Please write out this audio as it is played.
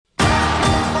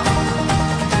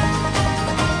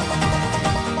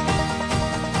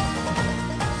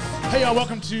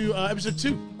welcome to episode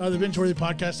 2 of the Binge Worthy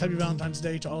Podcast. Happy Valentine's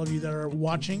Day to all of you that are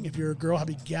watching. If you're a girl,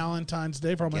 happy Galentine's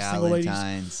Day for all my single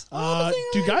ladies.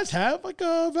 Do you guys have like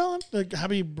a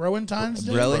happy Broentine's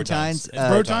Day? Broentine's?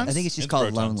 Broentimes? I think it's just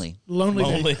called Lonely.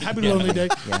 Lonely Day. Happy Lonely Day.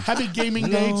 Yeah. Happy Gaming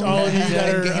Day to all of you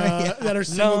that are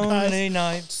single guys. Lonely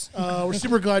nights. We're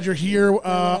super glad you're here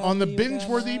on the Binge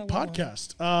Worthy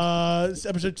Podcast. This is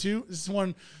episode 2. This is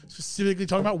one specifically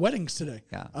talking about weddings today,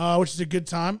 which is a good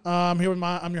time. I'm here with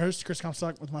I'm your host, Chris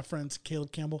Comstock, with my friends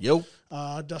Caleb Campbell,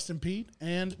 Dustin Pede,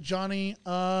 and Johnny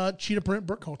Cheetah Print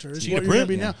Burkhalter. Is what you're going to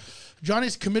be now.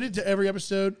 Johnny's committed to every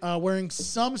episode, wearing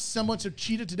some semblance of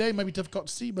cheetah today. It might be difficult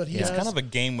to see, but it's kind of a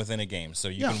game within a game. So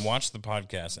you can watch the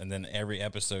podcast, and then every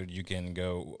episode you can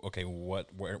go, okay,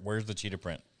 where's the cheetah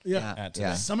print?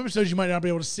 Yeah. Some episodes you might not be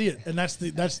able to see it, and that's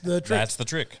the trick. That's the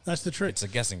trick. That's the trick. It's a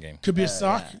guessing game. Could be a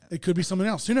sock. It could be something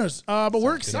else. Who knows? But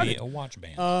we're excited. Could be a watch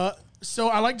band. So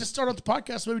I like to start off the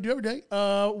podcast the way we do every day.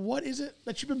 What is it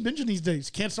that you've been binging these days?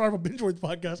 Can't start off a binge worthy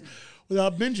podcast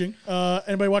without binging.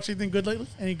 Anybody watch anything good lately?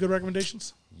 Any good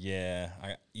recommendations?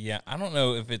 I don't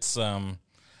know if it's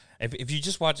if you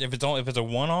just watch if it's a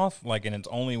one-off, like, and it's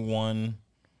only one.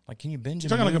 Like, can you binge a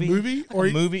movie? Like a movie? Or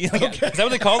a movie? Like, okay. Is that what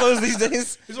they call those these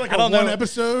days? It's like one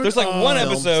episode. There's like one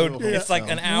episode. It's like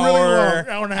an hour, really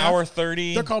long, and a half. Hour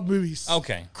 30. They're called movies.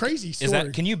 Okay. Crazy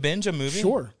story. Can you binge a movie?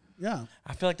 Sure. Yeah.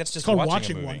 I feel like that's just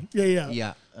watching a movie. one.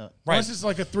 Yeah. Right. This is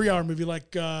like a 3-hour movie,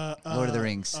 like Lord of the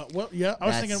Rings. I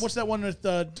was thinking, what's that one with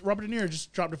Robert De Niro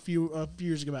just dropped a few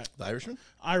years ago back? The Irishman?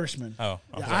 Irishman. Oh.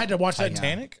 Yeah, I had to watch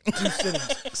Titanic? that in 2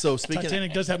 sittings. So speaking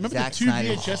Titanic does have, remember Zack the 2 Snyder.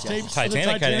 VHS tapes?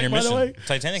 Titanic had intermission. By the way?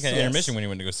 Titanic had intermission when you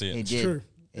went to go see it. It did. True.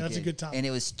 It That's did. a good time. And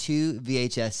it was 2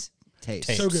 VHS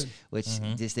tapes. So good. Which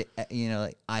just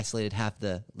like isolated half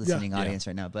the listening audience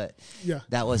right now, but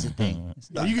that was a thing.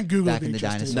 Yeah, you can Google back VHS in the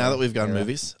dinosaur. tapes. Now that we've gone era.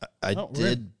 movies, I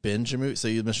did binge a movie. So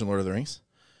you mentioned Lord of the Rings.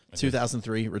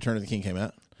 2003, Return of the King came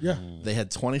out. Yeah. They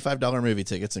had $25 movie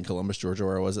tickets in Columbus, Georgia,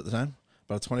 where I was at the time.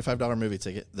 About a $25 movie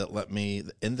ticket that let me,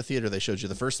 in the theater, they showed you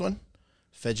the first one,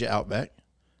 fed you Outback.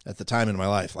 At the time in my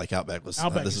life, like Outback was,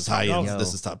 this is high end,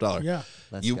 this is top dollar. Yeah.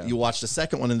 You watched the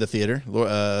second one in the theater,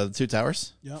 Two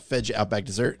Towers, fed you Outback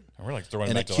dessert. And we're like throwing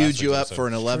And back it to queued last you week's up episode. for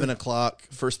an 11 o'clock,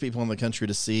 first people in the country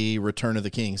to see Return of the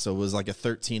King. So it was like a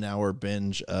 13-hour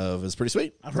binge of, it was pretty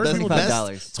sweet. I've heard people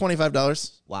 $25.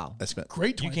 $25. Wow. I spent.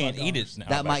 Great $25. You can't eat it now.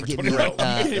 That might for get me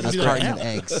 $20. a do carton that of now.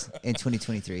 eggs in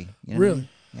 2023. You know what I Really? mean?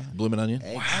 Yeah. Bloomin' Onion.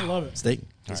 I love it. Steak. All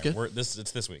That's right, good.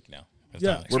 it's this week now. It's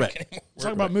Yeah. not next We're week back. anymore.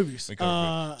 Talk about movies. We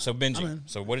covered it. So binging. I'm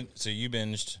in. So you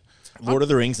binged. Lord of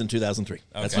the Rings in 2003.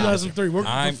 That's Okay. fine. 2003.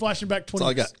 We're flashing back 20 That's all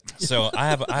I got. So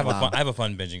I have a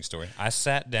fun binging story. I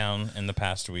sat down in the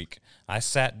past week. I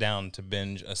sat down to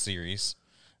binge a series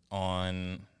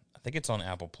on, I think it's on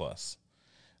Apple Plus,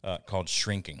 called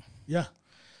Shrinking. Yeah.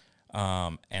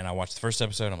 And I watched the first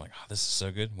episode. I'm like, oh, this is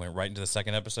so good. Went right into the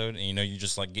second episode, and you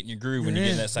just like getting your groove when you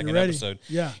get in that second episode.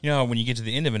 Yeah. You know, when you get to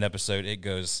the end of an episode, it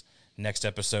goes next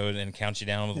episode and counts you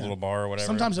down with a little bar or whatever.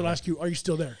 Sometimes it'll ask you, are you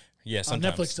still there? Yeah,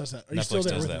 sometimes. Netflix does that. Are you Netflix still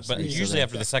there does with that. us? But Are you still usually there?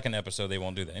 after the second episode, they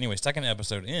won't do that. Anyway, second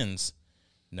episode ends,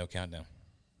 no countdown.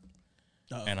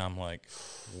 And I'm like,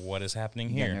 what is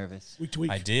happening You got here? nervous. Week to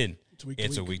week. I did.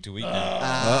 It's a week to week now.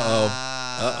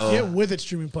 Uh-oh. Get with it,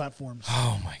 streaming platforms.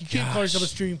 Oh, my You can't call yourself a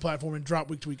gosh. streaming platform and drop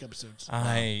week to week episodes.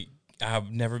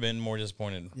 I've never been more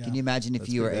disappointed. Yeah. Can you imagine if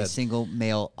you were pretty a bad. single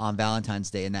male on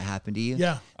Valentine's Day and that happened to you?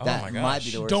 Yeah. Oh That my might gosh.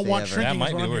 be the worst Don't day watch ever. Shrinking. That is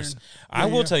might what be the I'm worst. hearing. I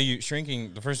will Yeah. tell you,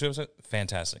 Shrinking, the first 2 episodes,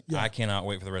 fantastic. Yeah. I cannot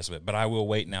wait for the rest of it, but I will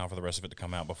wait now for the rest of it to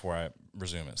come out before I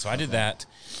resume it. So I did that.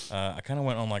 I kind of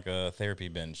went on like a therapy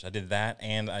binge. I did that,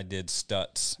 and I did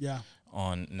Stutz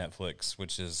on Netflix,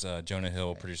 which is Jonah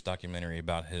Hill produced documentary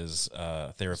about his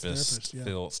therapist,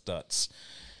 Phil Stutz.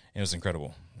 It was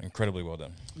incredible, incredibly well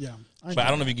done. Yeah. But I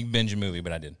don't know if you can binge a movie,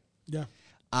 but I did. Yeah.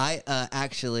 I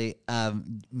actually,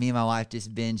 me and my wife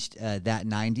just binged That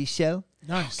 90s Show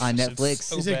Nice. on It's Netflix.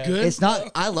 so Is it bad. good? It's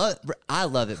not. I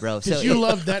love it, bro. Did so you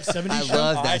love that 70s I show?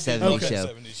 love that I 70s did love show.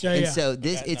 that 70s Yeah, And yeah. so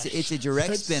it's a direct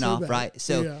That's so spinoff, bad. right?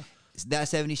 So Yeah. that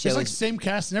 70s show It's like is same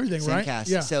cast and everything, same right? cast.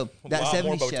 Yeah. So that lot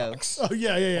more 70s show. Botox. Oh,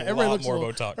 yeah. Everybody lot looks more a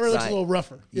little, Botox. everybody looks a Right. little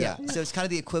rougher. Yeah. So it's kind of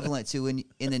the equivalent to when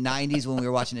in the 90s when we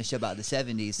were watching a show about the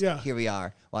 70s. Yeah. Here we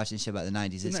are watching a show about the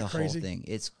 90s. It's that a crazy? whole thing.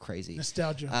 It's crazy.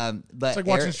 Nostalgia. But It's like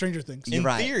watching Eric- Stranger Things. You're In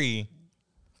right. theory,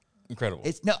 incredible.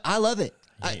 I love it.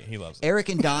 He loves it. Eric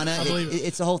and Donna, believe it.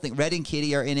 it's the whole thing. Red and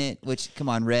Kitty are in it, which, come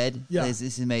on, Red. Yeah. This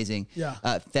is amazing. Yeah.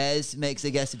 Fez makes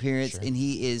a guest appearance, and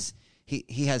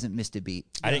he hasn't missed a beat.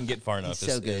 I didn't get far enough.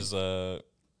 He's so good. Is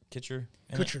Kutcher.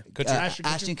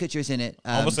 Ashton Kutcher's in it.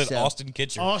 Almost said Austin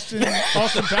Kutcher.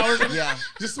 Austin Powers. Yeah,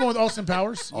 this is the one with Austin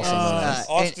Powers.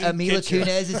 And Mila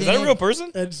Kunis is in it. Is that a real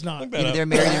person? It's not. They're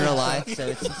married in real life, so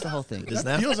it's just the whole thing.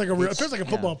 It feels like a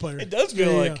football player. It does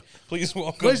feel like. Please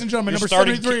welcome, ladies and gentlemen, number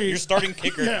 73. Your starting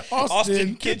kicker,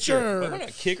 Austin Kutcher. What,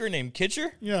 a kicker named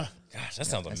Kitcher? Yeah. Gosh, that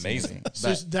sounds amazing.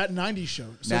 So it's that 90s show.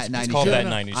 So it's called That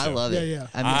 90s Show. I love it. Yeah.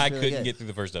 I couldn't get through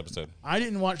the first episode. I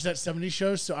didn't watch that 70s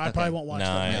show, so I probably won't watch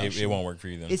that. It won't work for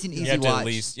you then. It's an easy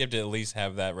watch. You have to at least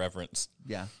have that reference.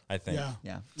 Yeah. I think.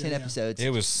 Yeah. 10 episodes. It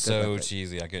was so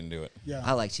cheesy. I couldn't do it. Yeah.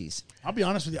 I like cheese. I'll be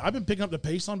honest with you. I've been picking up the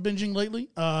pace on binging lately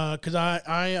because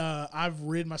I've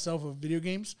rid myself of video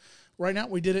games. Right now,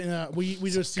 we did it. We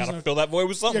did a season. Gotta fill that void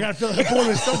with something. Yeah, gotta fill that void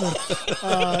with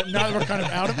something. Now that we're kind of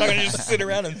out of it, I'm gonna just sit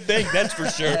around and think. That's for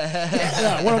sure.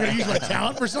 Yeah, what am I gonna use my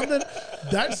talent for something?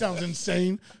 That sounds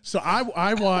insane. So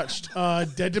I watched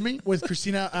Dead to Me with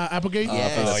Christina Applegate. I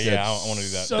want to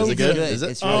do that. So is it good? Is it?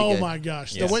 It's really good. My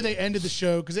gosh, the way they ended the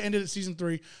show, because it ended at season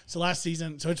 3. It's the last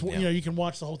season, so it's you can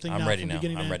watch the whole thing. I'm now ready from now.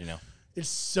 beginning to I'm end. ready now. It's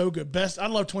so good. I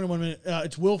love 21 Minutes.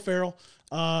 It's Will Ferrell.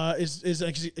 Is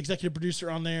executive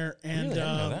producer on there, and really? I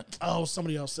didn't know that.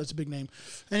 Somebody else. That's a big name.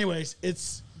 Anyways,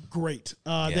 it's great.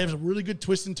 They have some really good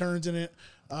twists and turns in it.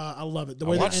 I love it. The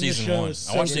way they end the show is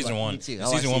so I watched good. season 1.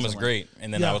 Season 1 was great,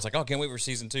 and then I was like, "Oh, can't wait for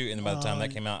season 2." And then by the time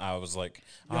that came out, I was like,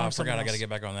 "I forgot I got to get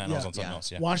back on that." And I was on something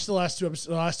else. Yeah, watch the last 2 episodes,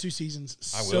 the last 2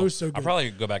 seasons. I will. So good. I'll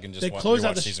probably go back and just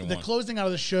watch season 1. The closing out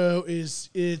of the show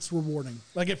it's rewarding.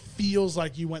 Like it feels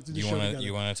like you went through the show together.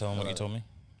 You want to tell them what you told me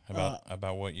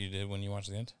about what you did when you watched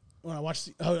the end? When I watched,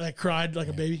 I cried like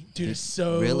a baby. Dude, it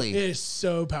is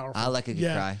so powerful. I like a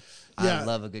good cry. I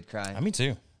love a good cry. Me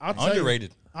too.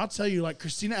 Underrated. I'll tell you, like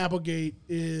Christina Applegate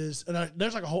is, and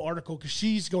there's like a whole article because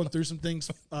she's going through some things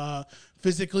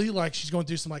physically, like she's going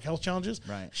through some like health challenges.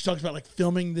 Right. She talks about like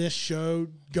filming this show,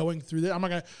 going through that. I'm not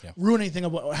gonna ruin anything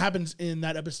of what happens in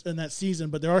that episode, in that season,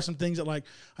 but there are some things that like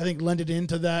I think lended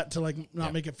into that to like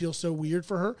not make it feel so weird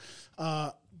for her.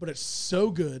 But it's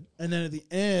so good. And then at the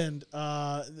end,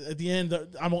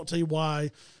 I won't tell you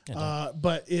why,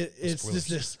 but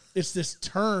it's this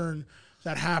turn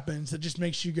that happens that just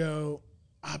makes you go,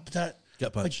 that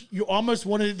gut punch. Like you almost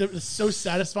wanted it. It's so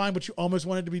satisfying, but you almost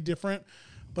wanted it to be different.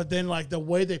 But then, like the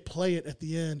way they play it at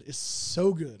the end is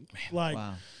so good. Like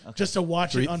just to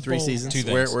watch it unfold. 3 seasons. 2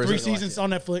 things. Three seasons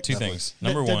on Netflix. 2 things.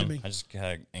 Number 1, I just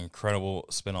had an incredible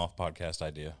spin-off podcast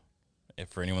idea. If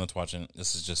for anyone that's watching,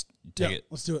 this is just take it.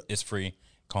 Let's do it. It's free.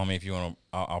 Call me if you want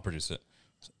to. I'll produce it.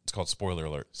 It's called Spoiler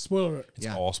Alert. Spoiler Alert. It's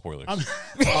all spoilers.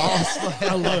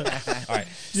 I love it. All right.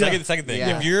 Second thing.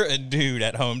 Yeah. If you're a dude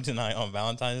at home tonight on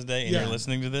Valentine's Day and you're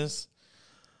listening to this,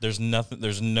 there's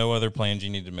no other plans you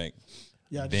need to make.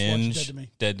 Yeah, binge just watch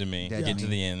Dead to Me. Get to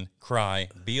the end. Cry.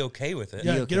 Be okay with it.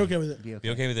 Yeah, get okay with it. Be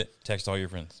okay with it. Text all your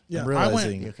friends. Yeah,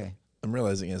 I'm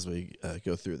realizing as we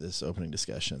go through this opening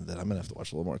discussion that I'm going to have to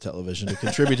watch a little more television to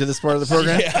contribute to this part of the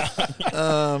program.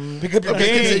 Pick up your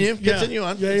game. Continue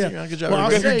on. Good job. Well,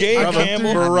 pick up your game,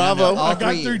 Campbell. Bravo. I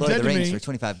got through Lord of the Dead to Rings Me.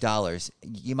 for $25.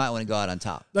 You might want to go out on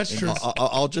top. That's true.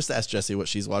 I'll just ask Jesse what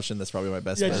she's watching. That's probably my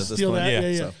best bet at this point.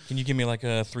 Yeah. So. Can you give me like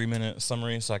a 3-minute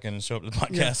summary so I can show up to the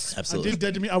podcast? Absolutely. I did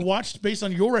Dead to Me. I watched based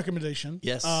on your recommendation.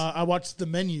 Yes. I watched The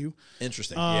Menu.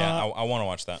 Interesting. I want to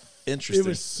watch that. Interesting. It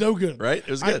was so good. Right? It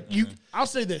was good. I'll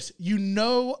say this. You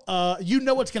know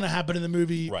what's going to happen in the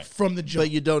movie from the jump.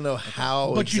 But you don't know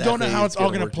how. But you don't know how it's all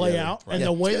going to play out. Right. And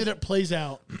the way that it plays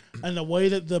out and the way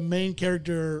that the main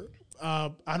character,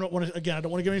 I don't want to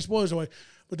give any spoilers away,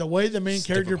 but the way the main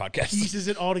character pieces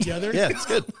it all together. Yeah, it's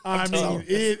good. I mean,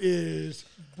 it is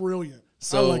brilliant.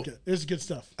 So, I like it. It's good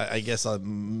stuff. I guess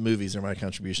movies are my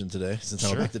contribution today. Since I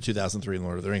went back to 2003 and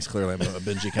Lord of the Rings, clearly I'm a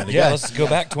bingey kind of guy. Yeah, let's go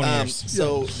back 20 years.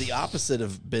 So the opposite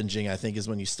of binging, I think, is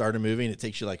when you start a movie and it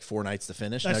takes you like 4 nights to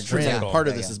finish. That's now, true. granted, part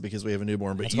of this is because we have a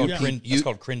newborn, but it's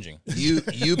called cringing. You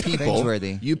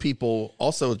people,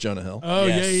 also with Jonah Hill. Oh,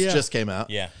 yeah. Just came out.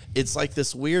 Yeah. It's like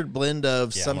this weird blend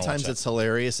of sometimes it's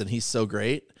hilarious and he's so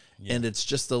great. Yeah. And it's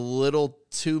just a little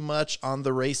too much on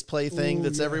the race play thing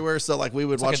that's everywhere. So like we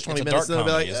would watch 20 minutes and I'd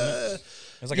be like,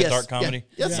 it's like a dark comedy.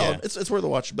 Yeah, it's worth a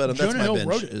watch. But that's my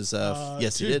binge.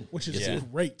 Yes, he did. Which is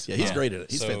great. Yeah, he's great at it.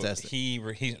 He's fantastic. He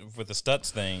with the Stutz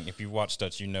thing. If you watch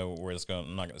Stutz, you know where it's going.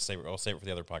 I'm not going to say it. I'll save it for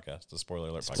the other podcast, the Spoiler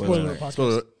Alert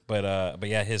podcast. But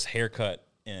yeah, his haircut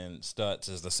in Stutz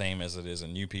is the same as it is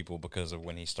in You People because of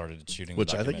when he started shooting.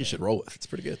 Which I think you should roll with. It's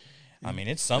pretty good. I mean,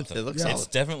 it's something. It looks it's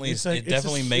definitely it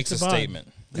definitely makes a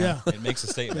statement. Yeah, it makes a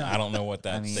statement. I don't know what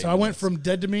that. So I went from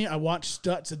Dead to Me. I watched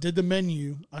Stutz. I did The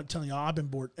Menu. I'm telling you, I've been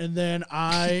bored. And then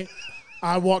I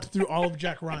walked through all of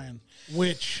Jack Ryan,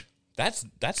 which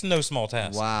That's no small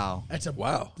task. Wow. That's a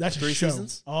Wow. That's 3 a show.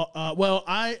 seasons? Well,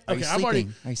 I've already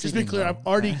just be clear. I've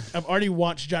already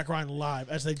watched Jack Ryan live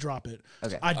as they drop it.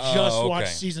 Okay. I just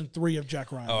watched season 3 of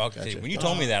Jack Ryan. Oh, okay. When you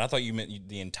told me that, I thought you meant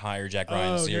the entire Jack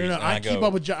Ryan series. No. I keep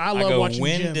up with Jack. I love watching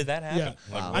when Jim. did that happen? Yeah.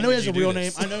 Like, I know he has a real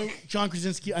name. I know John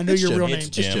Krasinski. I know your real name. It's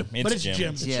Jim. But it's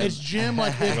Jim. It's Jim.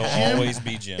 Like it'll always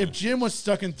be Jim. If Jim was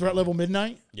stuck in Threat Level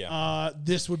Midnight,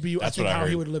 this would be I think how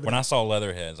he would live. When I saw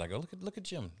Leatherheads, I go, look at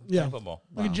Jim playing football.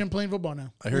 Look at Jim playing football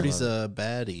now. I heard he's a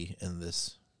baddie in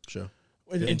this show.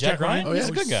 In Jack Ryan? Oh, he's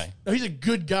a good guy. No, he's a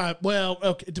good guy. Well,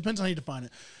 okay, it depends on how you define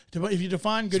it. If you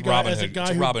define good guy as a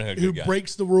guy who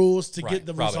breaks the rules to get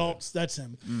the results, that's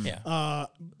him. Yeah.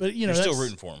 But you're still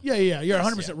rooting for him. Yeah. You're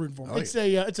 100% rooting for him. It's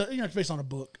it's based on a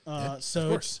book.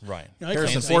 So it's right.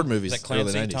 Harrison Ford movies. Is that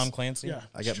Clancy? Early 90s. Tom Clancy. Yeah.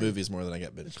 I got movies more than I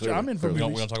got books. I'm in for movies.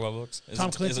 We don't talk about books.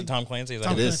 Tom Clancy. Is it Tom Clancy?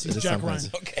 Tom Clancy. It is Jack Tom Ryan.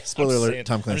 Clancy. Okay. Spoiler alert.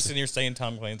 Tom Clancy. I'm just sitting here saying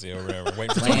Tom Clancy over and over,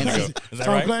 waiting for Tom to go. Is that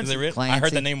right? Clancy. Is it real? I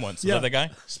heard the name once. Is that the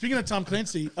guy? Speaking of Tom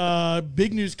Clancy,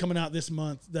 big news coming out this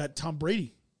month that Tom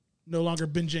Brady no longer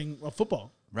binging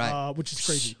football. Right. Which is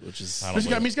crazy. He's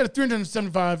got a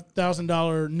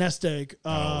 $375,000 nest egg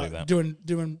doing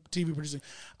TV producing.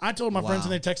 I told my friends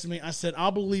when they texted me, I said,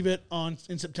 I'll believe it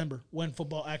in September when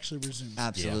football actually resumes.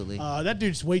 Absolutely. That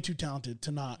dude's way too talented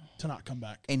to not come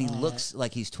back. And he looks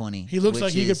like he's 20. He looks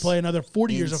like he could play another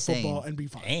 40 years of football and be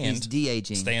fine. And he's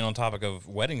de-aging. Staying on topic of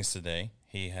weddings today,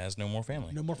 he has no more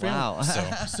family. No more family. Wow.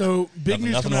 So big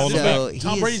news coming out. So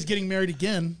Tom Brady's getting married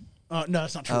again. No,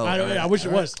 that's not true. I wish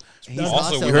it was.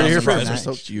 Also, you heard it here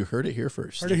first. You heard it here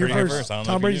first. Heard it here first.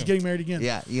 Tom Brady's getting married again.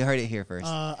 Yeah, you heard it here first.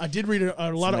 I did read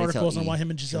a lot of articles on why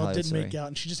him and Giselle didn't make out,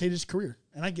 and she just hated his career.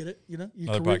 And I get it.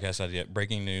 Another podcast idea.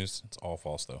 Breaking news. It's all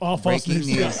false though. All false news.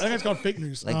 Yeah, I think it's called fake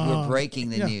news. Like we're breaking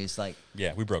the news. Like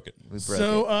we broke it.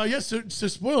 So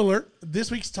spoiler alert. This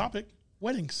week's topic.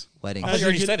 Weddings. I thought you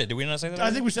already said it. Did we not say that? I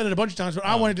think we said it a bunch of times, but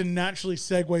I wanted to naturally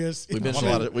segue us. We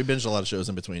binged a lot of shows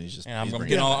in between. I'm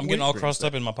getting all crossed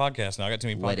up in my podcast now. I got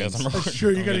too many podcasts.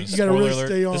 Sure, you got to really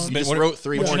stay on. You just wrote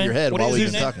 3 more in your head while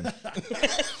we've been talking.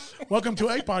 Welcome to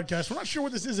a podcast. We're not sure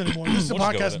what this is anymore. This is a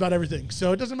podcast about everything,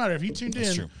 so it doesn't matter if you tuned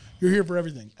in. You're here for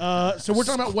everything. So we're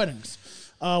talking about weddings.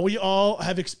 We all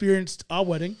have experienced a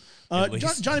wedding.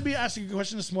 Johnny B asked a good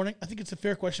question this morning. I think it's a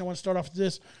fair question. I want to start off with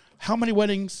this. How many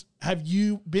weddings have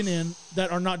you been in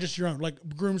that are not just your own, like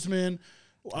groomsmen?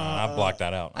 I blocked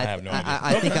that out. I have no idea.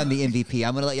 I think I'm the MVP.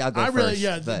 I'm going to let y'all go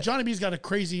first. Johnny B's got a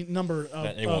crazy number of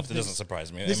it doesn't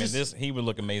surprise me. He would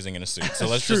look amazing in a suit. So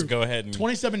let's just go ahead and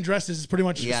 27 dresses is pretty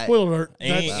much spoiler alert.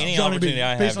 Any opportunity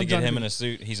I have to get him in a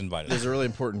suit, he's invited. There's a really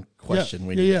important question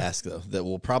we need to ask though. That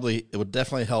it would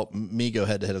definitely help me go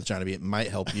head to head with Johnny B. It might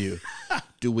help you.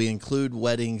 Do we include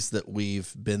weddings that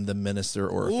we've been the minister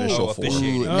or official for?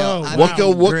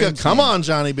 No, come on,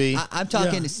 Johnny B. I'm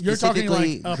talking specifically you're talking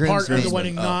like a part of the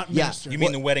wedding, not minister. You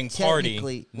mean the wedding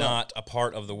party, not a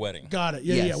part of the wedding. Got it.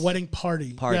 Yeah. Wedding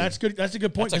party. Yeah, that's good. That's a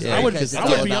good point. I would be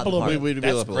up a little bit.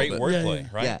 That's great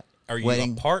wordplay, right? Yeah. Are you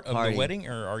a part of the wedding,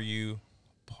 or are you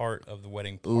part of the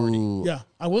wedding party? Ooh. Yeah,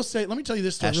 I will say. Let me tell you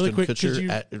this story really quick. No,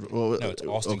 it's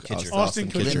Austin Kutcher. Austin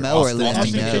Kutcher. Austin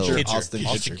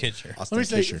Kutcher. Let me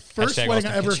say, first wedding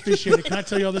I ever officiated. Can I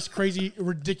tell you all this crazy,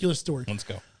 ridiculous story? Let's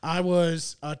go. I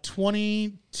was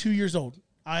 22 years old.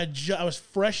 I was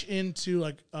fresh into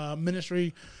like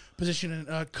ministry position, and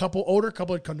a older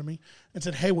couple had come to me and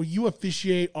said, "Hey, will you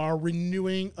officiate our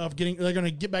renewing of getting? They're going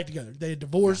to get back together. They had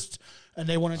divorced." And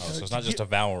they wanted to. So it's not just a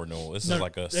vow renewal. This is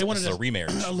like a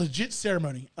remarriage. A legit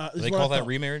ceremony. They call that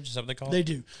remarriage? Is that what they call it? They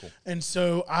do. Cool. And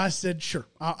so I said, sure,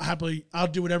 I'll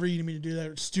do whatever you need me to do.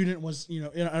 That student was,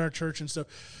 in our church. And so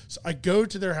I go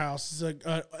to their house. It's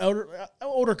an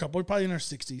older couple, probably in their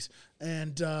 60s.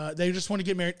 And they just want to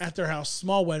get married at their house.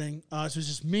 Small wedding. So it's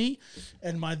just me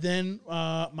and my then,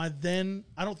 I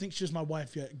don't think she was my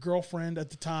wife yet, girlfriend at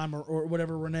the time or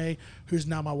whatever, Renee, who's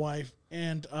now my wife.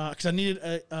 And because I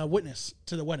needed a witness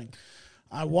to the wedding.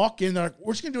 I walk in, they're like,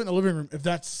 we're just going to do it in the living room if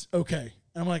that's okay.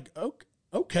 And I'm like,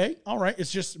 okay, all right. It's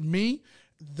just me,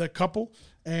 the couple,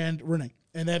 and Renee.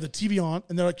 And they have the TV on.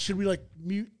 And they're like, should we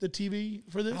mute the TV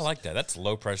for this? I like that. That's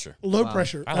low pressure. Low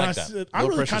pressure. I like that. I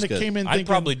really kind of came in thinking. I'd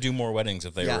probably do more weddings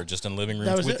if they were just in living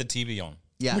rooms with the TV on.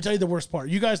 Yeah. Let me tell you the worst part.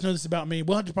 You guys know this about me.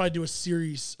 We'll have to probably do a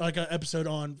series, like an episode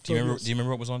on. Do you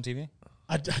remember what was on TV?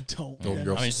 I don't. I mean,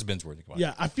 it's just binge-worthy.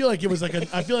 Yeah, I feel like it was I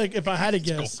feel like if I had to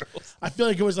guess, I feel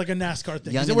like it was like a NASCAR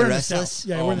thing. Young and the Restless?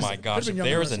 Yeah, oh my gosh, if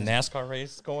there was a NASCAR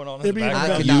race going on in the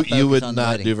background, you would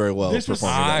not do very well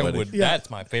performing that wedding. That's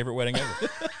my favorite wedding ever.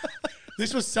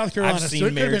 This was South Carolina. I've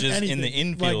seen marriages in the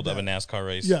infield of a NASCAR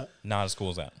race. Yeah. Not as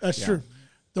cool as that. That's true.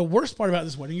 The worst part about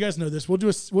this wedding, you guys know this. We'll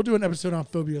do an episode on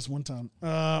phobias one time.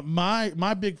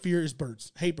 My big fear is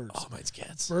birds. Hate birds. Oh, mine's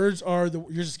cats. Birds are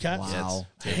yours is cats. Wow.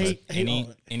 Hate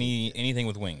anything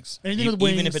with wings. Anything with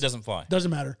wings, even if it doesn't fly,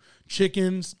 doesn't matter.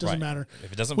 Chickens doesn't matter.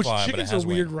 If it doesn't fly, chickens but it has are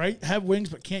weird, wings. right? Have wings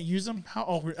but can't use them. How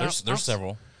awkward. There's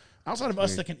several. Outside of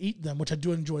us that can eat them, which I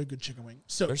do enjoy a good chicken wing.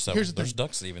 So here's the thing. There's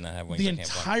ducks even that have wings. The that can't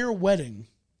entire fly. wedding,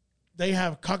 they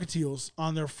have cockatiels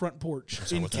on their front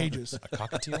porch in cages. A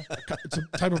cockatiel? It's a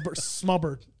type of bird, small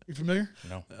bird. You familiar?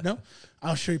 No.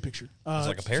 I'll show you a picture. It's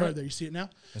like a parrot. Right there, you see it now?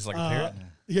 It's like a parrot.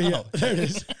 Yeah, there it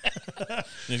is.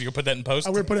 You go put that in post.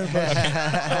 I'm gonna put it in post.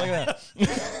 I like that.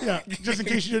 Yeah, just in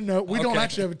case you didn't know, we don't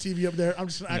actually have a TV up there. I'm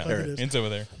just gonna act like it is. It's over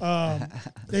there.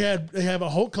 They have a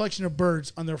whole collection of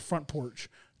birds on their front porch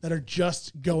that are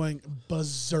just going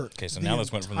berserk. Okay, so now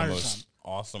let's went from the most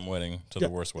awesome wedding to the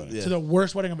worst wedding. To the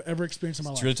worst wedding I've ever experienced in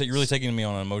my life. You're really taking me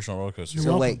on an emotional roller coaster.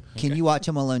 So wait, can you watch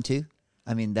Home Alone 2?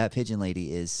 I mean, that pigeon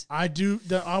lady is... I do.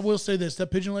 I will say this. That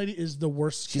pigeon lady is the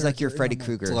worst. She's like your Freddy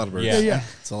Krueger. It's a lot of birds. Yeah.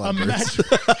 It's a lot of birds.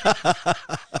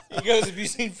 He goes, have you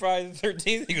seen Friday the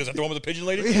 13th? He goes, that's the one with the pigeon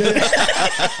lady?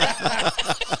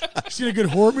 Seen a good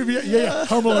horror movie? Yeah.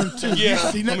 Home Alone 2. Yeah.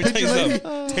 Seen that Let me tell pigeon you lady?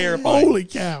 something. Terrifying. Holy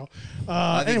cow.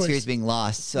 I think series being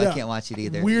lost, so I can't watch it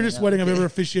either. Weirdest wedding I've ever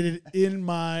officiated in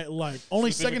my life.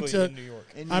 Only second to in New York.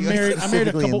 I married a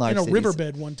couple in a cities.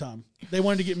 riverbed one time. They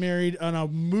wanted to get married on a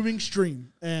moving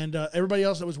stream, and everybody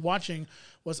else that was watching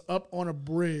was up on a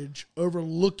bridge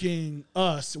overlooking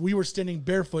us. We were standing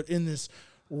barefoot in this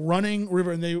running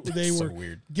river, and they were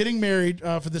weird. getting married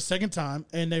for the second time,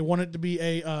 and they wanted to be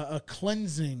a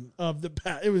cleansing of the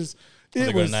past. It was. They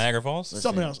It go was to Niagara Falls?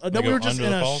 something else. No, They we go were just under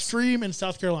in the a falls? stream in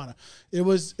South Carolina. It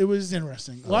was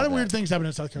interesting. A lot of weird things happen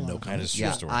in South Carolina. That is true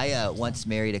Yeah, story. I once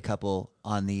married a couple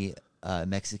on the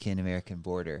Mexican-American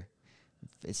border.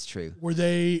 It's true. Were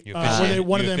they You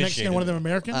one of them Mexican, officiated one of them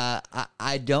American?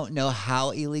 I don't know how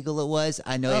illegal it was.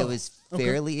 I know it was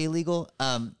fairly illegal.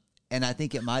 And I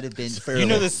think it might have been. You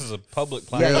know this is a public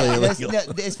Yeah,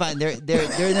 platform. it's fine.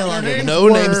 They're no longer. No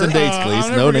names and dates, please.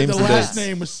 No names and the last dates.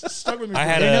 name was stuck with me. I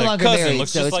had They're no a longer cousin married,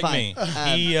 looks so just it's like me.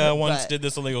 fine. He once but- did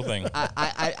this illegal thing.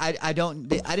 I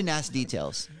didn't ask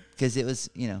details because it was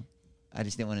I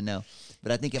just didn't want to know.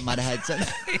 But I think it might have had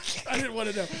something. I didn't want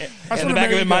to know. In the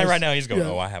back of his mind right now, he's going,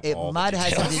 "Oh, I have It all might the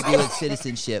have had details." something to do with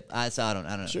citizenship. So I don't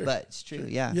know. Sure. But it's true.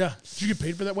 Yeah. Yeah. Did you get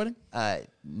paid for that wedding?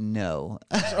 No.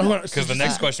 Because the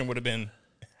next question would have been,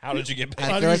 how did you get paid?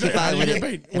 I feel like if I would have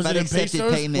Was it in accepted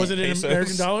pesos? payment, Was it in Pesos?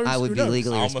 American dollars? I would Who be knows?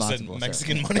 legally I almost said responsible.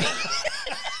 Mexican money.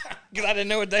 Because I didn't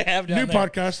know what they have down New there.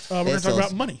 podcast. We're going to talk Pesos.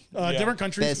 about money. Different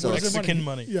countries. Pesos. What is their Mexican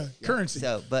money. Yeah. Currency.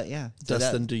 So, but yeah. So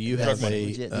Dustin, that- do you that's have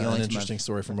legit the an only interesting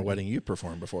story from a wedding you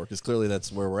performed before? Because clearly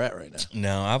that's where we're at right now.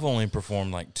 No, I've only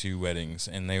performed like 2 weddings,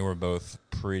 and they were both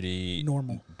pretty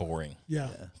Normal. boring. Yeah.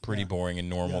 Pretty boring and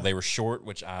normal. Yeah. They were short,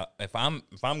 which if I'm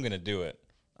going to do it,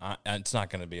 it's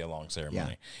not going to be a long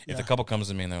ceremony. If the couple comes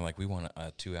to me and they're like, "We want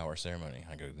a 2-hour ceremony,"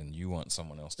 I go, "Then you want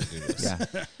someone else to do this,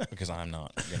 because I'm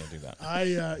not going to do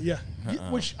that."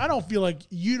 Which I don't feel like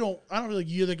you don't. I don't feel like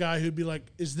you're the guy who'd be like,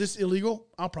 "Is this illegal?"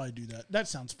 I'll probably do that. That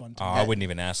sounds fun to me. I wouldn't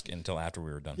even ask until after we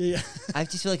were done. Yeah. I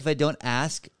just feel like if I don't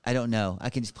ask, I don't know.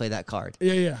 I can just play that card.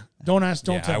 Yeah. Don't ask.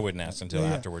 Don't tell. I wouldn't ask until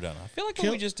after we're done. I feel like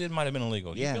what we just did might have been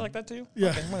illegal. Do you Yeah. feel like that too? Yeah.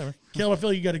 Okay, whatever. Caleb, I feel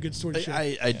like you got a good story to share.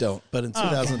 I don't, but in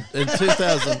 2000,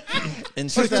 in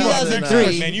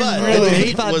 2003, Man, you but really- the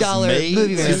date was $85 May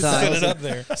movie marathon. Set it up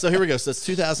there. So here we go. So it's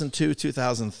 2002,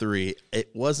 2003.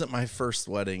 It wasn't my first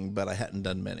wedding, but I hadn't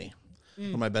done many.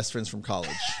 One of my best friends from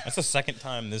college. That's the second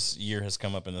time this year has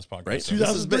come up in this podcast. Right? So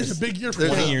 2003 is a big year for There's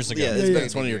 20 Caleb. years ago. Yeah, it's Yeah, been yeah. a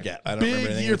 20-year gap. I don't remember Big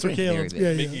anything year in for between. Caleb. Very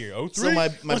Yeah, Big yeah. year. 03. So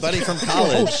my buddy from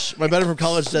college, my buddy from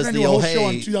college does We're the gonna do a whole old show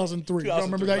on hey. 2003. Y'all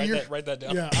remember that year? Write that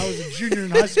down. Yeah, I was a junior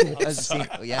in high school.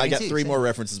 Yeah, I me got too. 3 more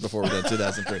references before we're done.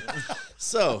 2003.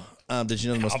 So, did you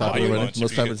know the most I'll buy popular you wedding, lunch if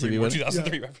most you popular get 3 TV more wedding?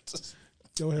 2003 references.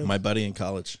 Go ahead. My buddy in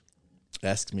college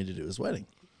asked me to do his wedding.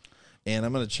 And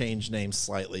I'm going to change names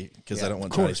slightly because I don't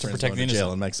want Johnny's friends protect going the to jail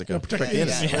innocent. in Mexico. protect Protect the the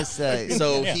innocent. Yeah, let's,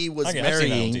 So Yeah. he was I've seen that on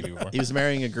marrying. TV before. He was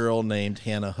marrying a girl named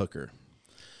Hannah Hooker.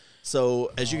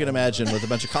 So as you can imagine, with a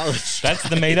bunch of college, That's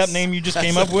the made up name you just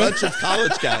came up a with? bunch of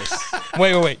college guys.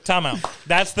 Wait. Time out.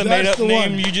 That's the made up the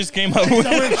name one. you just came up I'm with?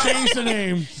 going to change the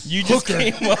name. You just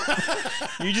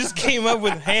came up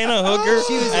with Hannah Hooker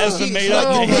as the made up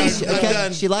oh, name. my Okay, I'm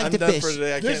done. she liked I'm to done fish. for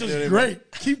today. I This can't do is it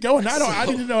great. Keep going. I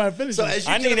didn't know how to finish So this. as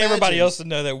you I can need everybody imagine- else to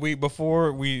know that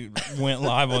before we went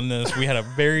live on this, we had a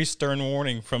very stern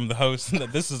warning from the host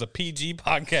that this is a PG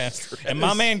podcast, and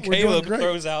my man We're doing Caleb great.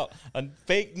 throws out a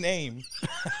fake name.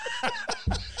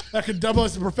 that could double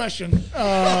as a profession.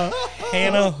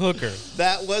 Hannah Hooker.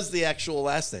 That was the actual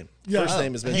last name. Yeah. First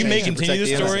name has been You changed may to continue protect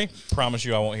the the story. innocent. Promise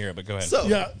you I won't hear it, but go ahead. So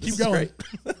Yeah, keep this is going.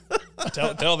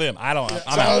 great. tell them. I don't. I'm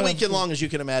So all out. weekend long, as you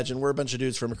can imagine, we're a bunch of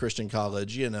dudes from a Christian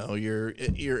college. You know, you're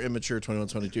immature 21,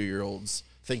 22-year-olds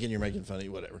thinking you're making funny,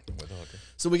 whatever.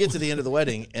 So we get to the end of the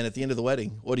wedding, and at the end of the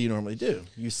wedding, what do you normally do?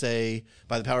 You say,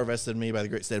 by the power vested in me by the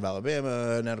great state of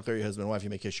Alabama, now declare your husband and wife, you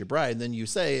may kiss your bride. And then you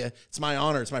say, it's my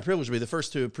honor, it's my privilege to be the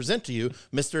first to present to you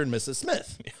Mr. and Mrs.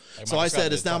 Smith. Like So Mama I Scott said,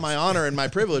 did it's now my honor and my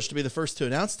privilege to be the first to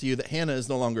announce to you that Hannah is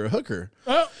no longer a hooker.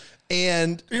 Oh,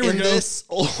 And Here we in go. this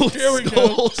old Here we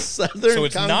school go. Southern So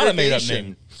it's not a made-up congregation-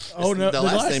 name. oh no, the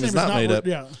last name is not made up.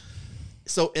 Yeah.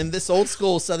 So in this old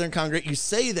school Southern congregation, you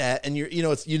say that, and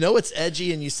it's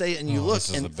edgy, and you say it, and you look, this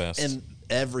is and, the best. and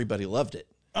everybody loved it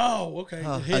Oh, okay.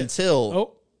 It hit. until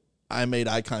Oh, I made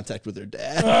eye contact with her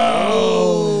dad.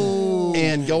 Oh,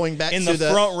 and going back In to the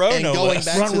front row, and no going less.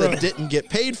 back Front to row. the didn't get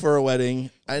paid for a wedding.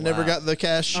 I never got the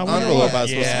cash wonder envelope why. I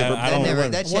was supposed to Yeah, give her. I don't before the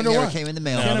That check Wonder never why. came in the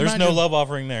mail. No, Can't there's no imagine. love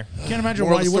offering there. can't imagine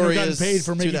Moral why of you the wouldn't have story gotten is paid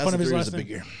for making fun of his 2003 was last a big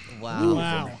name. year. Wow.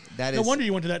 Wow. That No is wonder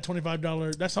you went to that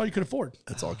 $25. That's all you could afford.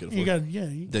 That's all I could You afford. got yeah.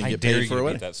 Didn't I get dare paid you for a to beat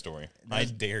wedding. that story. I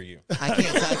dare you. I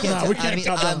can't. No, we can't I mean,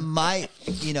 top I that. might,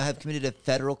 have committed a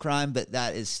federal crime, but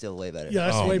that is still way better. Yeah,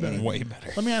 that's Oh, way better. Way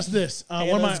better. Let me ask this: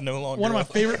 Hannah's one of no longer my a-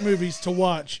 favorite movies to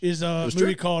watch is a movie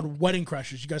true. called Wedding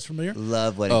Crashers. You guys familiar?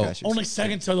 Love Wedding Oh. Crashers. Only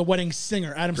second to The Wedding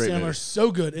Singer. Adam Great Sandler movie.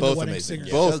 so good in Both The Wedding amazing. Singer.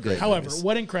 Yeah. Both So good. great However, movies.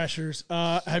 Wedding Crashers.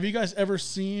 Have you guys ever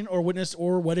seen or witnessed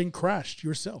or wedding crashed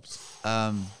yourselves?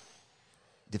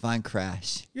 Define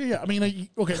crash. Yeah. I mean,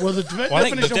 okay. Well, the Well, I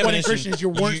think definition the of wedding definition- Christian is you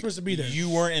weren't supposed to be there. You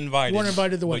weren't invited. You weren't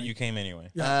invited to the but wedding. you came anyway.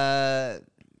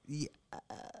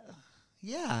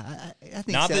 Yeah, I think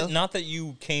Not so. not that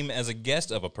you came as a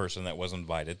guest of a person that was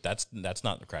invited. That's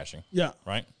not crashing. Yeah.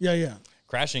 Right? Yeah.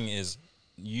 Crashing is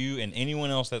you and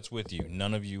anyone else that's with you.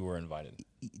 None of you were invited.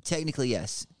 Technically,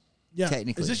 yes. Yeah.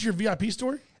 Technically. Is this your VIP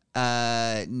story?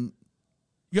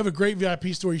 You have a great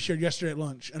VIP story you shared yesterday at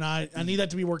lunch, and I need that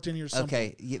to be worked in here. Something.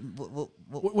 Okay. Yeah,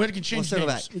 We can change circle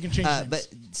names. back. We can change names. But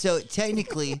so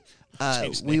technically, I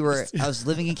was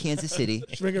living in Kansas City.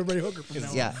 Just make everybody hooker from now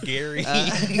on. Yeah. Gary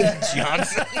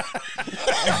Johnson.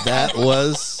 That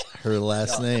was her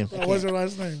last name. What was her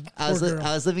last name? I Poor girl.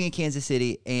 was living in Kansas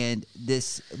City, and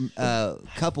this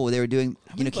couple, they were doing,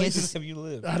 Places Kansas. have you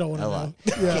lived? I don't want A to lot. know.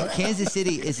 Yeah. Kansas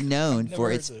City is known for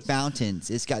heard its this. fountains.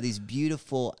 It's got these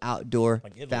beautiful outdoor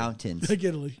Italy. fountains. Like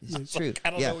Italy. It's true. I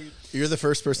don't Yeah. know. You're the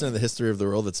first person in the history of the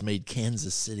world that's made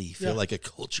Kansas City feel Yeah. like a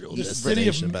cultural The city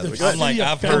of- destination. By the way, the Go ahead. I'm like City of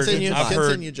I've heard. Continue, I've heard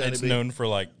continue, Johnny it's B. known for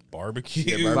like barbecue.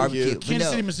 Yeah, Barbecue. But Kansas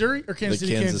no. City, Missouri, or Kansas the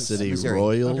City, Kansas Kansas? City Missouri.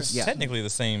 Royals. Yeah. Technically the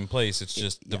same place. It's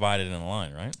just divided in a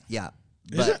line, right? Yeah.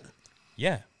 Is it?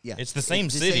 Yeah. Yeah. It's the same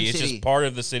It's the city. same It's city. just part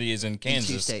of the city is in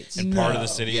Kansas states. and part of No. the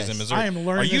city is in Yes. Missouri. I am learning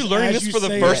Are you this learning as this you for the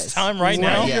say first it. time right Right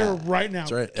now? Yeah. here, right now.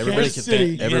 That's right. Everybody Kansas can. City.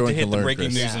 You have Everyone to hit can the learn. breaking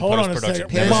Chris. news in Hold on a post-production. second.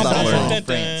 Parents Hold not on. learning Dun, dun,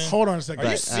 French. Hold on a second.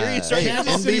 Are you serious? Hey,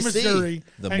 Kansas City, NBC. Missouri,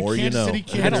 The and more you Kansas know. City, You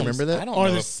Kansas remember that? I don't are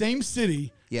know the if- same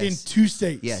city Yes. in two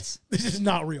states. Yes. This is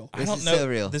not real. I This don't is know. so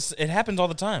real. It happens all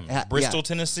the time. Yeah. Bristol,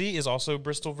 Tennessee is also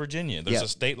Bristol, Virginia. There's Yeah. a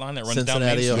state line that runs down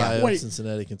Main Cincinnati, Street. Ohio, Wait.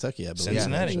 Cincinnati, Kentucky. I believe.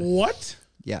 Cincinnati. What?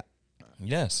 Yeah.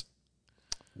 Yes.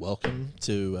 Welcome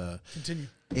to. Continue.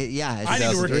 Yeah. I need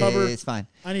to 2003. recover. It's fine.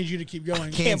 I need you to keep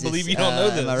going. Can't believe you don't know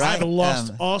this. Am I I've right?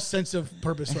 lost all sense of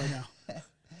purpose right now.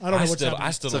 I don't know what's happening.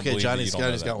 I still It's don't okay. believe Johnny's that you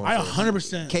don't know got that. one. I for you.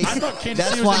 100%. Casey, I thought Kansas that's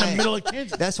City was in why- the middle of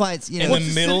Kansas. That's why it's, In What's the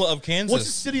the middle city- of Kansas. What's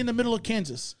the city in the middle of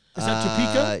Kansas? Is that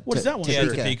Topeka? What is that one? Yeah,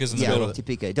 Topeka's in the middle.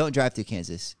 Topeka. Don't drive through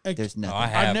Kansas. Hey, There's Oh, nothing. I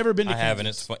have. I've never been to I have, and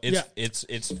Kansas. it's fun.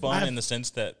 It's fun I've- in the sense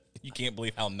that you can't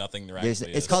believe how nothing there There's-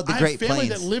 actually it's is. called the I Great have family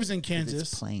Plains. that lives in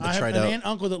Kansas. plains. I have tried an out. aunt and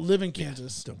uncle that live in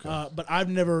Kansas, but I've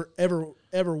never,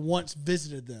 ever once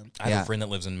visited them. I have Yeah. a friend that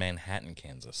lives in Manhattan,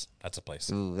 Kansas. That's a place.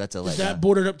 Ooh, that's a Is that letdown.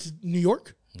 bordered up to New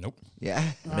York? Nope. Yeah.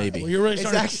 Maybe. Well, you're really It's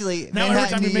starting actually now every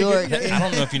Manhattan, time you New make York. it, I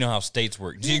don't know if you know how states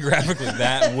work. Geographically,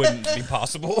 that wouldn't be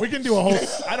possible. we can do a whole.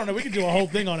 I don't know. We can do a whole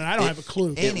thing on it. I don't have a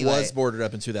clue. It Anyway. was bordered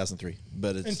up in 2003,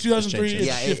 but it's In 2003, it's changed.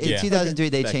 Yeah, It's in shifted. 2003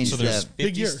 they Back- changed So there's the.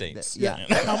 50 year. states. Yeah.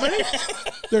 How many?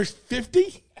 There's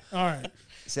 50. All right.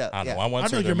 So I don't yeah. know. I once I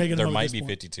feel like heard you're making there it up at might this be point.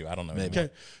 52. I don't know. Maybe.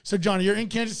 Okay. So, Johnny, you're in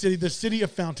Kansas City, the city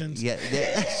of fountains. Yeah.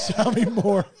 Tell me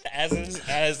more.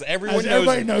 As everyone As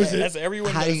everybody knows it. As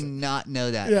everyone How do knows you it. not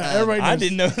know that? Yeah, everybody knows. I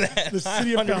didn't know that. The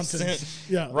city of 100%. fountains.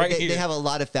 Yeah. Right They here. have a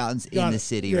lot of fountains Got in it. the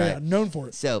city, Yeah, right? yeah, known for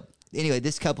it. So anyway,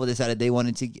 this couple decided they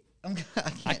wanted to. I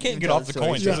can't even get tell off the story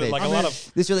coin. straight Yeah. face. Like I a mean- lot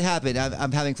of This really happened.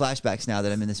 I'm having flashbacks now that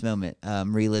I'm in this moment,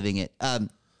 reliving it.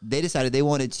 They decided they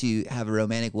wanted to have a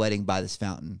romantic wedding by this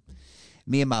fountain.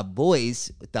 Me and my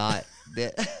boys thought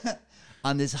that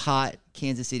on this hot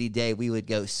Kansas City day, we would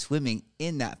go swimming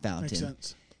in that fountain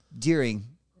during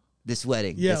this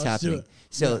wedding that's happening.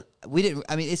 So we didn't.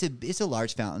 I mean, it's a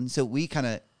large fountain, so we kind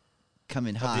of come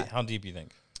in hot. How deep you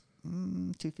think?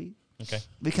 2 feet. Okay.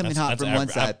 We come in hot from one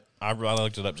side. I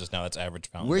looked it up just now. That's average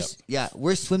fountain depth.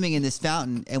 We're swimming in this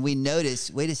fountain, and we notice,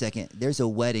 wait a second, there's a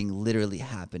wedding literally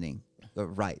happening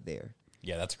right there.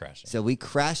 Yeah, that's crashing. So we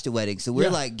crashed a wedding. So we're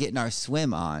like getting our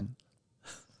swim on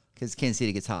because Kansas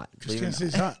City gets hot. Kansas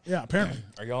City's hot. Yeah, apparently.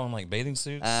 Are y'all in like bathing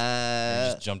suits?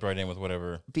 Or just jumped right in with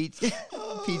whatever.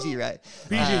 PG, right?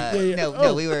 PG.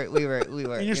 No, we were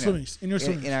in your swimmies.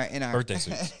 In our birthday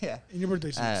suits. Yeah. In your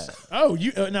birthday suits.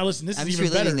 You now listen. This I'm is just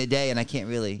even better. reliving the day, and I can't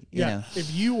really, you know.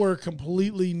 If you were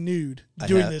completely nude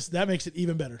doing this, that makes it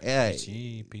even better. Yeah.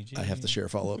 PG. I have to share a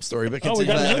follow-up story, but we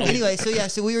got another one. Anyway,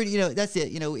 so we were, that's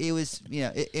it. It was,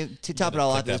 to top it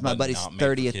all off, it was my buddy's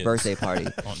 30th birthday party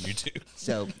on YouTube.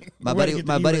 So my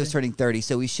buddy was turning 30,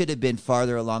 so we should have been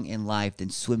farther along in life than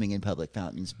swimming in public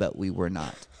fountains, but we were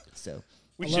not. So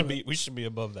we should be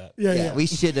above that. Yeah. We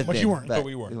should have been. You weren't. But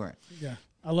we weren't. Yeah,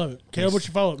 I love it. Caleb, what's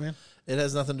your follow-up, man? it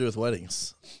has nothing to do with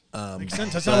weddings. Makes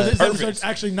sense. That's not, this episode's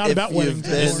actually not about weddings.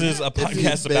 This is a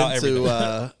podcast about everything.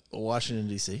 To Washington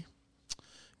D.C.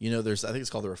 There's I think it's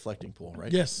called the Reflecting Pool,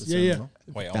 right? Yes. Yeah.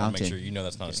 Wait, I want to make sure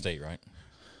that's not a state, right?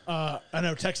 I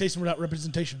know taxation without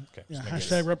representation. Okay, yeah.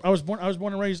 Hashtag I was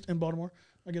born and raised in Baltimore.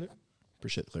 I get it.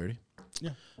 Appreciate the clarity.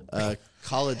 Yeah.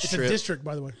 College it's trip. a district,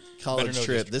 by the way. College trip.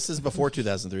 District. This is before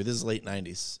 2003. This is late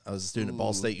 90s. I was a student at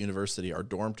Ball State University. Our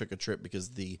dorm took a trip because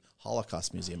the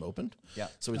Holocaust Museum opened. Yeah.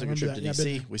 So we took a trip to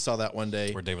D.C. We saw that one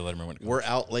day. Where David Letterman went. We're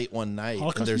out late one night,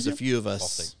 Holocaust and there's Museum? a few of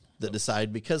us that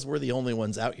decide, because we're the only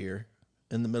ones out here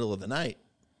in the middle of the night,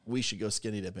 we should go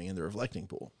skinny dipping in the Reflecting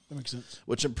Pool. That makes sense.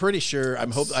 Which I'm pretty sure,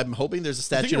 I'm hoping there's a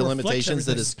statute of limitations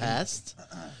that is passed.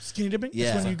 Skinny dipping?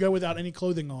 Yeah. It's when you go without any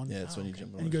clothing on. Yeah, it's when you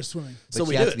jump on. And you go swimming. So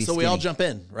we do it. So we all jump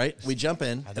in, right? We jump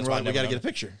in, and we're like, we got to get a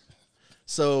picture.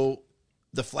 So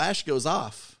the flash goes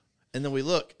off, and then we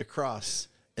look across,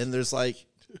 and there's like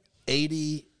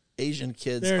 80 Asian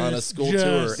kids on a school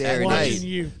tour at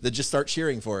night that just start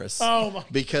cheering for us. Oh my!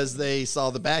 Because they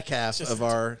saw the back half of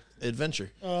our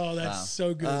adventure. Oh, that's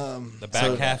so good. The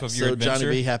back half of your adventure.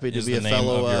 Johnny B, happy to be a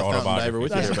fellow fountain diver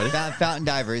with you, everybody. Fountain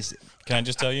divers. Can I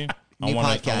just tell you? New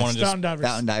podcast.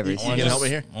 Fountain divers. You can help me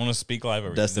here. I want to speak live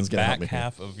over Dustin's the gonna back help me here.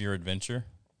 half of your adventure.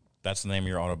 That's the name of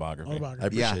your autobiography. I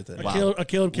appreciate that. A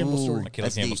Caleb Campbell story. A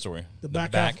Caleb Campbell story. The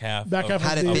back half. How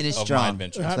to finish strong. My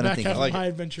adventure. Back half of my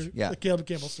adventure. Yeah. The Caleb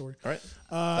Campbell story. All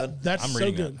right. That's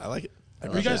so good. I like it.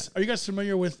 Are you guys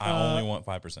familiar with? I only want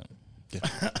 5%.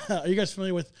 Are you guys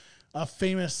familiar with a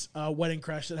famous wedding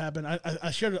crash that happened?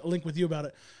 I shared a link with you about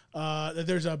it. That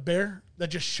there's a bear that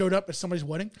just showed up at somebody's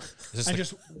wedding.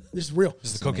 This is real.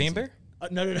 Is this the cocaine bear?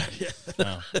 No.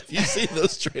 Have you seen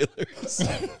those trailers?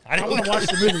 I want to watch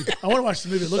the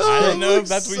movie. It looks I great. don't know if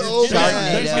that's what so you're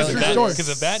bad. Because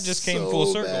if that just came full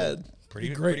circle,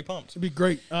 pretty pumped. It'd be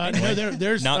great.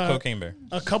 There's not cocaine bear.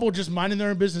 A couple just minding their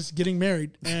own business, getting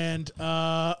married, and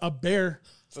a bear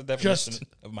It's the definition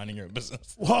of minding your own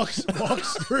business. Walks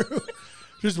through,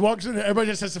 just walks in. Everybody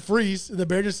just has to freeze. And the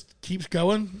bear just keeps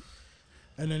going,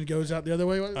 and then goes out the other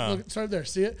way. Look, it's right there.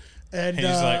 See it? And he's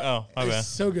like, "Oh, my bad." It's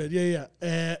so good. Yeah.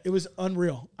 It was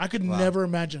unreal. I could never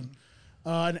imagine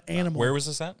an animal. Where was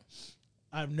this at?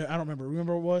 I don't remember.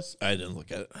 Remember what it was? I didn't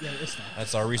look at it. Yeah, it's not.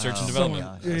 That's our research and development.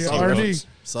 R&D.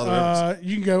 Saw the reference.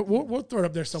 You can go. We'll throw it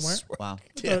up there somewhere. Wow.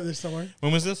 Throw it there somewhere.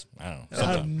 When was this? I don't know. I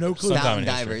have no clue. Fountain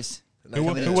divers. Who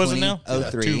was it now?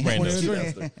 2003.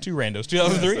 Two randos.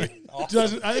 2003.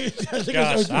 I think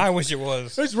Gosh, I wish it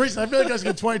was. It's recent. I feel like that's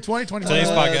good. 2020, 2021. Today's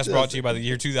podcast brought to you by the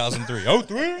year 2003.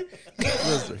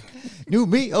 03? New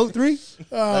me, 03.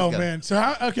 Oh man. So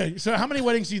how many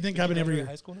weddings do you think happen every year?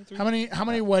 High school in 03? How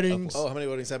many weddings? How many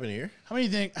weddings happen a year? How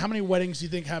many weddings do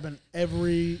you think happen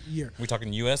every year? We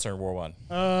talking U.S. or worldwide?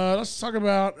 Let's talk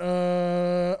about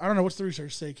I don't know, what's the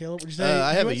research say, Caleb? Would you say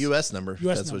I have a U.S. number.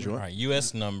 US That's number. what you want. All right,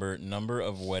 U.S. number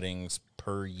of weddings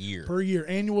per year. Per year,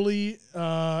 annually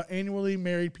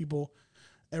married people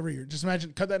every year. Just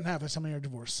imagine, cut that in half. That's how many are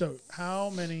divorced. So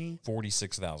how many?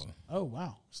 46,000. Oh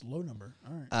wow, it's a low number.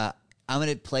 All right. I'm going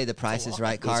to play the Price is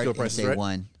Right card and say Right.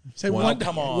 one. Say $1.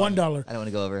 Come on. $1. I don't want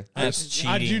to go over. That's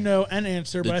cheating. I do know an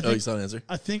answer, but you saw an answer?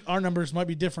 I think our numbers might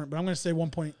be different. But I'm going to say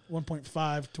 1.5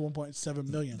 to 1.7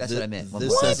 million. That's what I meant.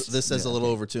 This says a little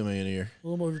over 2 million a year. A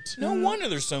little over 2. No wonder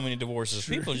there's so many divorces.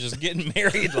 People are just getting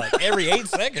married like every 8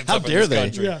 seconds. How up in dare this they?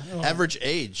 country. Yeah. Average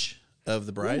age of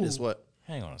the bride is what?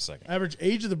 Hang on a second. Average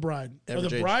age of the bride. Of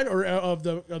the age. bride or of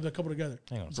the couple together?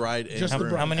 Hang on a second. Bride Just the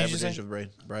bride. How many did average you age say? of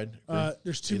the bride.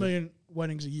 There's 2 million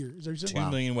weddings a year. Is that what you said? 2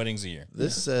 million weddings a year.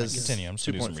 This says continue. I'm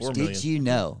 2.4 million. Did you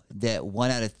know that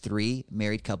 1 out of 3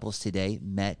 married couples today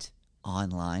met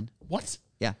online? What?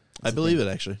 Yeah. I believe it,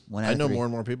 actually. I know 3. more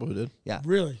and more people who did. Yeah.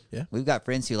 Really? Yeah. We've got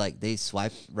friends who, like, they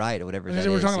swipe right or whatever that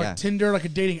We're is. talking Yeah. like Tinder, like a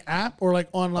dating app, or like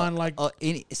online, like...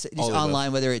 Just All of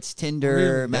online, whether it's Tinder,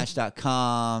 Really?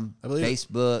 Match.com, I believe it.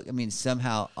 Facebook. I mean,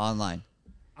 somehow online.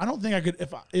 I don't think I could...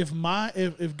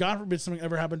 If God forbid something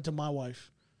ever happened to my wife,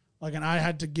 like, and I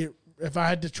had to get... If I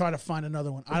had to try to find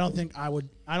another one, I don't think I would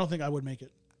make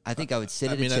it. I think I would sit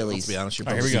I at mean, a let's Chili's. be honest, you're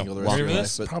All right, probably here we single go. the rest of Ready your for life.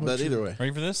 this? But Probably either true. way.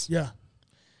 Ready for this? Yeah.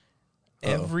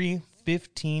 Every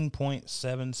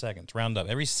 15.7 seconds, round up,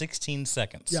 every 16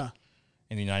 seconds Yeah.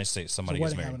 in the United States, It's a somebody gets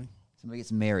wedding married. happening. Somebody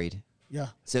gets married. Yeah.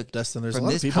 So, Dustin, there's a from lot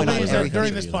of this people point How not many on, is married there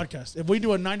during country this either. podcast? If we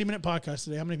do a 90-minute podcast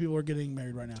today, how many people are getting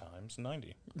married right now? Times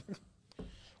 90.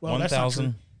 Well, that's not true.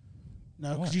 1,000. No,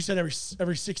 because What? you said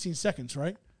every 16 seconds,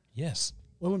 right? Yes.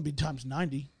 Well, it wouldn't be times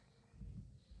 90.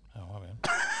 Oh, my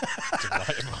bad.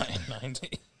 Divided by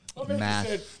 90. Math.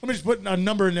 Let me just put a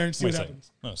number in there and see Wait a what second.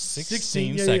 happens. No, 16,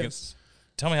 16 yeah, seconds.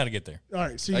 Tell me how to get there. All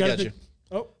right, so you I got got you.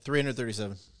 Oh,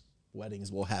 337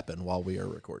 weddings will happen while we are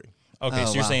recording. Okay, Oh,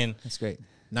 so you're wow. saying That's great.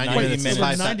 90 Wait, minutes, you is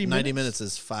meant 90 90 minutes? minutes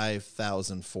is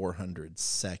 5,400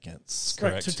 seconds. right.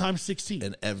 Correct. So times 16.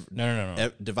 And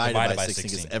No. divided by 16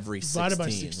 is every 16, Divided by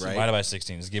 16. right? divided by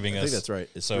 16 is giving I us. think that's right.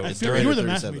 It's, So it's figured you were the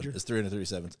math 337. major. It's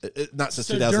 337. Not since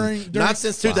So 2000. during- not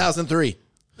since 2003.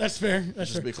 That's fair.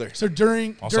 That's fair. be clear. So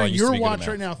during Also, I used to your be good at watch math.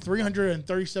 right now,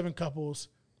 337 couples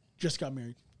just got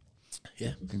married.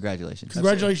 Yeah. Congratulations.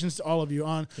 Congratulations to all of you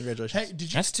on. Congratulations. Hey, did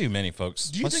you? That's too many, folks.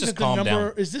 Do you Let's think just that the calm number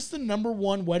down. is this the number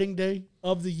one wedding day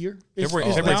of the year? Is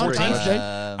February Valentine's 14th. Day?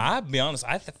 I'll be honest.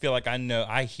 I feel like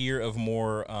I hear of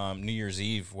more New Year's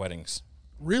Eve weddings.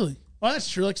 Really? Well, that's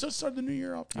true. Like, so start the new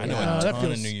year off. I know that a ton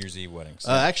feels- of New Year's Eve weddings.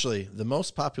 Actually, the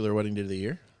most popular wedding day of the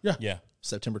year, yeah.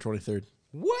 September 23rd.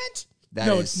 What? That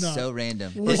No, is it's not. so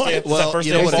random. What? Is Well, that first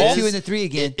you day know of what fall? it is? 2 and the 3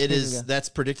 again. It Here we is. go. That's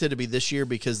predicted to be this year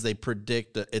because they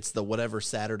predict that it's the whatever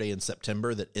Saturday in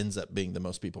September that ends up being the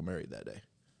most people married that day.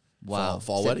 Wow.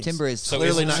 Fall weddings. September is So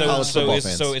Clearly it's, not college football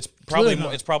fans. So it's probably Clearly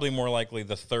not. it's probably more likely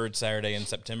the third Saturday in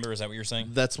September. Is that what you're saying?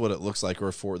 That's what it looks like,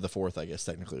 or for the fourth, I guess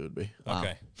technically would be.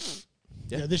 Okay.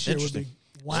 Yeah, this year would be.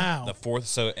 Wow. The fourth.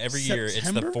 So every year it's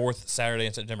September? the fourth Saturday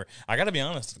in September. I got to be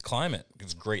honest. The climate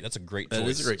is great. That's a great choice. That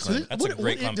is a great So climate. That's a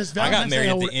great does climate. I got Valentine's Day married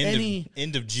at hold the any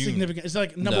end of June. significant? Is it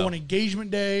like number No. one engagement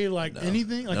day? Like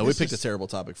anything? Like No, we this picked a is- terrible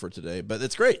topic for today, but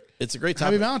it's great. It's a great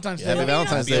topic. Happy Valentine's Day. Happy I mean,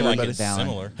 Valentine's I Day, feel like everybody. it's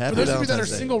similar. Happy For those of you that are Valentine's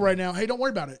Day. single right now, hey, don't worry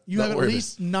about it. You Don't have at worry about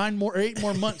least 8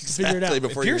 more months to figure it Exactly, out.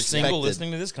 before If you're you're single expected.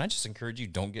 listening to this, can I just encourage you?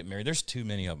 Don't get married. There's too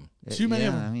many of them. Too many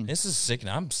of Yeah, them. I mean, This is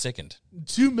sickening. I'm sickened.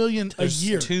 2 million a There's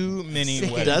year. too many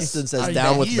weddings. Dustin says I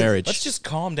down with hear. marriage. Let's just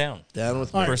calm down down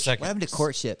with All right. for a What second. what happened to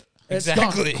courtship? It's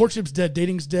Exactly. gone. Courtship's dead.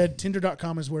 Dating's dead.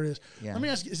 Tinder.com is where it is. Yeah. Let me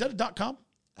ask you, is that a .com?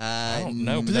 I don't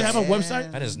know. Do but they have a that's-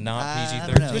 website? That is not I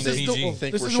don't know. PG-13 This is PG. the- I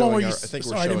think This we're is the one showing where our, you- I think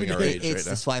sorry, we're I didn't showing mean our to- age It's right the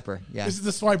now. swiper. Yeah. This is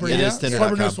the swiper. It Yeah, is Tinder.com.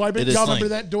 Swiper, no swipe it. It is Y'all sling.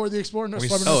 remember that Dora the Explorer? No Are we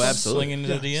swiper, no Oh, swipe? absolutely. Slinging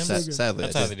into the DMs? Sadly,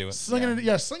 That's it how is. they do it. Slinging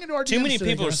into our Too DMs many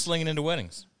today, people are guys. slinging into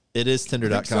weddings. It is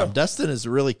Tinder.com. so. Dustin is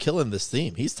really killing this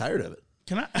theme. He's tired of it.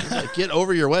 Can I? Like, get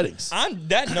over your weddings.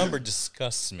 That number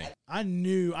disgusts me.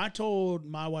 I told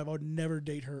my wife I would never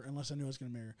date her unless I knew I was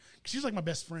going to marry her. 'Cause she's like my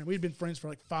best friend. We'd been friends for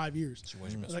like 5 years. She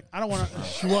was your best Like, I don't want to.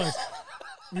 She was.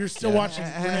 You're still watching.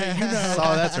 Renee, you know. That's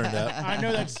how that turned out. I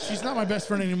know that she's not my best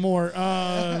friend anymore.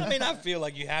 I mean, I feel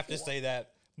like you have to say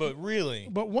that, but really,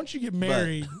 But once you get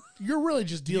married, you're really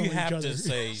just dealing you with each have other. to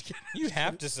say. You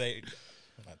have to say.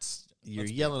 That's You're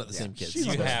yelling at the same kids. She's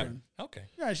my you best have. friend. Okay.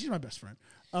 Yeah, she's my best friend.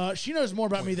 She knows more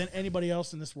about me than anybody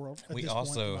else in this world. at We this point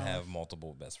also in my have life.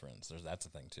 multiple best friends. That's a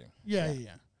thing too. Yeah.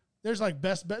 There's like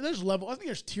there's level. I think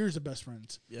there's tiers of best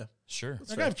friends. Yeah. Sure.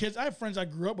 Like I have kids. I have friends I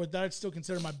grew up with that I'd still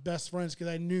consider my best friends because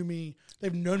they knew me.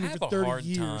 They've known me I have for a 30 hard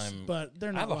years, time. but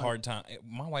they're not. I have a like- hard time.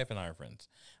 My wife and I are friends.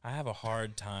 I have a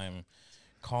hard time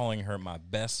calling her my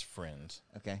best friend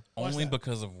Okay. only that?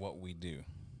 because of what we do.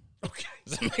 Okay.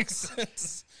 Does that make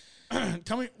sense?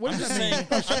 Tell me what I'm does just that mean?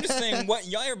 saying. I'm just saying what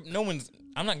y'all. No one's.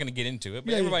 I'm not going to get into it,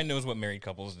 but Yeah, everybody knows what married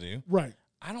couples do. Right.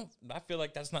 I feel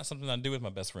like that's not something I do with my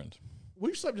best friend.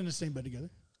 We've slept in the same bed together.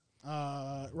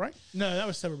 Right? No, that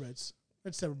was separate beds.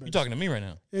 That's separate beds. You're talking to me right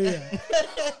now. Yeah.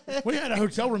 We had a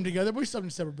hotel room together, but we slept in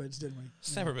separate beds, didn't we?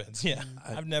 Separate beds. Yeah,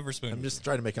 I've never spoken. I'm just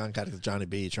trying to make contact with Johnny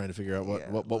B, trying to figure out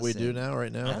what we listen. do now,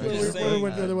 right now. I'm We just we saying,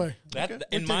 went the other way. that Okay.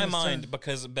 in We're my taking this mind turn.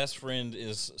 because best friend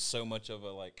is so much of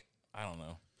a like I don't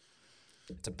know.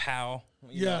 It's a pal.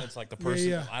 You Yeah. know, it's like the Yeah, person.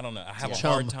 yeah. I don't know. I have a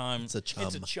chum. hard time. It's a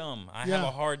chum. I Yeah. have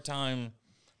a hard time.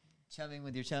 Chumming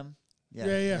with your chum? Yeah.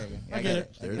 There you go. I get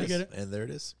it. There I it is. get it. And there it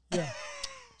is. Yeah.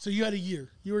 So you had a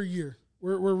year. You were a year.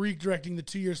 We're redirecting the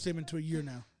 2-year statement to a year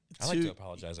now. I like to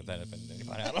apologize if that offended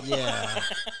anybody. Yeah.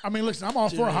 I mean, listen, I'm all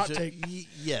for a hot take.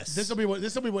 Yes. This will be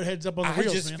what heads up on the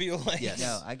wheels, I just man. feel like Yes.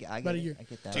 No, I get About a it. year. I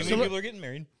get that. too many people are getting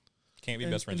married. Can't be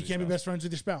best friends. And you can't be best friends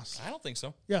with your spouse. I don't think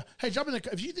so. Yeah. Hey, jump in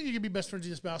if you think you can be best friends with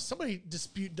your spouse, somebody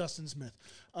dispute Dustin Smith.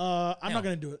 I'm not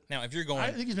going to do it. Now, if you're going,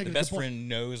 I think he's making the a best good point. friend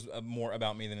knows more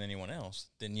about me than anyone else,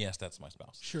 then yes, that's my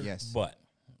spouse. Sure. Yes. But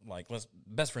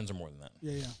best friends are more than that.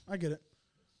 Yeah. I get it.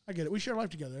 We share life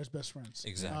together as best friends.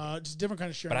 Exactly. Just different kind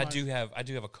of sharing. But life. I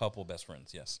do have a couple best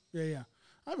friends. Yes. Yeah.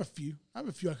 I have a few I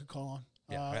could call on.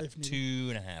 Yeah. If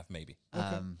needed. 2.5 maybe.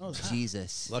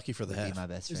 Jesus. Lucky for the would be half. my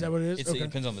best friend. Is that what it is? It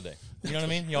depends on the day. You know what I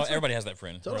mean? Everybody has that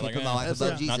friend. We're Keep my life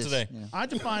above Jesus. Not today. Yeah. I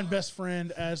define best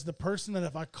friend as the person that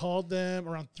if I called them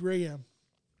around 3 a.m.,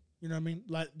 you know what I mean?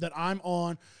 Like that I'm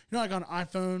on, like on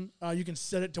iPhone, you can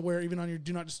set it to where even on your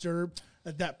do not disturb,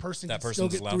 that person can still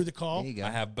get through the call. There you go. I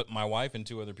have but my wife and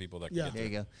 2 other people that can get There you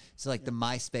go. So like the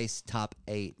MySpace top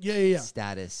 8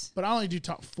 status. But I only do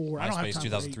top 4. I don't have MySpace time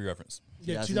 2003 reference.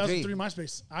 Yeah, 2003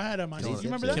 MySpace. I had a MySpace. You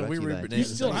remember that? Can we rename You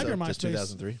still had your MySpace.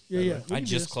 2003? Yeah. I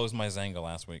just closed my Zanga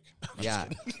last week. Yeah.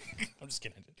 I'm just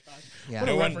kidding. Yeah.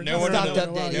 No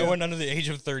one under the age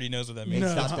of 30 knows what that means. It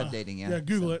stopped updating, Yeah,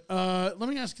 Google it. Let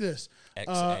me ask you this.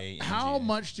 How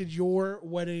much did your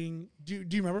wedding, do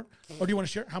you remember? Or do you want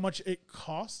to share how much it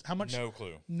cost? How much? No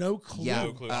clue. No clue? Yeah.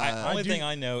 No clue. Only thing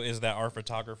I know is that our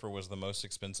photographer was the most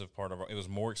expensive part of it was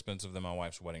more expensive than my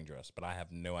wife's wedding dress, but I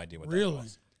have no idea what that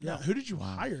was. Yeah. Who did you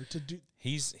hire to do?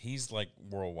 He's like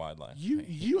worldwide life.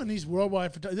 You and these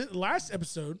worldwide photographers. Last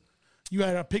episode, you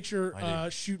had a picture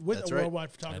shoot with a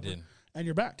worldwide photographer. I did. And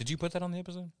you're back. Did you put that on the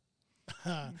episode?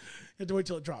 You have to wait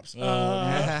till it drops.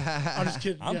 I'm just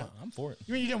kidding. I'm for it.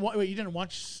 You mean you didn't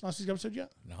watch last week's episode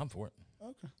yet? No, I'm for it.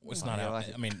 Okay. Well, it's not out.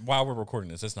 I mean, while we're recording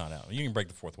this, it's not out. You can break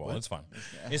the fourth wall. It's fine.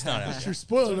 It's not out. True.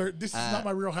 Spoiler alert. This is not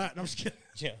my real hat. No, I'm just kidding.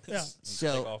 Yeah.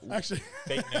 So actually,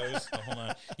 fake nose. Hold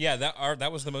on. Yeah,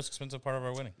 that was the most expensive part of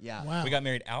our wedding. Yeah. Wow. We got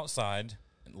married outside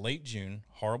in late June.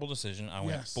 Horrible decision. I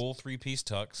went full 3-piece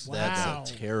tux. Wow.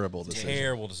 That's a terrible decision.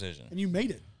 Terrible decision. And you made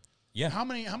it. Yeah. How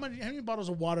many bottles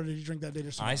of water did you drink that day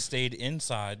to survive? I stayed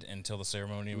inside until the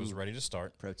ceremony was ready to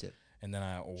start. Pro tip. And then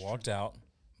I walked out,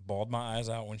 bawled my eyes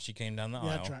out when she came down the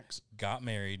aisle. Tracks. Got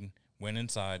married, went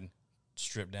inside,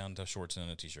 stripped down to shorts and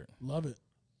a t-shirt. Love it.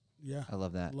 Yeah. I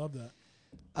love that. Love that.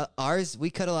 Ours, we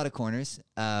cut a lot of corners.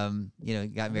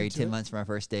 Got married 10 months from our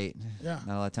first date. Yeah.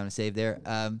 Not a lot of time to save there. Did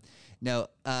y'all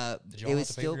it was have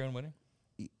to pay for your own wedding?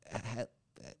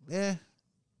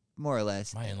 More or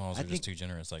less. My in-laws are just too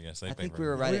generous, I guess. I think we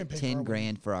were right at 10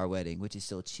 grand for our wedding, which is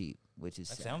still cheap. That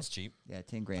sounds cheap. Yeah,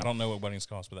 10 grand. I don't know what weddings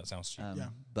cost, but that sounds cheap.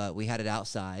 But we had it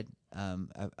outside.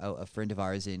 A friend of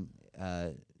ours in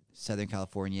Southern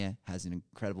California has an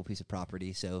incredible piece of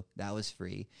property, so that was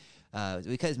free.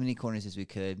 We cut as many corners as we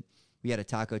could. We had a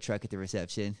taco truck at the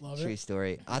reception. True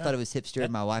story. I thought it was hipster.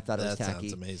 My wife thought it was tacky. That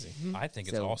sounds amazing. I think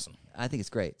it's awesome. I think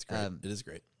it's great. It's great. It is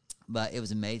great. But it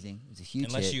was amazing. It was a huge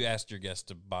Unless hit. you asked your guests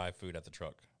to buy food at the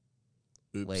truck.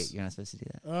 Oops. Wait, you're not supposed to do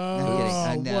that.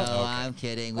 I'm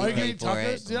kidding. We Are you paid getting for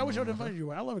tacos? it. Dude, I wish I would have invited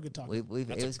you. I love a good taco. It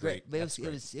was great. But it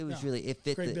was really, it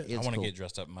fit. Great I want to cool. get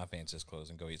dressed up in my fanciest clothes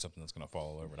and go eat something that's going to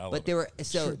fall all over it. But there were,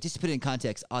 just to put it in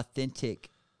context, authentic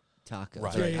tacos.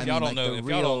 Right. If y'all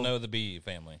don't know the B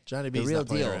family, Johnny B's real not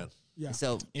playing deal. around. Yeah.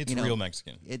 So it's real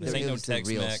Mexican. This ain't no the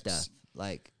real Tex-Mex stuff.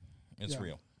 Like, it's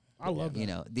real. I love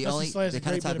that. The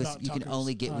kind of tacos you can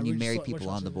only get when you marry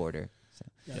people on the border. So.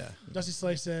 Yeah. Dusty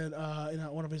Slay said in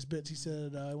one of his bits, he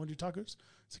said, "Want to do tacos?"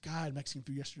 It's like, I had Mexican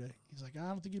food yesterday. He's like, I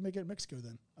don't think you make it in Mexico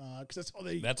then, because that's all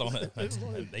they eat. That's all.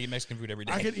 They eat Mexican food every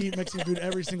day. I could eat Mexican food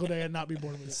every single day and not be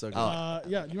bored with it. So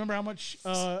good. Yeah, you remember how much?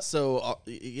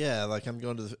 Like I'm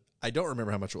going to. I don't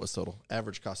remember how much it was total.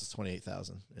 Average cost is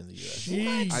 $28,000 in the U.S.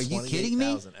 Jeez. Are you kidding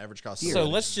me? Average cost. So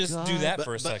let's just do that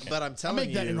for a second. But I'm I telling make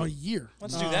you, that in a year.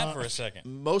 Let's do that for a second.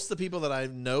 most of the people that I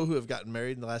know who have gotten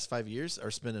married in the last 5 years are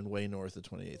spending way north of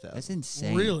 $28,000. That's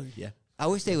insane. Really? Yeah. I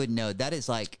wish they would know. That is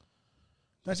like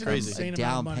That's crazy. an insane a amount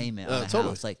down of money. payment on a Totally.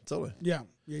 house. Like, Totally. Yeah.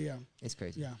 it's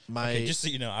crazy. Yeah. Okay, just so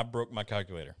you know, I broke my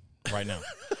calculator right now.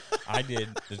 I did.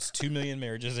 It's 2 million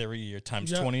marriages every year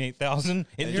times 28,000.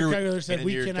 And your calculator said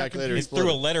we cannot compete. It threw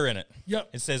a letter in it. Yep.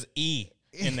 It says E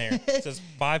in there. It says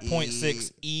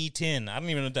 5.6 E10. I don't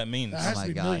even know what that means. That has my to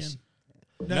be gosh. million.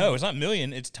 No, it's not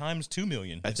million. It's times 2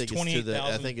 million. I It's think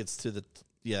 28,000. I think it's to the.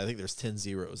 Yeah, I think there's 10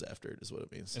 zeros after it is what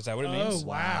it means. Is that what it means? Oh,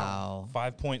 wow.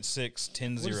 5.6,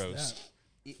 10 What is zeros.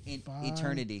 that? In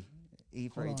eternity. E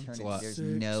for Hold on. eternity. lot. There's 6,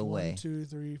 no way. 1, 2,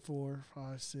 3, 4,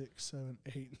 5, 6, 7,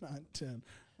 8, 9, 10.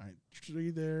 All right,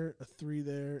 3 there, a 3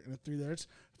 there, and a 3 there. It's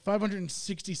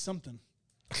 560 something.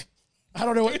 I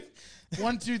don't know what.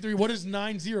 1, 2, 3. What is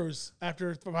 9 zeros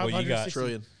after 560?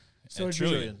 Trillion. So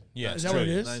trillion. Yeah. Is that what it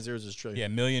is? 9 zeros is trillion. Yeah,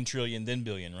 million, trillion, then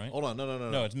billion, right? Hold on. No.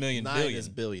 No, it's million, 9 billion. is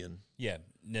billion. Yeah.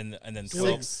 And then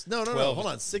 6. 12. No. 12. Hold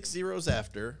on. 6 zeros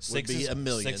after would Six be is- a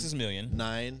million. 6 is million.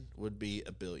 9 would be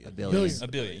a billion. A billion. A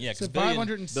billion. Yeah, So because billion,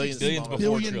 560 billions before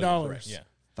billion trillion. dollars. Yeah.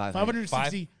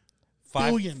 560 Five-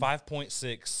 billion.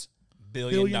 $5.6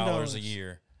 Billion billion dollars a dollars.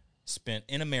 year spent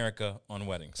in America on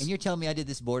weddings. And you're telling me I did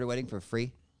this border wedding for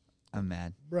free? I'm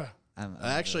mad. Bruh. I'm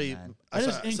Actually, mad. I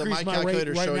just so my increased my rate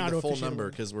calculator's right showing now to the full officiate number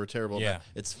it. because we're terrible. at Yeah.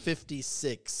 math. It's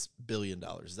 $56 billion.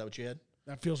 Is that what you had?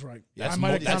 That feels right. That's I might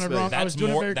have more- counted that's wrong. I was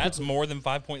doing it very That's quickly. more than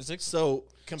 5.6. So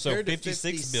compared to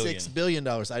 $56 $56 billion,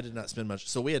 I did not spend much.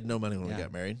 So we had no money when we Yeah.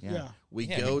 got married. Yeah. Yeah. We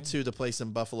Yeah, go man. to the place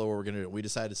in Buffalo where we're going to do it. We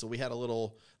decided, so we had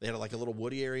they had like a little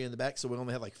woody area in the back. So we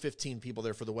only had like 15 people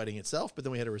there for the wedding itself, but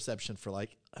then we had a reception for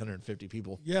like 150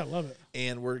 people. Yeah, love it.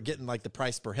 And we're getting like the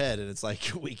price per head. And it's like,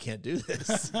 we can't do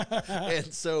this.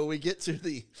 And so we get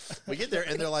there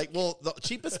and they're like, well, the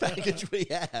cheapest package we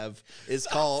have is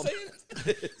called.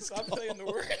 Stop saying the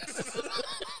word.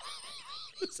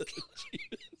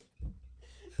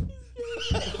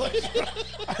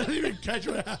 I didn't even catch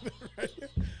what happened right here.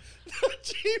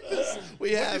 cheapest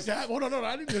we What have. is that? Hold on.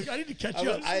 I need to catch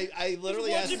you up. I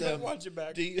literally asked them, Watch it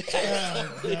back. do you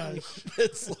Oh, gosh.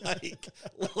 it's like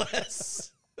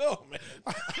less. Oh man,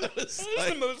 I was That's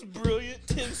like, the most brilliant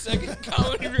 10-second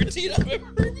comedy routine I've ever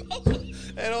heard in my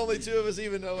life. and only 2 of us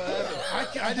even know what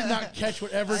happened. I did not catch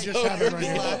whatever just so happened right I'm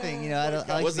here. laughing. You know, I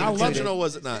like Was it to be included. intentional?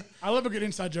 Was it not? I love a good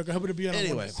inside joke. I hope it'll be on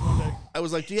Anyway. one day. I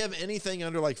was like, do you have anything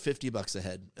under like $50 a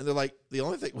head? And they're like, the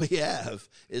only thing we have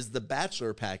is the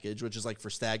bachelor package, which is like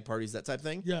for stag parties, that type of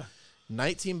thing. Yeah.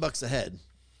 $19 a head.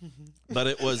 But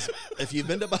it was, if you've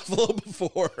been to Buffalo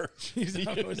before, Jeez,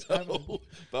 I you was know,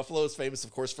 Buffalo is famous, of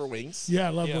course, for wings. Yeah, I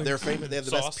love Yeah. wings. They're famous. They have the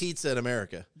Sauce. best pizza in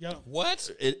America. Yeah. What?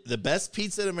 The best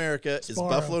pizza in America is Sparrow.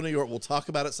 Buffalo, New York. We'll talk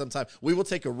about it sometime. We will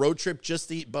take a road trip just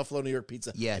to eat Buffalo, New York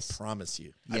pizza. Yes. I promise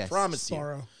you. I Yes. promise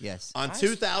Sparrow. Yes. you. On I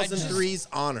 2003's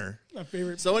honor. My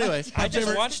favorite. So anyway, I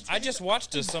just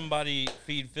watched a Somebody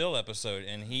Feed Phil episode,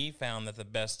 and he found that the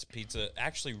best pizza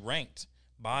actually ranked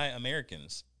by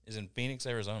Americans is in Phoenix,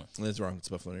 Arizona. that's wrong. It's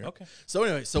Buffalo, New York. Okay. So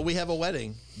anyway, so we have a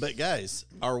wedding, but guys,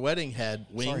 our wedding had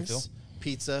wings, Phil.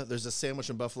 pizza. There's a sandwich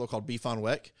in Buffalo called Beef on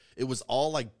Weck. It was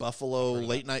all like Buffalo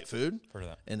late night food. Heard of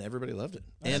that. And everybody loved it.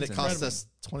 And it That's cost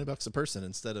incredible. us $20 a person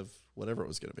instead of whatever it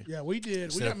was going to be. Yeah, we did. We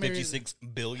Instead got of married. $56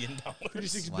 billion.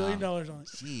 $56 Wow. billion on it.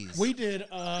 Jeez. We did.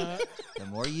 The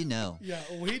more you know. Yeah,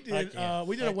 we did. can't.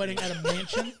 We did a wedding at a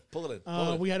mansion. Pull it in.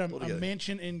 Pull it in. We had a Pull it together.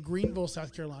 mansion in Greenville,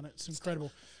 South Carolina. It's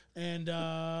incredible, and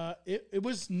it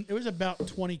was about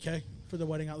 $20K for the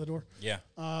wedding out the door. Yeah.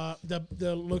 The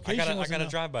I location. got was to enough.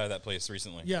 drive by that place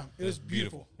recently. Yeah, it was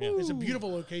beautiful. Yeah. It's a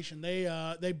beautiful location.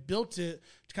 They built it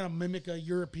to kind of mimic a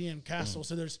European castle.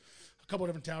 So there's a couple of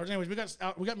different towers. Anyways,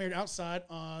 we got married outside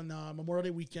on Memorial Day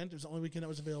weekend. It was the only weekend that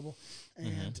was available,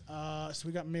 and so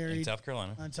we got married In South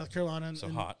Carolina. In South Carolina, So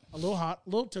and hot. a little hot, a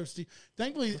little toasty.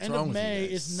 Thankfully, the end wrong of with you May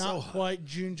guys? is not So hot. quite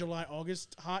June, July,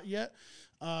 August hot yet.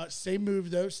 Same move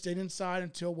though. Stayed inside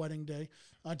until wedding day,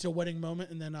 until wedding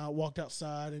moment, and then walked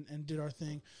outside and did our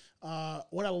thing.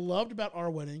 What I loved about our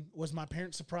wedding was my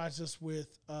parents surprised us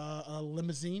with a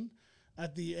limousine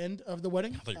at the end of the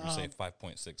wedding. I thought you were going to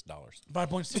say $5.6.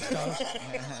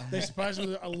 $5.6. They surprised us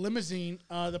with a limousine.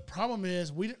 The problem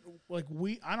is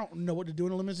I don't know what to do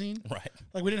in a limousine. Right.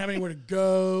 Like we didn't have anywhere to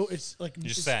go. It's like You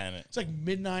just it's- sat in it. It's like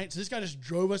midnight. So this guy just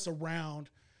drove us around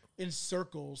in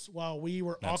circles while we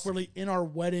were That's- awkwardly in our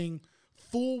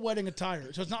full wedding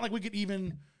attire. So it's not like we could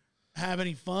even have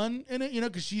any fun in it,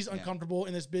 because she's uncomfortable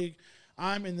in this big.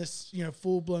 I'm in this,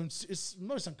 full blown. It's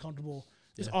most uncomfortable.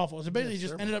 It's awful. So basically,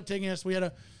 just ended up taking us. We had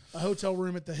a hotel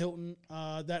room at the Hilton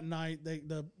that night.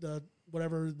 The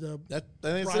whatever the I think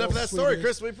that's bridal enough of that suite story, is.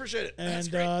 Chris. We appreciate it. And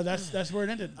that's where it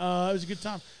ended. It was a good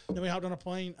time. Then we hopped on a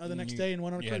plane the next day and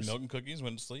went on a You had cruise. milk and cookies,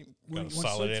 went to sleep, Went got a to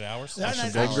solid sleep. 8 hours. That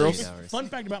night, Dead actually, girls? fun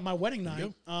fact about my wedding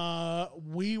night, I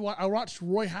watched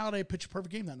Roy Halladay pitch a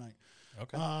perfect game that night.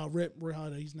 Okay. Roy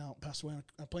Halladay, he's now passed away in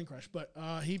a plane crash, but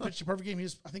he pitched a perfect game.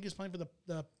 I think he was playing for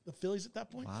the Phillies at that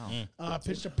point. Wow.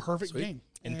 Pitched a perfect game.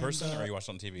 In And, person, or you watched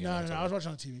on TV? No, I was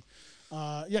watching on TV.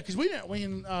 Yeah, because we didn't.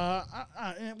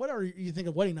 Whatever you think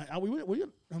of wedding night, we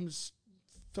just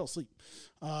fell asleep.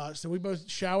 So we both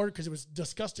showered because it was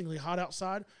disgustingly hot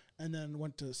outside, and then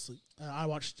went to sleep. I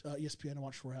watched ESPN and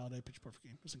watched Roy Halladay pitch a perfect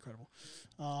game. It was incredible.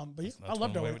 But yeah, I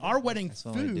loved one our way wedding. to do Our it. wedding That's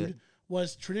one way to do food it.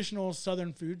 was traditional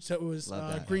Southern food. So it was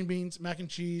green beans, mac and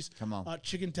cheese,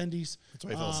 chicken tendies. That's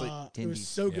why I fell asleep. It was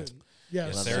so good.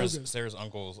 Yeah, Sarah's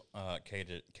uncle's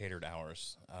catered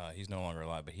ours. He's no longer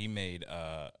alive, but he made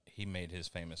his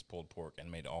famous pulled pork and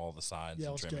made all the sides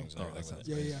and trimmings and everything with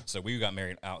it. Yeah. So we got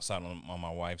married outside on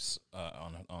my wife's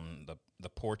on the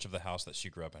porch of the house that she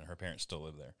grew up in. Her parents still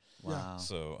live there. Wow.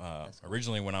 So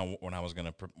originally, when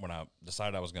I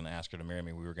decided I was gonna ask her to marry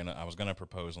me, I was gonna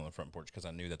propose on the front porch because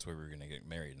I knew that's where we were gonna get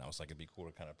married, and I was like, it'd be cool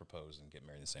to kind of propose and get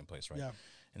married in the same place, right? Yeah.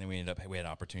 And then we had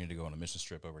an opportunity to go on a mission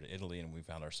trip over to Italy, and we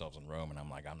found ourselves in Rome, and I'm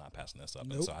like, I'm not passing this up.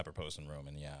 Nope. And so I proposed in Rome,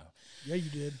 and yeah, you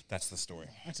did. That's the story.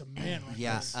 That's a man, right?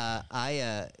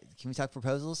 Yeah. Can we talk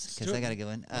proposals? Because I gotta go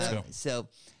in. So.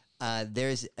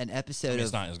 There's an episode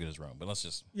it's not as good as Rome, but let's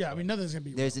just... Yeah, I mean, nothing's going to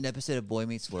be... There's an episode of Boy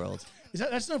Meets World.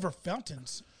 That's known for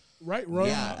fountains, right? Rome?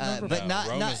 Yeah, but not...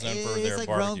 Rome is known for their like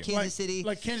barbecue. Rome, Kansas City.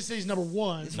 Like Kansas City's number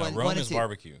one. Rome is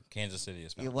barbecue. Kansas City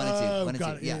is fountains. Yeah, one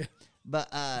and two. Yeah.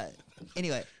 But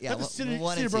anyway, yeah. The city of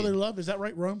brotherly love, is that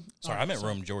right, Rome? Sorry, I meant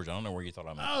Rome, Georgia. I don't know where you thought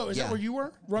I meant. Oh, is that where you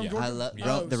were? Rome, Georgia? I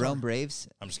love the Rome Braves.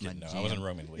 I'm just kidding. No, I was in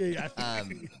Rome, Italy. Yeah.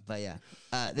 But yeah,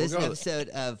 there's an episode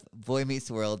of Boy Meets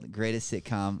World, greatest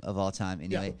sitcom of all time.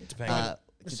 Anyway, Topanga.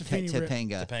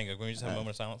 Topanga. Can we just have a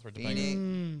moment of silence for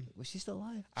Topanga? Was she still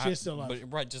alive? She is still alive.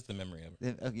 But, right, just the memory of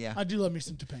it. Yeah. I do love me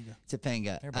some Topanga.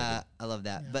 Topanga. I love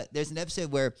that. Yeah. But there's an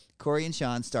episode where Corey and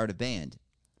Sean start a band,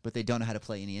 but they don't know how to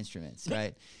play any instruments,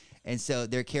 right? And so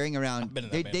they're carrying around.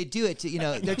 They do it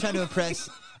to they're trying to impress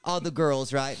all the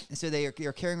girls, right? And so they're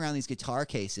carrying around these guitar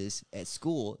cases at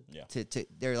school. Yeah.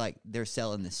 They're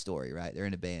selling this story, right? They're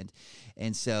in a band,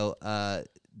 and so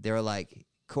they're like,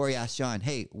 Corey asked Sean,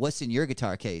 "Hey, what's in your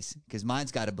guitar case? Because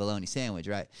mine's got a bologna sandwich,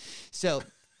 right?" So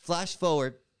flash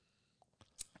forward.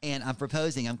 And I'm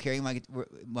proposing. I'm carrying my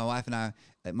wife and I.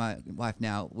 My wife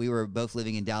now. We were both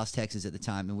living in Dallas, Texas at the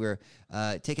time, and we were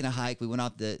taking a hike. We went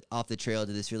off the trail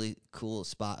to this really cool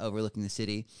spot overlooking the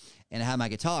city, and I had my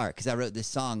guitar because I wrote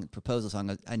this proposal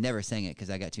song. I never sang it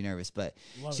because I got too nervous. But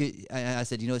I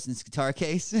said, "You know what's in this guitar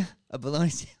case? A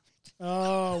bologna sandwich."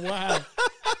 Oh wow!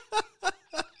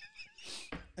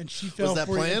 And she fell. Was that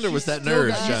for planned it. or was that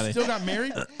nerves, Johnny? Still got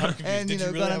married? And Did you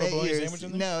really going have on a bologna 8 years. sandwich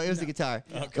in there? No, it was the guitar.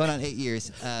 Okay. Going on 8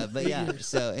 years. But yeah,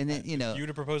 so and then If you would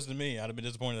have proposed to me, I'd have been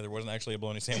disappointed that there wasn't actually a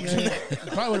bologna sandwich Yeah. in there.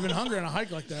 You probably would have been hungry on a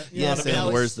hike like that. You Yes, know?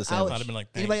 and where's the sandwich? I'd have been like,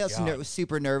 anybody thank else God. was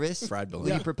super nervous Fried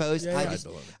bologna. when you proposed? Yeah,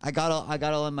 yeah. I got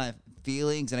all in my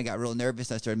feelings and I got real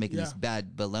nervous. I started making these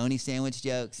bad bologna sandwich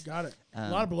jokes. Got it. A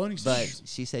lot of bologna But sandwiches.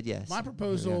 she said yes. My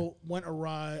proposal went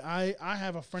awry. I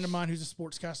have a friend of mine who's a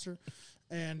sportscaster.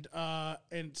 And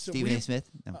so Stephen A. Smith?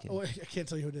 No, I'm kidding. I can't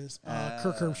tell you who it is.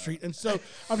 Kirk Herbstreit. And so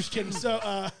I'm just kidding.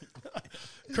 So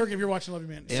Kirk, if you're watching, love you,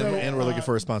 man. And we're looking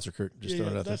for a sponsor, Kirk. Just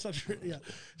throwing it out there. That's not true. Yeah.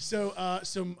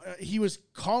 So he was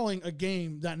calling a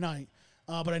game that night,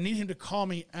 but I needed him to call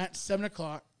me at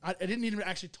 7:00. I didn't need him to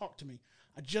actually talk to me.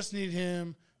 I just needed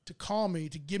him to call me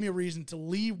to give me a reason to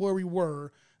leave where we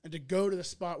were and to go to the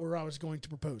spot where I was going to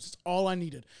propose. That's all I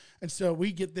needed. And so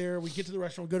we get there, we get to the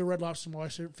restaurant, we go to Red Lobster, my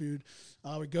wife's favorite food.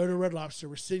 We go to Red Lobster,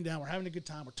 we're sitting down, we're having a good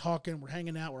time, we're talking, we're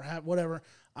hanging out, we're having whatever.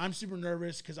 I'm super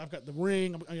nervous because I've got the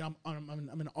ring.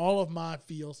 I'm in all of my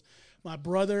feels. My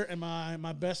brother and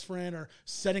my best friend are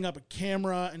setting up a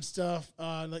camera and stuff,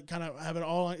 like kind of have it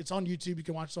all. It's on YouTube. You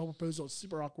can watch the whole proposal. It's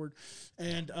super awkward.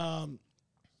 And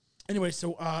anyway,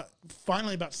 so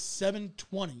finally about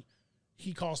 7:20,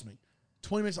 he calls me.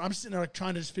 20 minutes, I'm sitting there like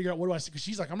trying to just figure out what do I say, because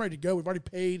she's like, I'm ready to go. We've already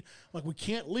paid. Like, we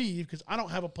can't leave because I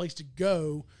don't have a place to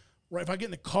go. Right? If I get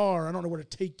in the car, I don't know where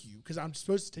to take you because I'm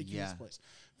supposed to take you to this place.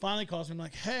 Finally calls me. I'm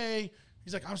like, hey.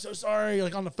 He's like, I'm so sorry.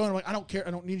 Like on the phone, I'm like, I don't care. I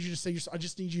don't need you to say I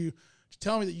just need you to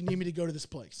tell me that you need me to go to this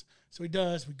place. So he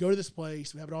does. We go to this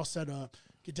place. We have it all set up.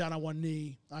 Get down on one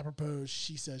knee. I propose.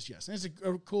 She says yes. And it's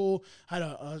a cool. I had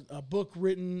a book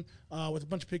written with a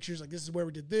bunch of pictures. Like, this is where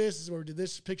we did this. This is where we did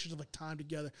this. Pictures of like time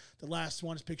together. The last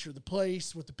one is a picture of the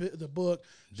place with the book.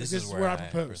 This is where I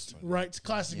proposed. Right? It's a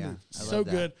classic move. So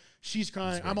good. She's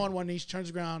crying. I'm on one knee. She turns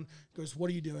around. Goes, what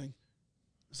are you doing?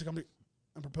 It's like,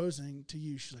 I'm proposing to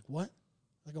you. She's like, what?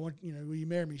 Like, I want, will you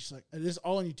marry me? She's like, it is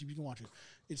all on YouTube. You can watch it.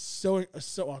 It's so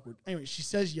awkward. Anyway, she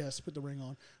says yes, put the ring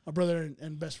on. My brother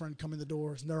and best friend come in the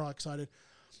doors, and they're all excited.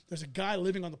 There's a guy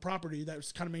living on the property that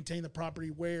was kind of maintaining the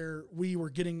property where we were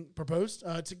getting proposed.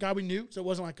 It's a guy we knew, so it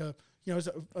wasn't like it was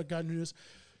a guy who knew us.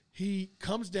 He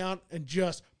comes down and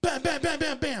just bam, bam, bam,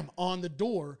 bam, bam on the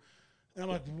door. And I'm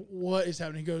like, what is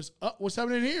happening? He goes, what's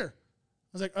happening here? I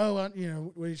was like, what do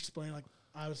you explain? Like,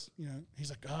 I was,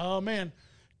 he's like, oh, man.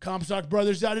 Comstock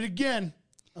Brothers at it again.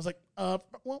 I was like,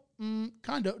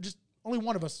 kind of. Just only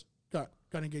one of us got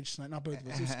got engaged tonight. Not both of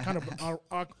us. It was kind of an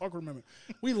awkward moment.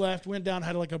 We left, went down,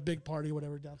 had like a big party,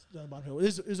 whatever, down Bottom Hill.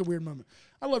 It was a weird moment.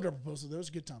 I loved our proposal, though. It was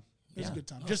a good time. It was a good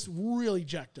time. Just really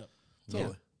jacked up.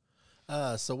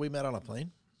 Totally. So we met on a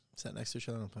plane, sat next to each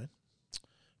other on a plane,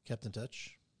 kept in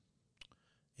touch,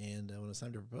 and when it was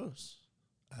time to propose,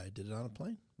 I did it on a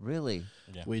plane. Really?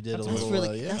 Yeah. We did that's a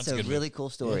little. That's a really cool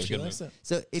story. Yeah,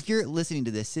 so if you're listening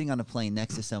to this, sitting on a plane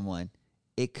next to someone,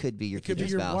 it could be your future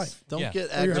spouse. Wife. Don't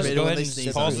get aggravated go when ahead they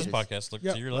and pause this podcast. Look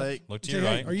to your left. Look to your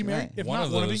right. Are you married? Right. If one not,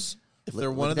 of those. If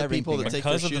they're one of the people that take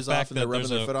their shoes off and they're rubbing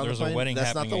their foot on the plane,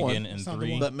 that's not the one. In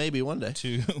 3, but maybe one day.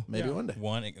 2, maybe one day.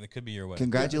 1. It could be your wedding.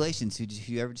 Congratulations,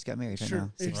 whoever just got married right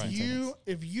now.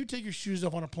 If you take your shoes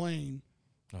off on a plane,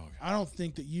 I don't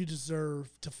think that you deserve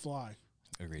to fly.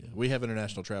 Agreed. We have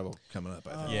international travel coming up.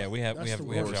 I think. We have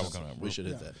travel coming up. We should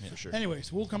hit that for sure.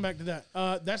 Anyways, we'll come back to that.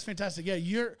 That's fantastic. Yeah,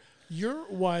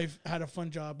 your wife had a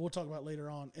fun job. We'll talk about later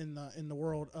on in the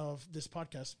world of this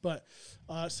podcast. But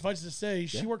suffice it to say,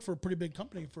 she worked for a pretty big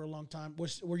company for a long time.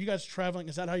 Were you guys traveling?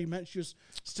 Is that how you met? She was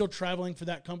still traveling for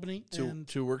that company?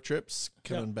 Two work trips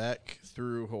coming back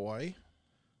through Hawaii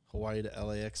to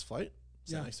LAX flight.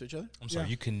 Sat next to each other. I'm sorry,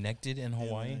 you connected in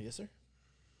Hawaii? Yes, sir.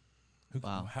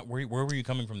 Wow. Where were you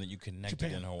coming from that you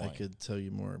connected in Hawaii? I could tell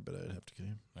you more, but I'd have to get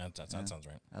him. That sounds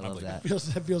right. I love that.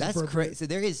 That feels That's crazy. So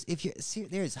there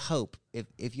is hope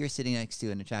if you're sitting next to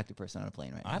an attractive person on a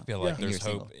plane right now. I feel like there's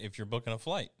hope if you're booking a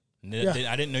flight. I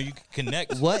didn't know you could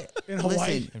connect. What? In Hawaii.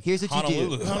 Listen, here's what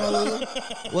you do. Honolulu.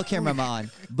 What camera am I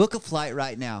on? Book a flight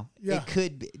right now. Yeah. It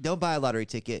could be. Don't buy a lottery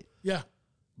ticket. Yeah.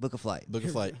 Book a flight. Book a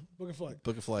flight. Book a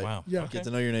flight. Wow. Yeah. Get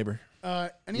to know your neighbor.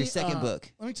 Your second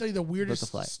book. Let me tell you the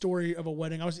weirdest story of a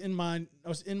wedding. I was in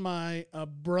my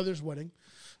brother's wedding.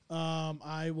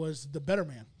 I was the better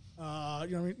man.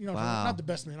 Not the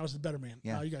best man. I was the better man.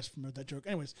 Yeah. You guys familiar with that joke?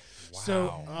 Anyways,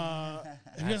 wow.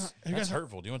 That's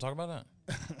hurtful. Do you want to talk about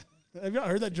that? Have you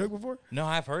heard that joke before? No,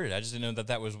 I've heard it. I just didn't know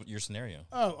that was your scenario.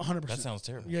 Oh, 100%. That sounds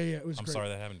terrible. Yeah, it was I'm great. sorry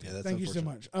that happened to you. Thank you so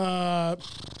much.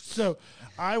 So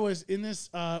I was in this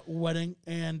wedding,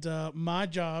 and my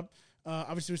job,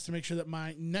 obviously, was to make sure that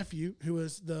my nephew, who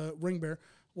was the ring bearer,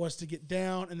 was to get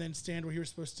down and then stand where he was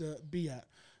supposed to be at.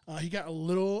 He got a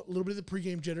little bit of the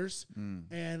pregame jitters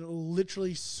and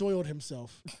literally soiled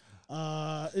himself.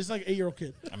 It's like an 8-year-old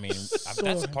kid. I mean,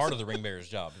 that's part of the ring bearer's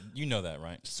job. You know that,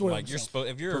 right? Like you're supposed.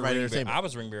 If you're a ring bearer, I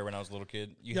was a ring bearer when I was a little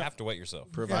kid. You have to wet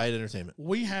yourself. Provide entertainment.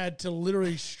 We had to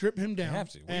literally strip him down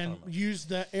and use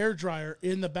the air dryer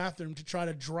in the bathroom to try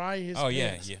to dry his. Oh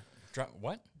pants. yeah.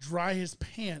 What? Dry his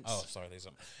pants. Oh, sorry. There's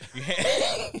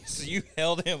something. So you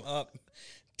held him up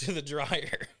to the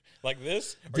dryer. Like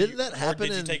this? Did that happen? Or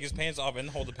did you take his pants off and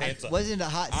hold the pants up? Wasn't it a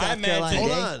hot South Carolina day?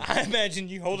 Hold on. I imagine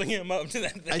you holding him up to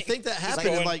that thing. I think that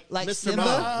happened in like Mr. Simba?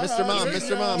 Mom. Mr. Mom.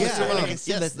 Mr. Mom. Yeah. Mr. Mom.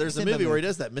 Simba, Yes, there's a movie where he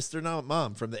does that. Mr.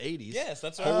 Mom from the 80s. Yes,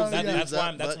 that's right. That's why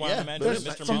I'm imagining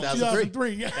Mr. Mom.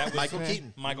 2003. Yeah. That was Michael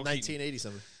Keaton. Michael 1980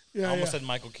 something. Yeah, I almost said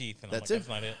Michael Keith. And That's I'm like, that's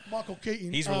not it. Michael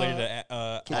Keaton. He's related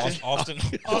to Austin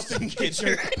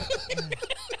Kutcher.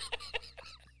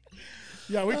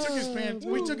 Yeah, we took his pants.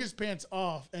 We took his pants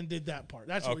off and did that part.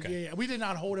 That's what we did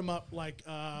not hold him up like.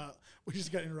 We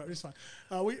just got interrupted. It's fine.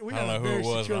 We I don't know who it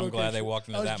was, but I'm glad they walked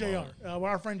into that moment.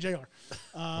 Our friend JR.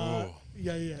 Yeah.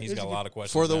 He's got a lot of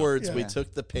questions. For the words, we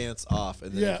took the pants off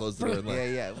and then closed the door and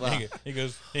left. Yeah. Wow. He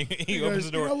goes. He opens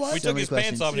the door. You know what? We took his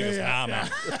pants off and he goes, I'm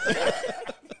out.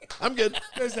 I'm good.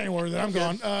 This ain't worth it. I'm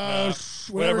gone.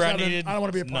 Whatever I needed. I don't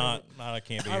want to be a part of it. I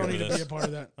can't be I don't here need for to this. be a part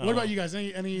of that. What about you guys?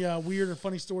 Any weird or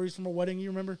funny stories from a wedding you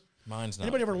remember? Mine's not.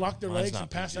 Anybody ever lock their legs not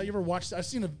and pass out? PG. You ever watched? I've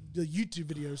seen the YouTube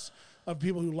videos of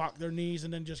people who lock their knees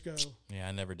and then just go. Yeah,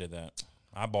 I never did that.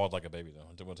 I bawled like a baby though.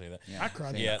 I will tell you that. I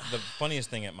cried. Yeah, the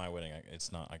funniest thing at my wedding,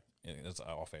 it's not. It's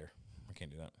off air. I can't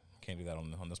do that. Can't do that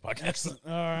on this podcast. Excellent.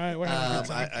 All right. We're having a good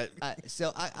time.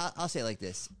 So I'll say it like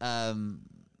this.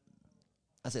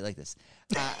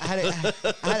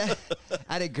 I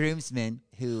had a groomsman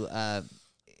who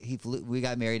we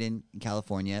got married in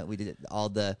California. We did all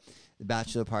the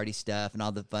bachelor party stuff and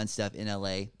all the fun stuff in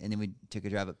LA, and then we took a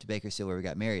drive up to Bakersfield where we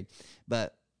got married.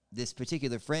 But this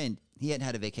particular friend, he hadn't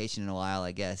had a vacation in a while,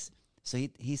 I guess. So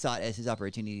he saw it as his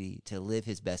opportunity to live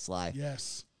his best life.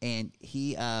 Yes. And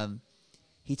he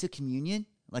took communion,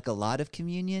 like a lot of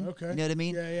communion. Okay. You know what I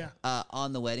mean? Yeah.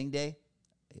 On the wedding day,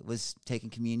 it was taking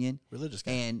communion. Religious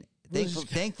guy. And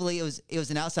thankfully, it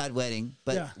was an outside wedding,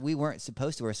 but we weren't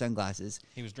supposed to wear sunglasses.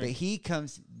 He was drinking. But he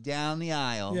comes down the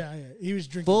aisle. Yeah. He was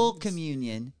drinking Full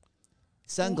communion,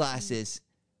 sunglasses,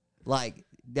 like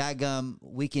daggum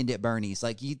Weekend at Bernie's.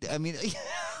 Like you know what I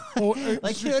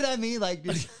mean? Like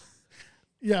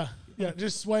yeah,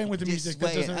 just swaying with the music.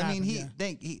 swaying. That doesn't happen.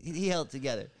 He held it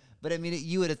together. But I mean,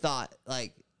 you would have thought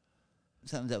like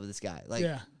something's up with this guy. Like,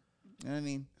 yeah. You know what I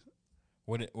mean?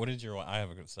 What did your wife? I have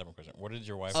a separate question. What did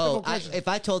your wife? Oh, if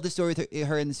I told the story with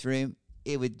her in this room,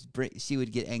 she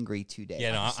would get angry today.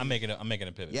 Yeah, no, I'm making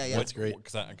a pivot. Yeah, that's great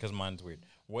because mine's weird.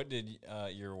 What did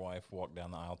your wife walk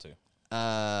down the aisle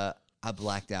to? I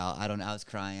blacked out. I don't know. I was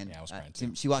crying. Yeah, I was crying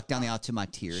too. She walked down the aisle to my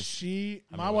tears.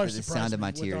 My wife the surprised sound me of my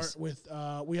with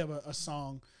tears. We have a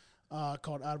song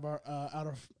called "Out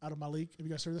of My League." Have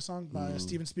you guys heard this song by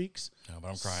Steven Speaks? No, but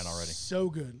I'm crying already. So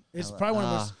good. It's probably one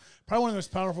of the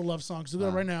most powerful love songs. Look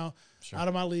at it right now. Sure. "Out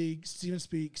of My League," Steven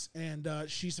Speaks, and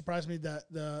she surprised me that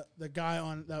the guy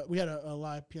on that we had a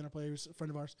live piano player, who's a friend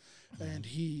of ours, and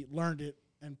he learned it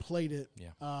and played it.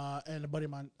 Yeah. And a buddy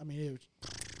of mine. I mean, it was.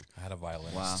 I had a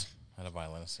violinist. Wow. I had a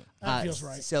violinist. That feels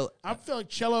right. So I feel like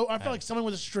cello. I feel like someone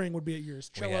with a string would be at yours.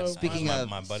 Cello. Speaking of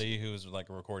my buddy, who was like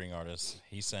a recording artist,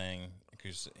 he sang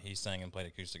and played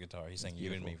acoustic guitar. He sang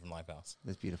 "You and Me" from Lifehouse.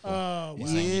 that's beautiful. Oh, wow.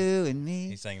 You and me.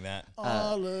 He sang that.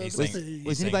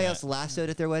 Was anybody else lassoed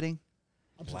at their wedding?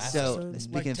 So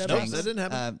speaking of strings, that didn't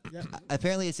happen.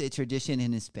 apparently it's a tradition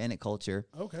in Hispanic culture.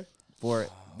 Okay. For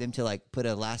them to like put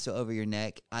a lasso over your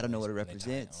neck. I don't know what it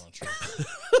represents.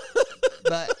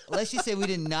 But let's just say we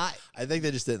did not. I think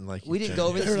they just didn't like. We didn't go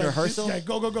over this in rehearsal.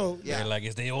 Go. Yeah, they're like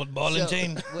it's the old ball and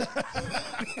chain.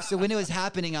 So when it was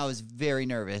happening, I was very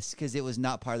nervous because it was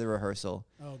not part of the rehearsal.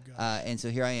 Oh god. And so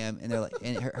here I am, and they're like,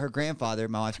 and her grandfather,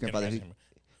 my wife's grandfather,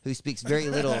 who speaks very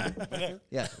little,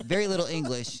 very little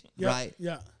English, right?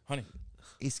 Yeah. Honey,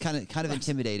 he's kind of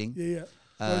intimidating. Yeah.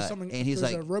 And he's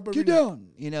like, get down,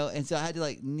 and so I had to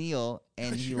like kneel,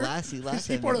 and he laughed. Is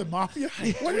he part of the mafia?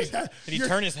 What is that? did he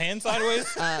turn his hand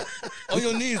sideways? On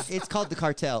your knees. It's called the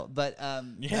cartel, but I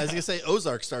was gonna say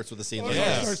Ozark starts with a scene like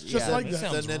Yeah. Starts just like that.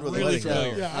 Sounds Then with really the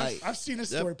familiar. Yeah, I've seen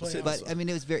this story play out. But I mean,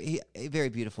 it was a very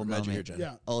beautiful Glad you're moment. here, Jen.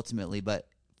 Yeah. Ultimately, but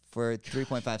for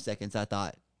 3.5 seconds, I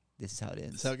thought this is how it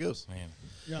ends. That's how it goes. Man,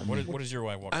 Yeah. what does your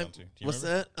wife walk down to? Do you What's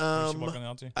remember? that? Where did she walk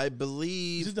down to? I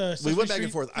believe Is it the we Sesame went back and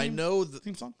Street forth. I theme- know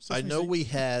theme song? I Sesame know Street? we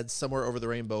had "Somewhere Over the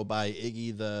Rainbow" by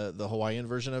Iggy, the Hawaiian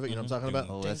version of it. You know what I'm talking about?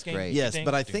 Oh, that's great. Yes,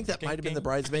 but I think that might have been the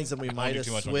Bridesmaids, and we might have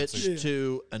too much on that switched too.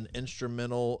 to an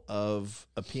instrumental of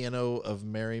a piano of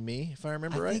 "Marry Me," if I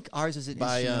remember I right. think ours was an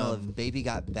By, instrumental of "Baby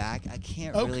Got Back." I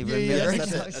can't Oh, really yeah, remember.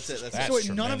 yeah, That's it. That's So wait,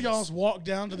 none of tremendous. y'all's walked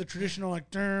down to the traditional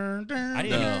like dun, dun, I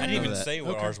didn't dun. even that. say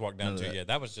what Okay. ours walked down to that. yet.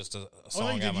 That was just a you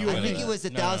song. did out my You and I head. think it was No,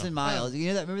 no. 1,000 Miles. You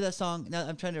know that? Remember that song? No,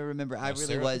 I'm trying to remember. I really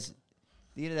Sarah? was.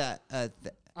 You know that?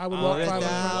 I would Oh, walk For a yeah.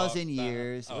 1,000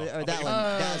 years, Oh. or that Okay. one.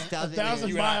 That was 1,000 1,000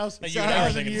 years. miles. You and I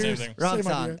were thinking the same 1,000 thing. Wrong Same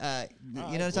song. idea. You know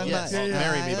what I'm talking Yes. about? Yeah, yeah.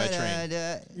 Marry Me by Train.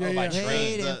 Yeah, by yeah. Train.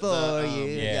 Waiting for you.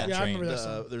 yeah. Yeah, I remember that Train.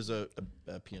 song. There's a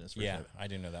pianist version Yeah, of it. I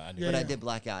do know that. I do. Yeah, But I yeah. did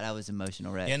black out. I was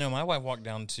emotional wreck. Yeah, no, my wife walked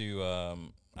down to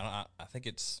I think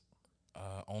it's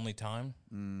Only Time,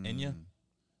 Enya.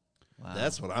 Wow.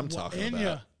 That's what I'm talking Enya.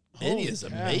 about. Holy Enya's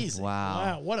cow. amazing. Wow.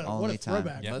 Wow, what a Only time.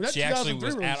 throwback. Yeah, That's she actually 2003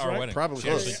 was at release, our right? wedding. Probably she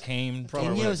close. actually came.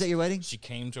 Probably Enya was at your wedding? She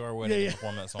came to our wedding Yeah, and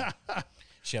performed that song.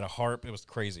 She had a harp. It was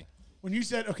crazy. When you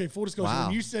said, okay, full disclosure, Wow.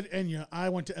 when you said Enya, I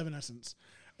went to Evanescence.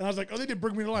 And I was like, oh, they did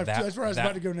Bring Me to Life. That- too. That's where I was that-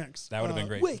 about to go next. That would have been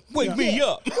great. wake me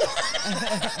up.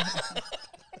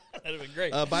 That'd have been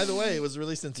great. By the way, it was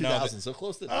released in 2000, but- so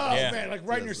close to. Oh, Yeah. man, like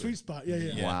right in your sweet spot. Yeah,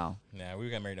 yeah. Yeah. Wow. Yeah, we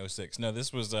got married in 06. No,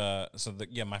 this was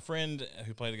my friend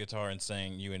who played the guitar and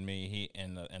sang "You and Me," he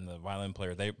and the violin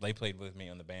player, they played with me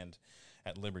on the band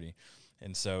at Liberty.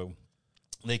 And so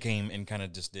they came and kind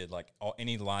of just did like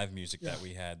any live music that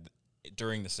we had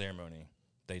during the ceremony.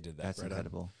 They did that. That's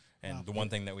incredible. And the one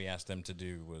thing that we asked them to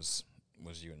do was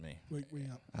 "You and Me." Wait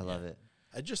up. I love it.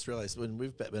 I just realized when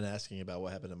we've been asking about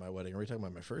what happened at my wedding, are we talking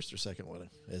about my first or second wedding?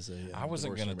 I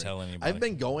wasn't going to tell anybody. I've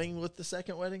been going with the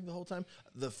second wedding the whole time.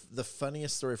 The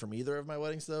funniest story from either of my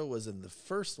weddings, though, was in the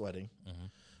first wedding.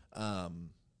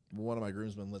 One of my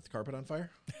groomsmen lit the carpet on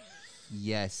fire.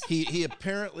 Yes. He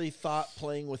apparently thought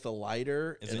playing with a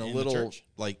lighter Is in it a in the little church?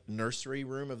 like nursery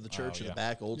room of the church in yeah. the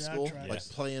back, old Yeah, I school, tried. like Yes.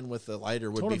 playing with a lighter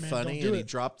would Told be him, man, funny, don't do and he it.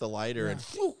 dropped the lighter and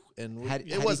whew, and Had it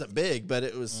he- wasn't big, but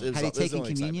it was. It was Had he it was the taken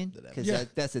only communion? excitement that Because Yeah.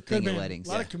 that's the Good thing at man. weddings.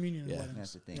 A lot of communion in Yeah. weddings.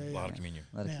 That's the thing. Yeah, a yeah. lot of communion.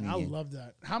 A lot of Man, I communion. love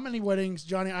that. How many weddings,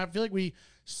 Johnny? I feel like we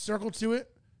circled to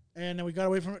it, and then we got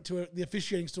away from it to the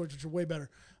officiating stories, which are way better.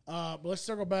 But let's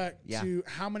circle back Yeah. to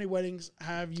how many weddings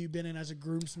have you been in as a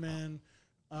groomsman?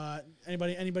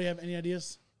 Anybody have any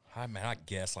ideas? I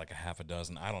guess like a half a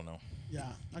dozen. I don't know.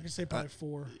 Yeah, I could say probably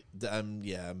 4. I'm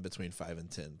between 5 and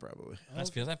 10 probably. That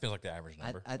feels like the average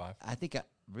number. 5. I think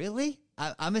really?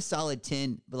 I'm a solid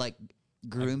 10, but like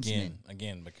groomsmen.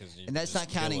 Again, because you And that's just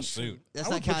not counting. fill a suit. That's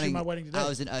I not would put you in counting. my wedding today. I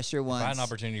was an usher If I had once. an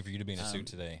opportunity for you to be in a suit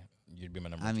today, you'd be my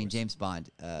number. I mean, choice. James Bond.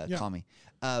 Yeah. Call me.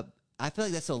 I feel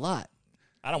like that's a lot.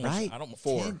 I don't. Right? I don't.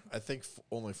 4. 10. I think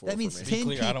only 4. That means for me. 10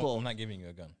 Clear, people. I'm not giving you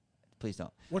a gun. Please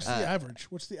don't. What's the average?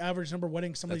 What's the average number of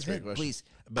weddings somebody's That's a great in? question. Please.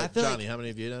 I But feel Johnny, like how many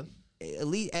have you done?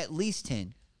 at least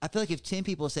 10. I feel like if 10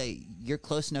 people say you're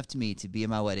close enough to me to be in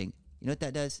my wedding, you know what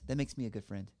that does? That makes me a good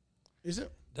friend. Is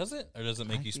it? Does it, or does it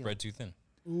make you spread too thin?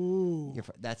 Ooh.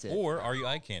 That's it. Or are you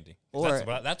eye candy? Or-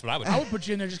 That's what I would. I do. would put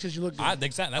you in there just because you look good.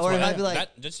 Exactly. That's Or what I'd be like-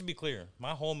 that, just to be clear,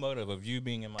 my whole motive of you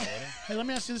being in my wedding. Hey, let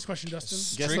me ask you this question, Dustin.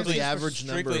 Guess what Strictly- the average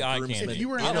number strictly eye of candy. groomsmen If you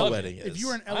were in in a LA wedding is? If you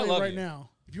were in I LA love right you.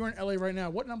 now,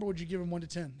 what number would you give him 1 to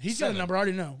 10? He's got 7. a number I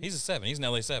already know. He's a 7. He's an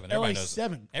LA 7. Everybody knows.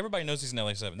 7. Everybody knows he's an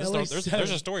LA 7. LA There's 7.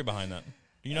 a story behind that.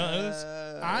 Do you know this?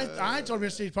 I told him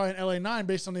to say he's probably an LA 9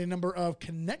 based on the number of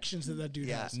connections that dude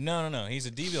Yeah. has. No. He's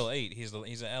a DVL 8. He's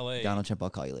an LA. Donald Trump,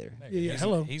 I'll call you later. Yeah, He's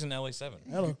hello. He's an LA 7.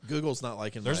 Hello. Google's not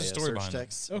liking There's my a story search behind it.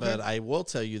 text, Okay. but I will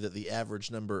tell you that the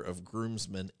average number of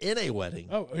groomsmen in a wedding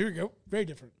Oh, here we go. Very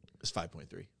different. is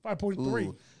 5.3. 5.3.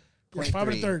 Ooh. Yeah, 5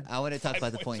 and a third. I want to talk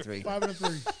about the point 3. 5 and a 3.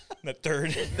 The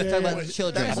third. Talk about the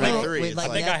children. That's right? like 3. With, It's like,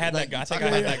 I think I had that guy. I think I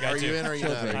had that guy Are you too. in or are you not?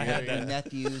 children, I had your that.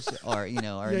 nephews, or or Yeah,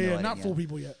 no not idea. full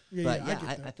people yet. Yeah, But I yeah,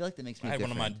 get that. I feel like that makes me. I a had good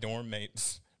one of my friend. dorm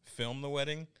mates film the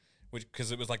wedding,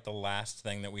 because it was like the last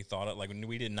thing that we thought of. Like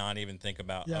we did not even think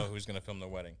about Yeah. who's going to film the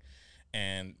wedding,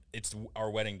 and it's our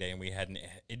wedding day, and we hadn't.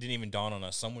 It didn't even dawn on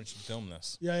us. Someone should film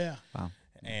this. Yeah. Wow.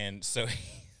 And so,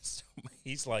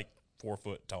 he's like 4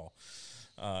 foot tall,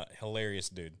 hilarious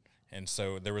dude. And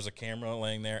so there was a camera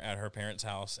laying there at her parents'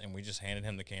 house, and we just handed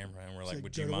him the camera, and we're like, like,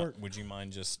 "Would go you to mind? work." Would you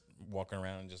mind just walking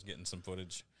around and just getting some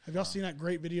footage?" Have y'all seen that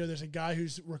great video? There's a guy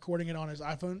who's recording it on his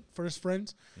iPhone for his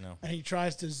friends. No. And he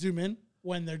tries to zoom in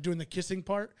when they're doing the kissing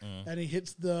part, and he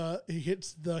hits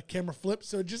the camera flip,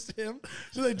 so just him.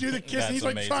 So they do the kiss, and he's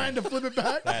like amazing. trying to flip it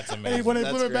back. That's And amazing. when they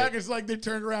That's flip it back, great. it's like they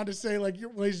turn around to say like, I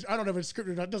don't know if it's scripted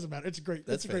or not. It doesn't matter. It's a great.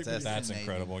 That's It's a great fantastic. video. That's amazing.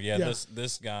 incredible. Yeah,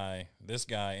 Yeah. this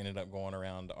guy ended up going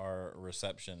around our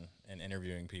reception and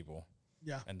interviewing people.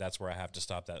 Yeah. And that's where I have to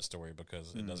stop that story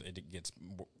because it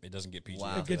doesn't get PG. Wow.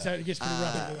 after It gets that. out. It gets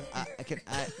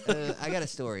pretty rough. I got a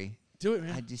story. Do it,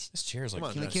 man. I just This chair's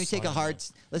like. can we take a hard?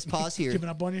 Let's pause here. Giving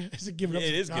up on you? Is it giving up?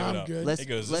 It is giving I'm up. good. Let's- It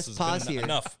goes. let's This has pause been here.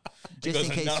 Enough. It Just goes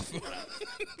in case- enough.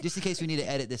 Just in case we need to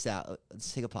edit this out,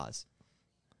 let's take a pause.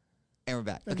 And we're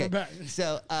back. And Okay. we're back.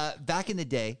 So back in the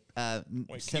day,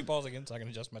 Wait, can you pause again so I can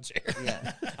adjust my chair?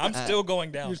 yeah, I'm still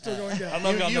going down. You're still going down. I don't know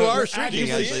if y'all You know- are you shrinking,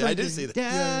 see actually. it? I do see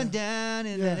that. down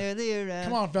in Yeah. that earlier round.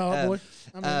 Come on, fella boy.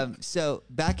 I'm in. So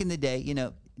back in the day,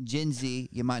 Gen Z,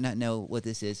 you might not know what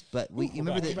this is, but you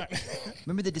remember back, the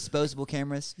remember the disposable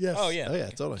cameras? Yes. Oh yeah. Oh, yeah,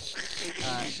 totally.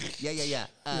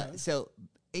 Yeah. So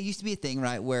it used to be a thing,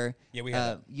 right, where Yeah, we had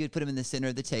that. you'd put them in the center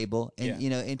of the table, and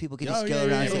Yeah. and people could Oh, just yeah, go yeah,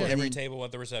 around. yeah, and yeah. then- Every table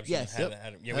at the reception. Yes. Had, Yep.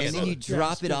 had, yeah, we and had then that. you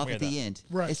drop it off We at had the that. end.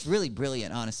 Right. It's really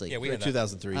brilliant, honestly. Yeah, we We're had that.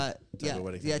 2003 Uh, type yeah, of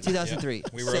wedding. yeah, 2003.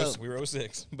 We So, were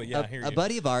 06, but yeah, I hear you. a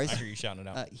buddy of ours, I hear you shouting it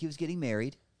out. he was getting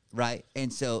married, right?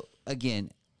 And so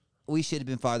again, we should have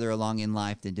been farther along in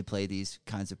life than to play these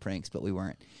kinds of pranks, but we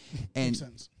weren't. And Makes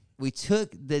sense. we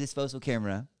took the disposable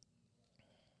camera,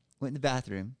 went in the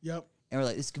bathroom, Yep. and we're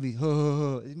like, "This could be, it's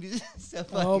gonna be so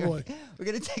funny. Oh, boy. We're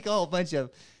gonna take a whole bunch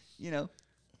of,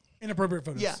 Inappropriate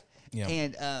photos. yeah." Yeah.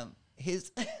 And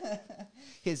his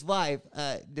his wife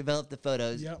developed the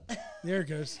photos Yep. There it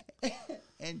goes.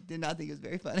 and did not think it was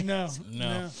very funny. No.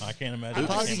 no, I can't imagine.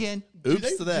 Pause again.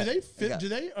 Oops to that.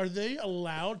 Okay. Are they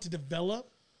allowed to develop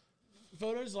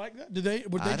photos like that? Would they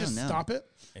I just don't know. stop it?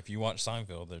 If you watch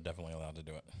Seinfeld, they're definitely allowed to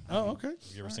do it. Oh, okay. Have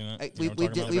you ever seen that? Hey, You know what I'm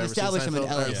talking about? we've Ever seen established him in Seinfeld?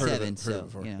 LA I've heard of it, 7, heard so it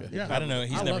before, you know. yeah. Yeah. I don't know.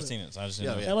 He's I never love seen it, so I just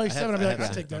didn't Yeah, know. yeah. LA7, I'd be like, I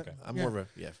I'll take that. Okay. I'm Yeah. more of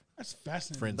a That's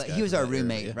fascinating. friends But guy he was from our that area,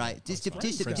 roommate, yeah. right? Just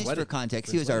Friends for wedding.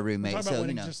 context, he was our roommate. We're talking about So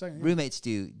weddings, you know, just saying, yeah. roommates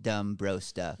do dumb bro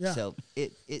stuff. Yeah. So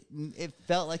it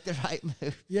felt like the right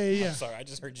move. Yeah. I'm sorry, I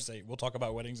just heard you say we'll talk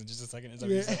about weddings in just a second. Is that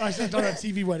Yeah. what you said? I said talking about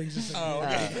TV weddings. Just Oh,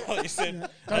 okay. Well, you said,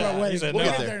 Talk about you weddings. said We'll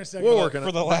no. get there in a second. We'll work on For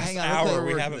it. the last hang on, hour, real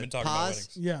we quick. haven't been talking Pause. about weddings.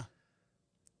 Yeah.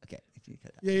 Okay, if you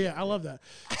cut that. Yeah. I love that.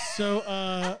 So,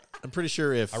 I'm pretty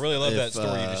sure if I really love that if,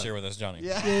 story you just shared with us, Johnny.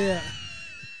 yeah.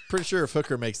 Pretty sure if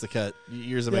Hooker makes the cut,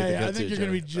 yours will make the Yeah. cut I think too. you're going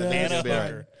to be Johnny. I think just Hannah it'll be all right.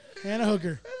 Hooker. Hannah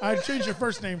Hooker. I'd change your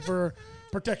first name for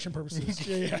protection purposes.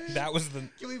 Yeah. That was the.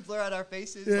 Can we blur out our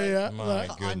faces? Yeah. My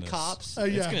On goodness. cops. Yeah.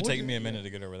 It's gonna We'll take do- me a minute to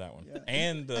get over that one,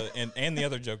 and the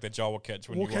other joke that y'all will catch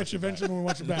when We'll you catch watch it back. eventually when we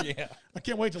watch it back. Yeah. I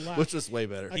can't wait to laugh. Which was way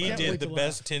better. I He can't wait did the to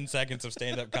best 10 seconds of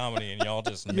stand-up comedy, and y'all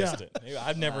just missed it.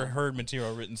 I've never heard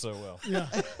material written so well. Yeah,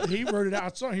 he wrote it out. I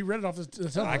saw he read it off the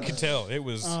telephone. I could tell it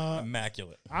was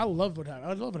immaculate. I love what happened.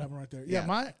 I love what happened right there. Yeah, Yeah.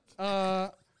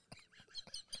 my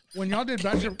when y'all did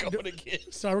bachelor. Going again.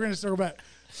 Sorry, we're gonna circle back.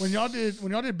 When y'all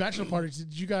did bachelor parties,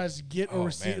 did you guys get or Oh,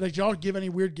 receive? man. Like, did y'all give any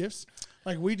weird gifts?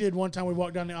 Like we did one time, we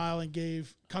walked down the aisle and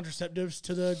gave contraceptives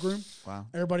to the groom. Wow.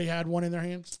 Everybody had one in their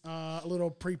hands, a little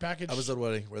prepackaged. I was at a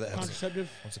wedding where that contraceptive.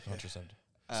 What's a contraceptive?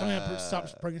 Something that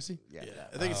stops pregnancy. Yeah.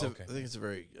 I think it's a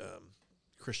very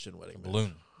Christian wedding.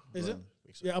 Balloon. Is it?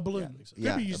 Yeah, a balloon.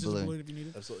 Yeah. Could be used as a balloon if you need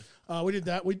it. Absolutely. We did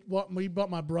that. We bought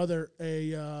my brother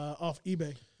a off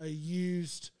eBay a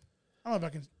used. I don't know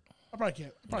if I can. I probably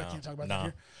can't. Can't talk about that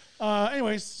here.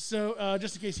 Anyways, so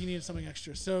just in case he needed something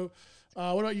extra. So,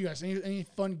 what about you guys? Any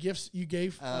fun gifts you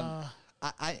gave?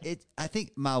 I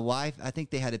think my wife. I think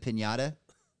they had a piñata.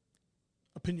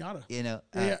 A piñata.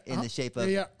 In the shape of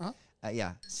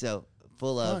So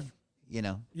full of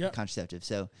contraceptive.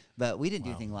 So, but we didn't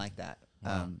do anything like that.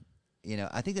 Wow.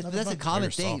 I think that's a common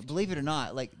thing. Soft. Believe it or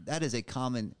not, like that is a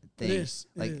common thing. It is.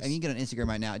 Like, I mean, you get on Instagram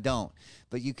right now. Don't.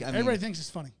 But you. Everybody thinks it's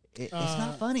funny. It's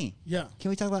not funny. Yeah. Can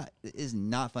we talk about? It is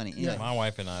not funny. Anyway. Yeah. My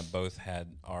wife and I both had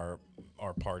our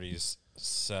parties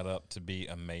set up to be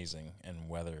amazing, and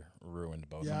weather ruined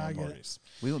both of our parties.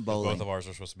 We went bowling. Both of ours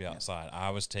were supposed to be outside.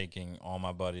 I was taking all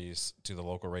my buddies to the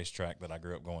local racetrack that I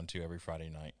grew up going to every Friday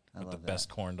night with the best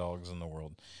corn dogs in the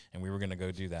world, and we were going to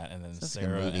go do that. And then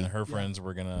Sarah and her friends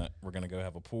were gonna go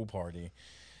have a pool party.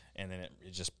 And then it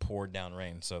just poured down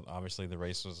rain. So obviously the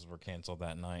races were canceled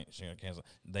that night. She got canceled.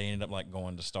 They ended up like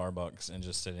going to Starbucks and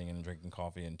just sitting and drinking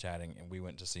coffee and chatting. And we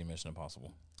went to see Mission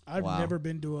Impossible. I've never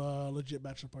been to a legit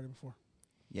bachelor party before.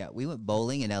 Yeah, we went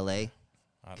bowling in L.A.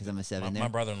 because I'm a 7 there. My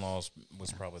brother-in-law's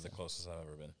was probably the closest I've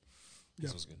ever been.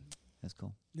 This was good. That's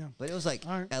cool. Yeah. But it was like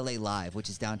L.A. Live, which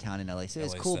is downtown in L.A. So it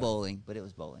was cool bowling, but it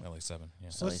was bowling. LA 7,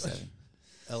 yeah. LA 7.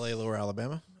 L.A. Lower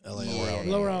Alabama.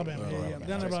 Lower Alabama.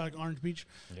 Down there by like Orange Beach.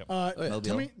 Yep.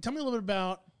 Tell me a little bit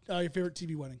about your favorite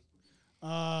TV wedding.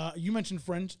 You mentioned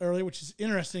Friends earlier, which is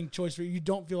interesting choice for you. You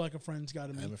don't feel like a Friends guy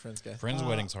to me. I'm a Friends guy. Friends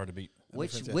wedding's hard to beat.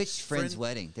 Which Friends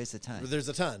wedding? There's a ton. There's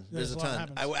a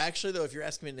ton. Actually, though, if you're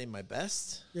asking me to name my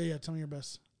best, tell me your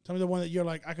best. Tell me the one that you're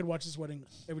like, I could watch this wedding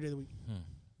every day of the week.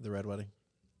 The Red Wedding.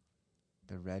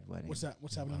 The Red Wedding. What's that?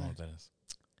 What's happening there? I don't know what that is.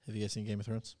 Have you guys seen Game of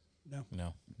Thrones?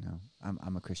 No.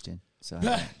 I'm a Christian, so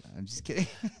I'm just kidding.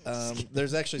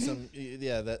 There's actually some.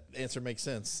 Yeah, that answer makes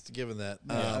sense given that.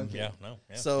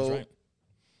 So. Right.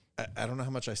 I don't know how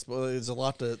much I spoil. There's a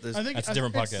lot to. I think that's a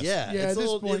different podcast. There's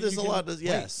a lot.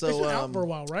 So it's been out for a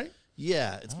while, right?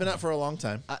 Yeah, it's been out for a long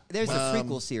time. There's a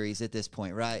prequel series at this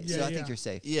point, right? So I think you're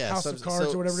safe. Yeah, House of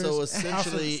Cards or whatever it is. So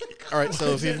essentially, all right.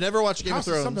 So if you've never watched Game of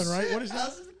Thrones, something, right? What is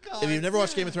that? If you've never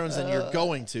watched Game of Thrones, then you're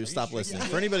going to stop listening.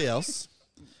 For anybody else,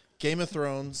 Game of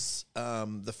Thrones,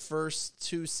 the first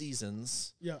 2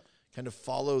 seasons, kind of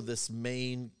follow this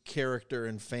main character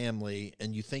and family,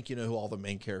 and you think you know who all the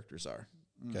main characters are.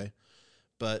 Okay.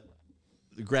 But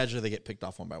gradually they get picked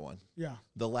off one by one. Yeah.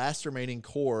 The last remaining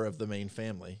core of the main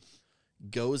family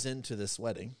goes into this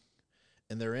wedding,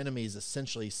 and their enemies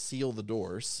essentially seal the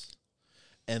doors,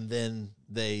 and then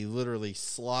they literally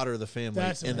slaughter the family.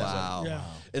 Wow. Yeah.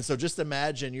 And so just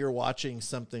imagine you're watching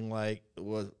something like,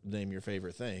 name your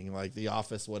favorite thing, like The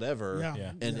Office, whatever,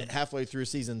 and halfway through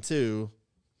season 2,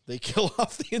 they kill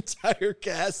off the entire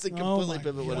cast and completely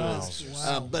pivot what it is.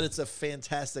 Wow. But it's a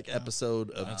fantastic episode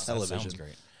of television. That sounds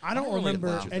great. I don't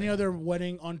remember any other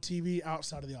wedding on TV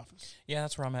outside of The Office. Yeah,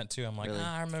 that's where I'm at too. I'm like,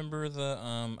 I remember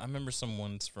I remember some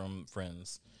ones from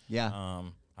Friends. Yeah.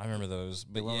 I remember those.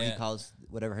 But the one he calls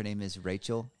whatever her name is,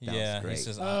 Rachel. That was great. He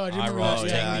says, I remember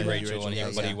take me, Rachel,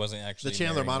 but he wasn't actually. The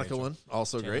Chandler Monica one,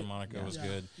 also great. Monica was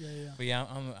good. Yeah. But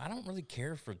I don't really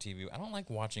care for TV. I don't like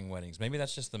watching weddings. Maybe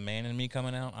that's just the man in me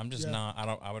coming out. I'm just not.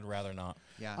 I would rather not.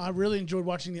 Yeah. I really enjoyed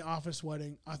watching The Office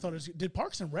wedding. I thought did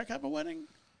Parks and Rec have a wedding?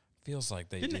 Feels like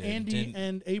they did. Didn't Andy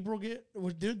and April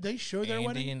did they show their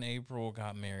wedding? Andy and April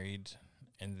got married,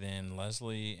 and then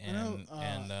Leslie and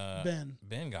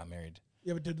Ben got married.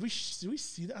 Yeah, but did we see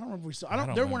that? I don't remember if we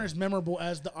saw. They weren't as memorable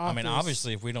as The Office. I mean,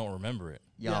 obviously, if we don't remember it,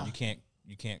 you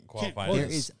can't qualify. There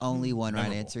is only one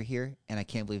right answer here, and I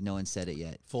can't believe no one said it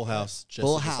yet. Full House.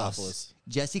 Full House.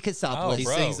 Jesse Katsopoulos. He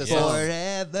sings the song.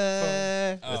 Forever.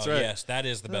 That's right. Yes, that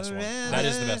is the best one. That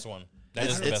is the best one. That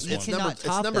is the best one. It's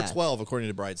number 12 according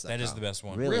to Brides.com. That is the best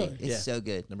one. Really? It's so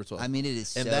good. Number 12. I mean, it is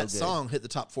so good. And that song hit the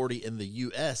top 40 in the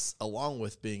U.S. along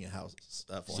with being a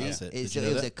Full House hit.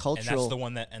 It was a cultural.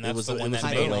 And that's the one that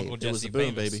made Uncle Jesse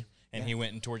famous. Baby. And he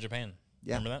went and toured Japan.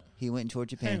 Yeah. Remember that? He went and toured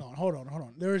Japan. Hang on, hold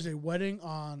on. There is a wedding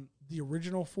on the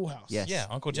original Full House. Yes. Yeah,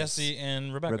 Uncle Jesse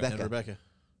and Rebecca. Rebecca.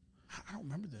 I don't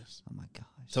remember this. Oh my gosh.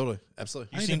 Totally.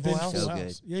 Absolutely. You seen Full House? So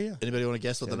good. Yeah. Anybody want to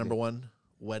guess what the number one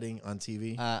wedding on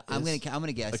TV? I'm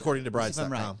gonna guess. According to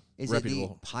Brides.com, right. Is reputable.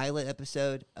 It the pilot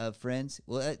episode of Friends?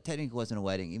 Well, it technically wasn't a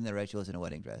wedding, even though Rachel was in a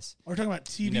wedding dress. Are we talking about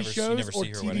TV shows or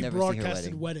TV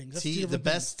broadcasted weddings? The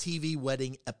best TV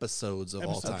wedding episodes of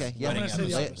all time. Okay, yeah.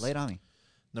 Lay it on me.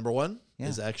 Number 1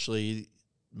 is actually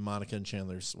Monica and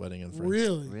Chandler's wedding in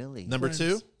Friends. Really. Number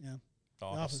 2, The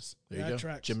Office. There you go.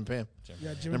 Tracks. Jim and Pam.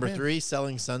 Jim Number and Pam. 3,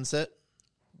 Selling Sunset.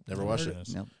 Never watched it.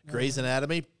 Nope. Grey's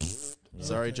Anatomy.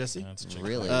 Sorry, Jesse.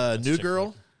 Really? New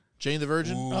Girl. Jane the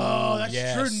Virgin. Ooh, Oh,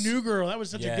 that's true. New Girl. That was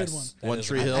such a good one. One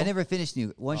Tree Hill. I never finished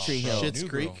One Tree Hill. Schitt's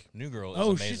Creek. New Girl is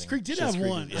amazing. Schitt's Creek did have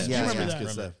one. Yeah, I remember that.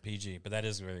 Remember PG, but that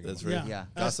is very good. That's very Yeah.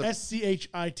 Gossip.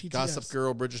 SCHITT. Gossip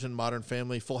Girl, Bridgerton, Modern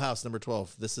Family, Full House, number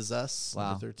 12. This Is Us,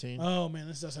 Wow. number 13. Oh man,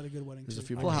 This Is Us had a good wedding. There's a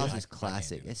few Full more. House is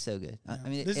classic. It's so good. I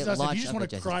mean, This it Is Us. If launched you just up want with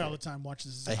to Jessica cry Rabbit. all the time, watch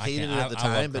This Is I Us. hated it I at the love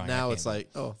time, but crying. now I it's can't. like,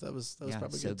 oh, that was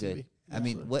probably so good good. TV. I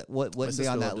mean, what wouldn't be sister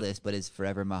on that loved it. list, but is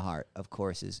forever in my heart, of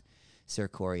course, is Sir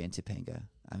Corey and Topanga.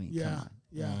 I mean, come on.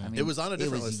 Yeah. I mean, It was on a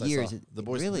different list. years. I saw. The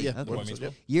Boys. Really? Yeah, Okay. Boys to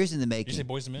Men. Years in the making. Did you say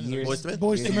Boys to Men? Years, Boys to Men?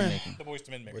 Boys to years in the Men. making. The Boys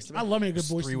to Men marriage. I love me a good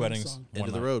Boys Three to Men weddings. song.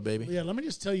 Into the road, baby. Yeah, let me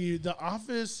just tell you, The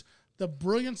Office, the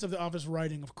brilliance of The Office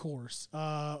writing, of course.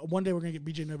 One day we're going to get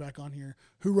BJ Novak on here,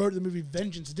 who wrote the movie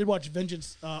Vengeance. I did watch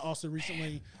Vengeance also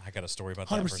recently. I got a story about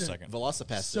that for a 100%. second.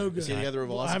 Velocipaster. So good. Is he together with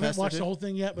Velocipaster? I haven't watched too? the whole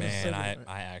thing yet, but it's so Man, good.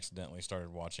 I accidentally started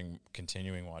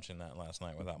continuing watching that last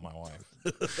night without my wife.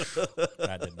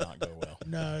 That did not go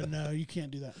well. No, you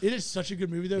can't do that. It is such a good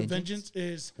movie, though. Vengeance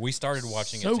is We started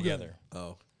watching so it good. together.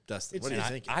 Oh, Dustin, It's- what do you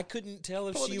And think? I couldn't tell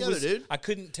if Pull it she together, was. dude. I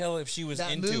couldn't tell if she was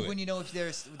That into move it. when you know if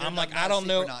there's. I'm like, I don't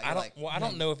know. I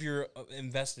don't know if you're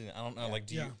invested in it. I don't know. Like,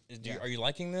 are you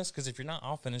liking this? Because if you're not,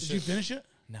 I'll finish Did it. you finish it?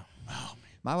 No. Oh man,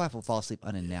 My wife will fall asleep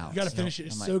unannounced. you got to finish it.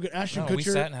 It's so good. Ashton No, Kutcher. we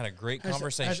sat and had a great has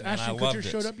conversation, and I Ashton loved Kutcher it.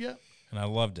 showed up yet? And I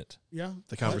loved it. Yeah.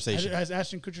 The conversation. Has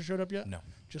Ashton Kutcher showed up yet? No.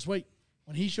 Just wait.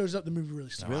 When he shows up, the movie really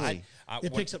starts. Really?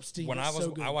 It picks up steam. When It's I was,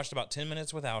 so good. I watched about 10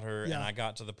 minutes without her, Yeah. and I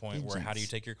got to the point where, how do you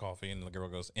take your coffee? And the girl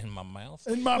goes, in my mouth,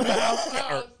 In my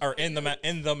mouth. or in the mouth,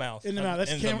 in the mouth, In the mouth.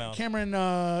 That's in the mouth. Cameron,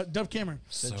 Dove Cameron.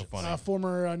 So funny.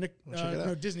 Former check it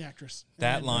out. Disney actress.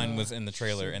 That And, line was in the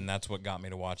trailer, and that's what got me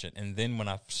to watch it. And then when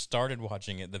I started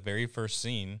watching it, the very first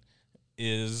scene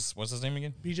is, what's his name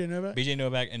again? BJ Novak. BJ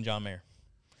Novak and John Mayer.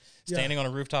 Standing on a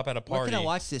rooftop at a party. Where can I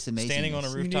watch this amazing? Standing on a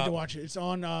You rooftop. need to watch it. It's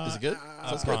on. Is it good?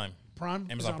 Sounds good. Prime. Prime.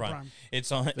 Amazon It's on Prime.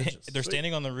 It's on. They're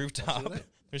standing on the rooftop.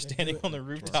 They're standing on the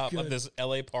rooftop of this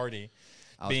LA party,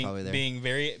 I was probably there. being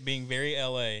very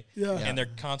LA. Yeah. And they're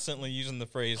constantly using the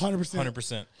phrase 100%.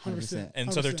 100%. 100%.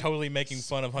 And so they're totally making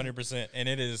fun of 100%, and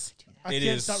it is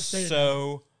can't stop saying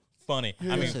so funny.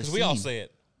 I mean, So because we all seen. say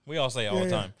it. We all say it all the Yeah.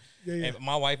 time. Yeah, yeah. And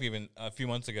my wife even a few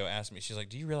months ago asked me, she's like,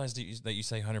 "Do you realize that you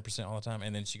say 100% all the time?"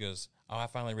 And then she goes, "Oh, I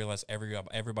finally realized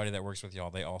everybody that works with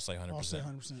y'all, they all say 100%." I'll say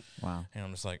 100%. Wow. And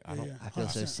I'm just like, I don't. Yeah. I feel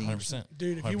so 100%. seen. 100%.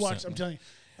 Dude, if you 100%. watch, I'm telling you,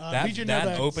 That BJ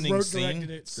Novak opening wrote, scene, directed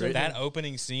it. So that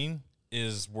opening scene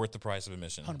is worth the price of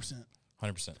admission. 100%.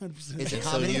 100%. 100%. Is it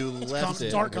So comedy? you left it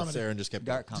dark with comedy. Sarah and just kept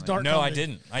Dark going. comedy. dark No, I comedy.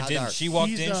 didn't. I How didn't. dark? She walked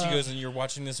He's, in. She goes, "And you're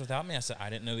watching this without me?" I said,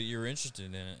 "I didn't know that you were interested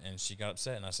in it." And she got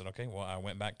upset. And I said, "Okay." Well, I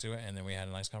went back to it, and then we had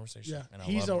a nice conversation. Yeah. And I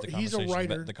He's loved a- the he's a conversation.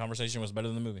 writer. The conversation was better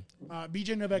than the movie.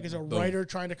 BJ Novak is a writer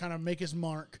trying to kind of make his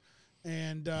mark,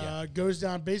 and goes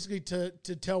down basically to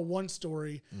tell one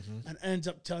story, and ends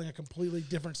up telling a completely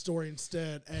different story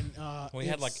instead. And Well, he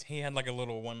had like a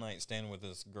little one night stand with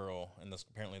this girl, and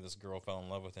apparently this girl fell in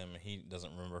love with him, and he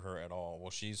doesn't remember her at all. Well,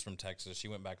 she's from Texas. She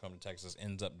went back home to Texas,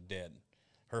 ends up dead.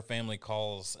 Her family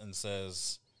calls and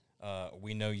says,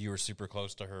 "We know you were super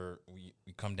close to her. We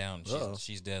come down.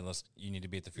 She's dead. You need to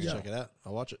be at the funeral." Check it out.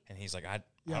 I'll watch it. And he's like, I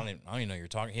don't even know you're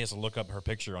talking. He has to look up her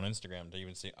picture on Instagram to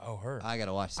even see, her. I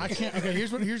gotta watch this. I can't. Okay,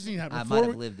 here's the thing that I happened. might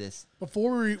have lived this.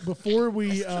 Before we In before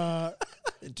we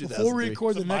 2003.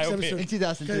 record the It's a next biopic. episode, In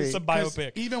 2003. It's a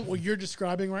biopic. Even what you're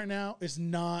describing right now is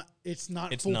not. It's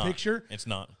not It's full not. picture. It's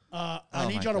not. I Oh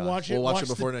need my y'all to gosh. watch it. We'll watch it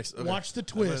the- before next- okay. Watch the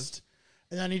twist,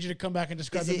 and I need you to come back and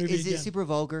describe Is the it, movie is again. it super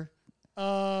vulgar?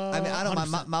 I mean, I don't.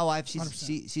 100%. My wife, she's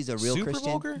 100%. she's a real Super Christian.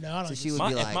 vulgar? No, I don't so think she so. would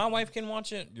be If like, my wife can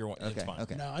watch it, it's Okay, fine.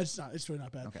 okay. No, it's not. It's really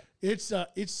not bad. Okay.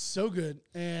 It's so good,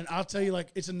 and I'll tell you, like,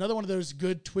 it's another one of those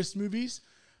good twist movies,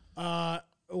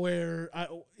 where I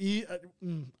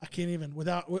can't even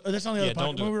without. That's on the other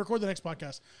don't podcast. do When it. we record the next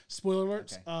podcast, spoiler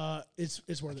alerts. Okay.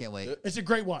 It's worth it. Can't wait. It's a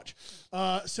great watch.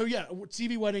 So yeah,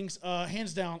 TV weddings,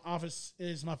 hands down. Office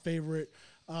is my favorite.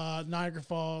 Niagara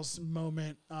Falls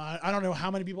moment. I don't know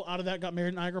how many people out of that got married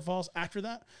in Niagara Falls after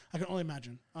that. I can only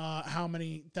imagine how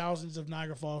many thousands of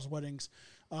Niagara Falls weddings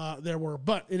there were,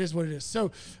 but it is what it is.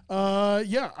 So,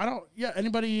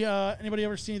 anybody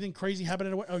ever see anything crazy happen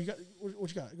at a wedding? Oh, what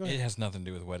you got? Go ahead. It has nothing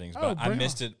to do with weddings, Oh, but I bring it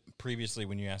missed it previously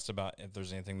when you asked about if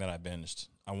there's anything that I binged,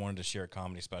 I wanted to share a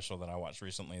comedy special that I watched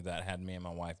recently that had me and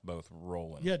my wife both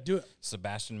rolling. Yeah, do it.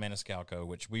 Sebastian Maniscalco,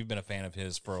 which we've been a fan of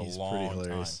his for a long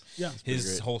time. Yeah,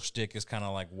 his whole shtick is kind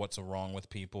of like what's wrong with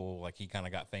people. Like he kind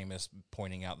of got famous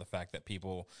pointing out the fact that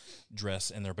people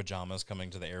dress in their pajamas coming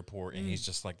to the airport, and he's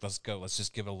just like, let's go, let's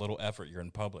just give it a little effort. You're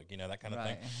in public, that kind of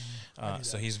thing.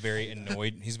 So he's very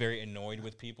annoyed. He's very annoyed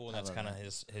with people, and that's kind of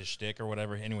his shtick or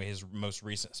whatever. Anyway, his most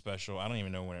recent special, I don't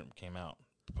even know when it came out.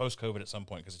 Post-COVID at some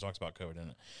point because it talks about COVID in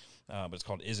it. But it's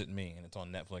called Is It Me? And it's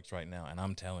on Netflix right now. And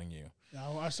I'm telling you.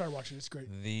 I started watching it. It's great.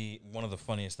 One of the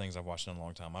funniest things I've watched in a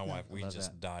long time. My wife, we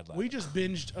just died laughing. We just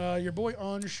binged your boy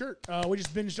on your shirt. We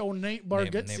just binged old Nate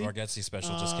Bargatze. Nate Bargatze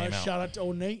special just came out. Shout out to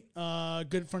old Nate.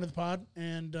 Good friend of the pod.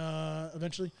 And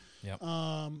eventually. Yep.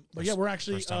 But yeah, we're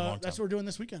actually, that's what we're doing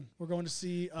this weekend. We're going to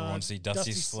see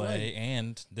Dusty Slay.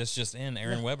 And this just in,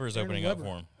 Aaron Weber is opening up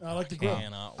for him. I like the grill.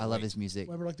 I love his music.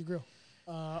 Weber like the grill.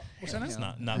 What's that name? It's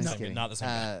not the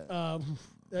same.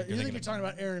 You think you're talking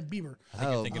about Aaron Bieber. I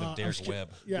think you're thinking of Derek Webb.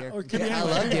 Yeah, I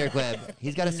love Derek Webb.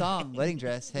 He's got a song, Wedding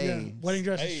Dress. Hey. Yeah, Wedding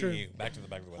Dress is true. Back to the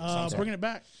wedding. Bringing it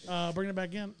back. Bringing it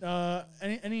back in.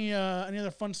 Any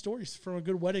other fun stories from a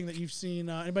good wedding that you've seen?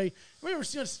 Anybody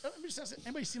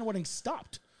seen a wedding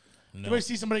stopped? No. Anybody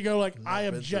see somebody go like, I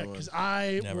object, because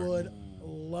I would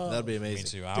love that'd be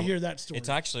amazing to hear that story. It's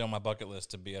actually on my bucket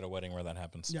list to be at a wedding where that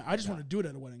happens. Yeah, I just want to do it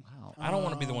at a wedding. Wow. I don't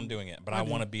want to be the one doing it, but I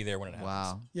want to be there when it happens.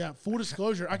 Wow. Yeah, full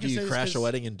disclosure. I can do say you crash a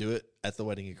wedding and do it at the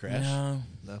wedding you crash? No.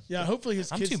 Yeah, hopefully his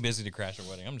kids... I'm too busy to crash a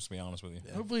wedding. I'm just going to be honest with you.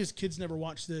 Yeah. Hopefully his kids never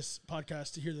watch this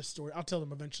podcast to hear this story. I'll tell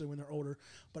them eventually when they're older,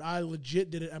 but I legit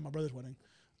did it at my brother's wedding.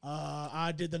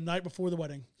 I did the night before the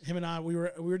wedding. Him and I, we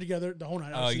were together the whole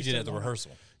night. Oh, you did it at the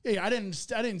rehearsal. Yeah, I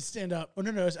didn't stand up. Oh, no,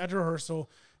 it was at the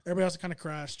rehearsal. Everybody else kind of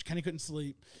crashed. Kenny couldn't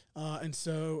sleep. And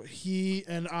so he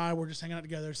and I were just hanging out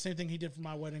together. Same thing he did for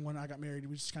my wedding when I got married.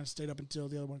 We just kind of stayed up until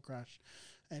the other one crashed.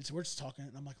 And so we're just talking.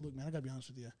 And I'm like, look, man, I got to be honest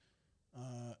with you.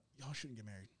 Y'all shouldn't get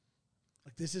married.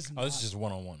 Like, this is this is just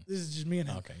one-on-one. This is just me and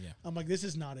him. Okay, yeah. I'm like, this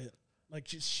is not it. Like,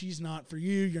 she's not for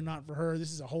you. You're not for her.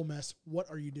 This is a whole mess. What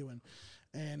are you doing?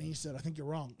 And he said, I think you're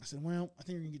wrong. I said, well, I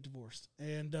think you're going to get divorced.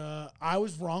 And I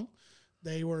was wrong.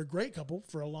 They were a great couple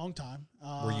for a long time.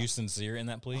 Were you sincere in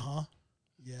that plea? Uh-huh.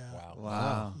 Yeah.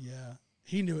 Wow. Yeah.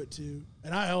 He knew it too.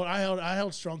 And I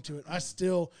held strong to it. I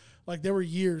still, like, there were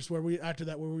years where we would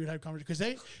have conversations because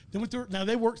they went through. Now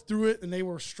they worked through it and they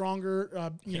were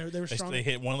stronger. They were stronger. They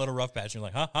hit one little rough patch. And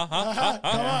you're like,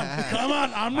 come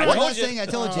on. I'm right. I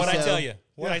told you. What I tell you?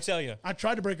 What I tell you? I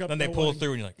tried to break up. Then they pulled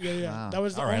through, and you're like, yeah. Wow. That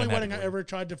was the only wedding I ever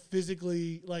tried to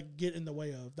physically get in the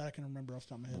way of that I can remember off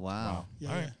the top of my head. Wow.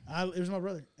 Yeah. It was my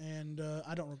brother, and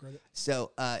I don't regret it.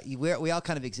 So we all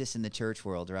kind of exist in the church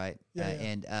world, right? Yeah.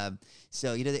 And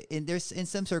so there's in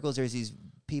some circles there's these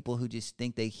people who just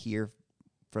think they hear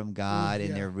from God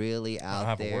and they're really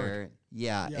out there.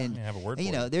 Yeah. And have a word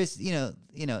for there's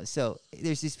so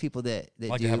there's these people that do,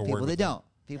 people that don't.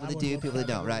 People that do, people that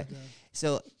don't, right?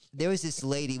 So there was this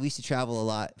lady, we used to travel a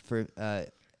lot for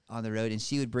on the road, and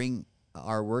she would bring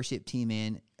our worship team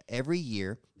in every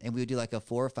year, and we would do like a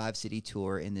 4 or 5 city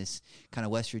tour in this kind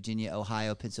of West Virginia,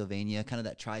 Ohio, Pennsylvania, kind of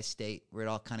that tri-state where it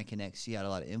all kind of connects. She had a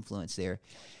lot of influence there.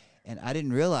 And I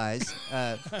didn't realize,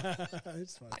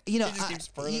 it's fun.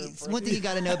 One thing you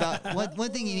got to know about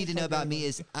one thing you need to know about me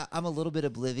is I'm a little bit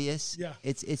oblivious. Yeah,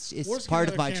 it's part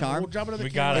of my charm. We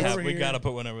gotta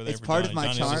put one over there. It's part of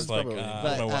my charm. Just like,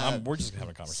 we're just having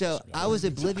a conversation. So I was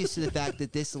oblivious to the fact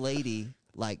that this lady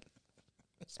liked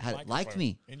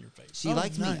me. In your face. She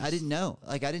liked me. I didn't know.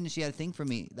 I didn't know she had a thing for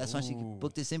me. That's why she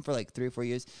booked this in for 3 or 4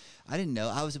 years. I didn't know.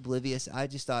 I was oblivious. I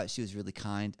just thought she was really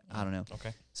kind. I don't know.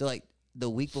 Okay. So the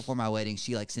week before my wedding,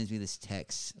 she sends me this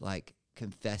text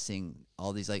confessing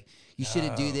all these you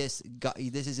shouldn't do this. God,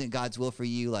 this isn't God's will for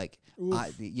you.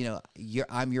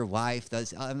 I'm your wife.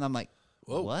 I'm like,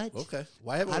 whoa, what? Okay.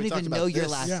 Why haven't I don't even know your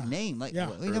last name. What are you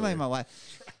talking about my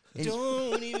wife?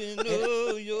 Don't even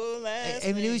know your last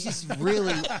name. It was just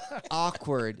really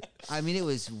awkward. It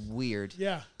was weird.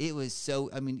 Yeah. It was so.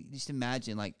 Just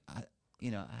imagine. I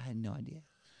had no idea.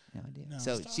 No.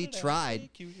 So she tried.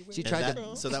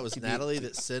 So that was Natalie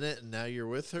that sent it, and now you're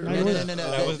with her. No.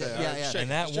 That was, and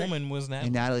that woman was Natalie.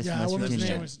 And Natalie's from West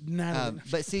Virginia. Name was Natalie.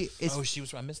 But see, she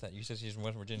was. I missed that. You said she's from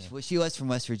West Virginia. She was from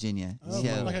West Virginia.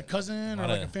 Like a cousin or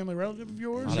a family relative of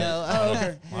yours? No.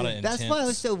 Okay. That's why it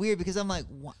was so weird because I'm like,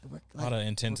 what? A lot of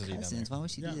intensity. Why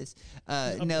would she do this?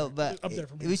 No, but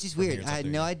it was just weird. I had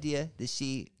no idea that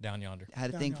she down yonder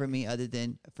had a thing for me other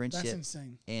than friendship. That's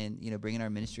insane. And bringing our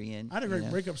ministry in. I had a great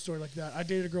breakup story like that. I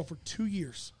dated a girl for 2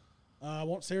 years. I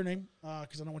won't say her name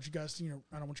because I don't want you guys to.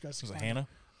 I don't want you guys to. Was it Hannah?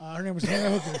 Her name was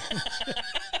Hannah Hooker.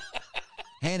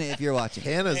 Hannah, if you're watching.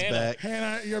 Hannah's back.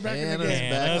 Hannah, you're back Hannah's in the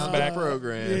game. back on the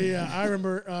program. Yeah. I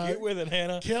remember. Get with it,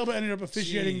 Hannah. Caleb ended up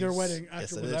officiating their wedding.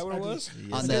 Yes, afterwards. it is. Is that what it was?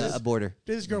 On the border.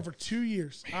 Did this girl for 2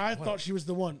 years. I thought she was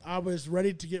the one. I was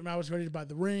ready to buy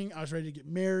the ring. I was ready to get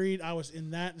married. I was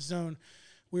in that zone.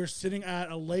 We were sitting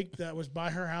at a lake that was by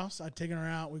her house. I'd taken her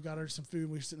out. We got her some food.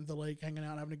 We were sitting at the lake, hanging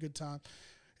out, having a good time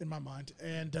in my mind.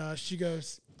 And she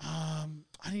goes, I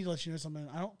need to let you know something.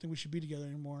 I don't think we should be together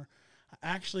anymore.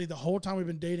 Actually, the whole time we've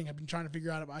been dating, I've been trying to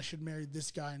figure out if I should marry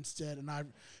this guy instead. And I've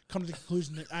come to the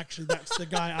conclusion that actually that's the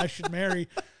guy I should marry.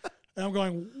 And I'm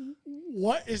going,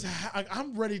 what is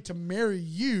I'm ready to marry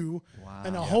you. Wow.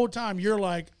 And the whole time you're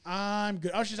like, I'm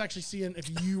good. I was just actually seeing if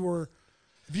you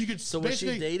could. So was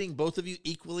she dating both of you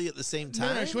equally at the same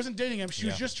time? No, she wasn't dating him. She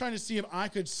was just trying to see if I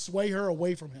could sway her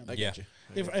away from him. I get you.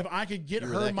 If I could get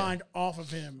her mind off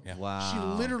of him. Yeah. Wow. She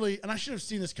literally, and I should have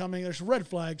seen this coming. There's red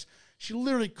flags. She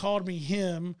literally called me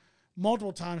him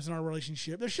multiple times in our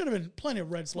relationship. There should have been plenty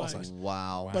of red flags.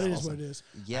 Wow. But it is what it is.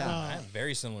 Yeah. I have a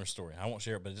very similar story. I won't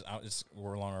share it, but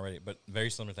we're long already. But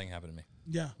very similar thing happened to me.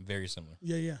 Yeah. Very similar.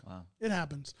 Yeah. Wow. It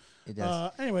happens. It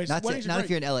does. Anyways, not if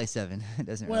you're in LA 7. It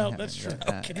doesn't really happen. That's true.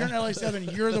 If you're in LA 7,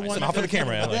 you're the one. Off of the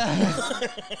camera.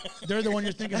 They're the one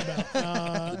you're thinking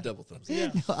about. The double thumbs. Yeah.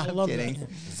 No, I love that.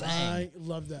 I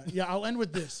love that. Yeah. I'll end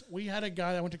with this. We had a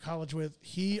guy that I went to college with.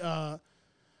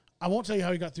 I won't tell you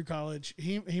how he got through college.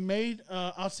 He made.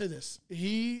 I'll say this.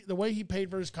 The way he paid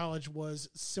for his college was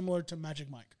similar to Magic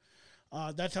Mike.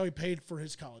 That's how he paid for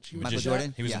his college. He was Michael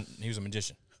Jordan. He was a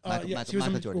magician.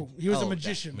 Michael Jordan. He was a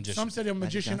magician. Some said a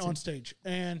magician on stage,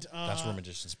 and that's where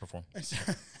magicians perform.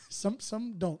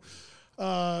 some don't.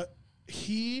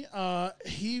 He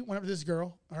went up to this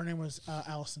girl. Her name was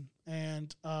Allison,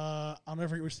 and I'll never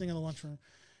forget. We were sitting in the lunchroom,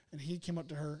 and he came up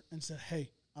to her and said,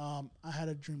 "Hey, I had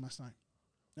a dream last night."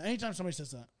 Now, anytime somebody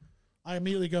says that, I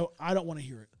immediately go, "I don't want to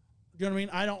hear it." You know what I mean?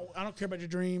 I don't care about your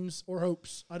dreams or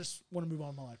hopes. I just want to move on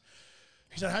in my life.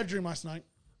 He said, "I had a dream last night,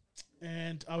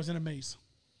 and I was in a maze,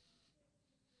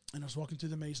 and I was walking through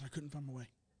the maze, and I couldn't find my way.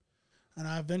 And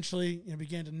I eventually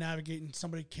began to navigate, and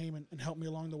somebody came and helped me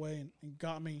along the way and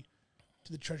got me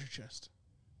to the treasure chest.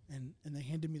 And they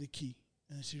handed me the key,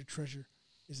 and they said, your treasure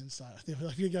is inside." I feel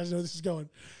like you guys know where this is going.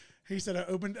 He said, "I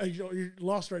opened." You're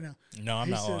lost right now. No, I'm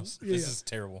not lost. This is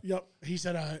terrible. Yep. He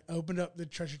said, "I opened up the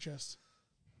treasure chest,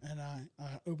 and I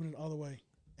opened it all the way,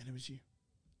 and it was you.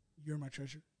 You're my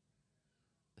treasure,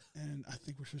 and I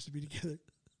think we're supposed to be together."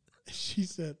 She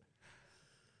said,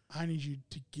 "I need you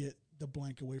to get the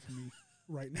blank away from me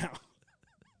right now,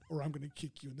 or I'm going to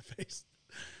kick you in the face."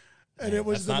 And it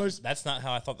was That's not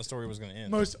how I thought the story was going to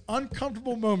end. Most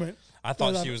uncomfortable moment. I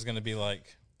thought she was going to be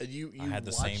like, You I had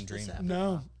the same dream.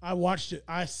 No, I watched it.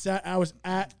 I was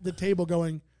at the table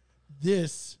going,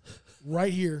 this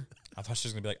right here. I thought she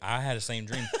was going to be like, I had the same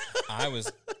dream.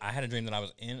 I had a dream that I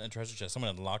was in a treasure chest.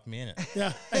 Someone had locked me in it.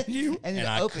 Yeah. And it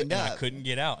opened up. And I couldn't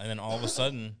get out. And then all of a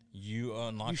sudden, you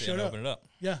unlocked it and opened it up.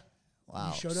 Yeah. Wow.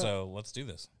 You showed up. So let's do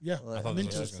this. Yeah. I thought that's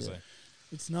what I was going to say.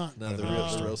 It's not. No, the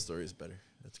real story is better.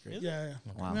 That's great. Yeah.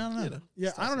 Wow. I don't know.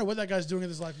 Yeah, I don't know what that guy's doing in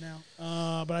his life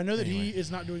now. But I know that he is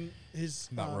not doing his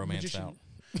about romance out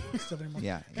stuff anymore.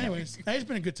 Yeah. Anyways, it's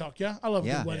been a good talk. Yeah, I love a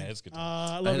good wedding. Yeah, it's good.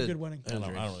 I love a good wedding. I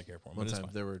don't really care for him. One time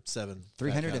there were 7.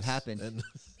 300 have happened.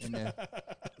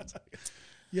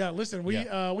 Yeah, listen,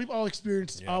 we've all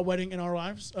experienced a wedding in our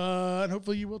lives, and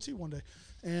hopefully you will too one day.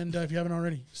 And if you haven't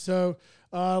already, so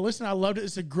listen, I loved it.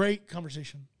 It's a great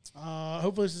conversation.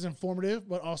 Hopefully this is informative,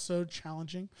 but also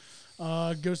challenging.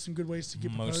 Goes some good ways to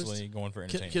get proposed. Mostly going for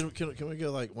entertainment. Can we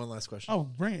go like one last question? Oh,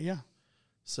 bring it, yeah.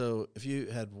 So if you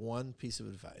had one piece of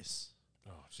advice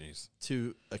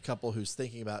to a couple who's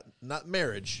thinking about not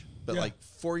marriage, but like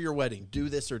for your wedding, do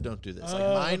this or don't do this. Like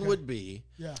mine would be,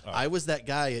 I was that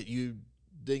guy at you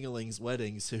dingalings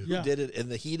weddings who did it in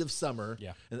the heat of summer.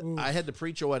 Yeah. And I had to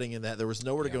preach a wedding in that. There was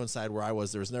nowhere to go inside where I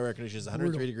was. There was no air conditioning. It's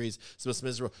 103 degrees. So it's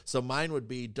miserable. So mine would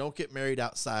be, don't get married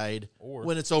outside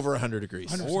when it's over 100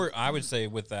 degrees. 100%. Or I would say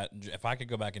with that, if I could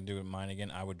go back and do it mine again,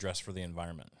 I would dress for the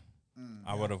environment.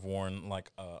 I would have worn like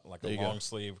a long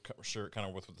sleeve shirt, kind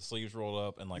of with the sleeves rolled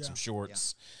up, and like some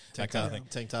shorts, that kind of thing.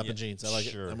 Tank top and jeans. I like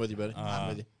it. I'm with you, buddy. I'm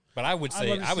with you. But I would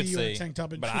say,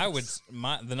 the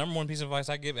the number one piece of advice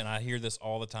I give, and I hear this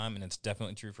all the time, and it's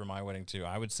definitely true for my wedding too.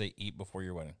 I would say eat before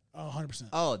your wedding. 100%.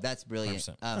 Oh, that's brilliant.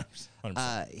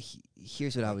 100%.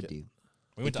 Here's what I would do.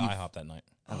 We went to IHOP that night.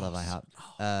 I love IHOP.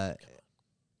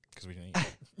 Because we didn't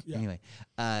eat. Anyway,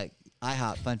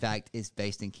 IHOP, fun fact, is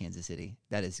based in Kansas City.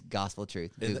 That is gospel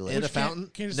truth. Google In it. a fountain?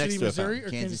 Kansas next City, to a Missouri, fountain.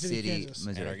 or Kansas City, Kansas?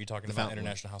 Missouri. And are you talking about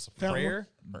International House of Fountain. Prayer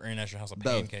or International House of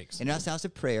Both. Pancakes? International House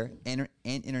of Prayer and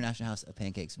International House of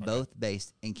Pancakes, both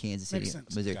based in Kansas City, Makes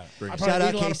sense. Missouri. I Shout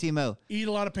out probably KCMO. Eat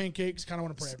a lot of pancakes. Kind of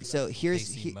want to pray every day. So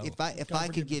KCMO. if I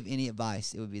could give any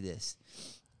advice, it would be this: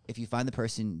 if you find the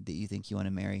person that you think you want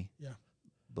to marry,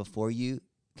 before you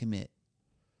commit,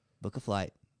 book a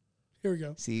flight. Here we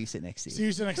go. See you sit next to you. See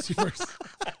you sit next to you first.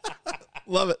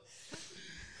 Love it.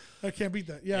 I can't beat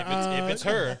that. Yeah. If it's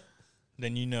her,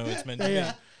 then you know it's meant to be.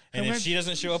 And if she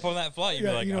doesn't show up on that flight, you'd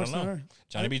be like, I don't know.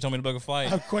 Johnny B told me to book a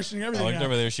flight. I'm questioning everything. I looked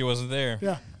over there. She wasn't there.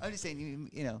 Yeah. I'm just saying,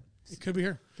 you know. It could be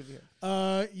her. Could be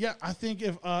her. Yeah, I think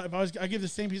if I give the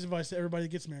same piece of advice to everybody that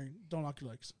gets married, don't lock your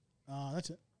legs.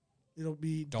 That's it. It'll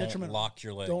be detrimental. Don't lock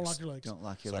your legs. Don't lock your legs. Don't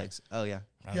lock your legs. Oh, yeah.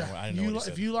 I didn't know what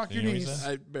he If you lock your knees.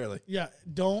 I barely. Yeah,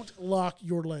 don't lock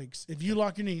your legs. If you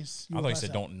lock your knees, I thought you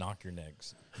said don't knock your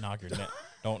legs. Knock your neck.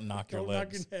 Don't knock your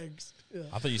legs. Knock your legs. Yeah.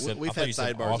 I thought you said We've had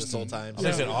sidebars this whole time. I thought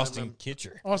you said Austin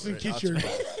Kutcher. Austin Kutcher.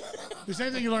 The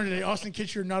same thing you learned today. Austin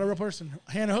Kutcher, not a real person.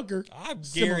 Hannah Hooker. I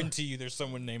guarantee you there's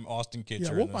someone named Austin Kutcher.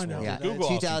 Yeah, we'll in this find out. world. Yeah. Google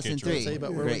 2003.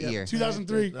 Great year.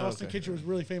 2003. Austin Kutcher was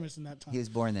really famous in that time. He was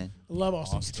born then. I love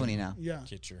Austin. He's 20 now. Yeah.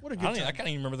 Kutcher. What a good time. I can't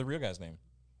even remember the real guy's name.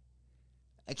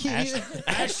 I can't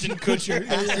Ashton Kutcher.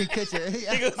 Ashton Kutcher.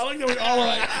 Yeah. I like that we all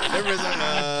like.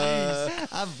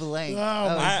 I'm blank. Oh,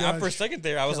 my gosh. For a second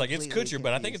there, I was like, it's Completely Kutcher,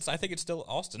 but I think it's still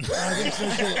Austin. I think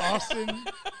so too.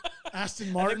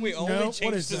 Aston Martin. we only changed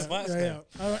what is his that? last Yeah.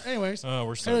 name. Anyways, Oh,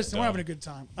 we're so listen, we're dumb. having a good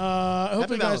time. I hope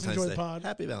you guys enjoy the pod.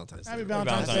 Happy Valentine's Day. Happy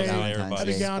Valentine's Day. everybody.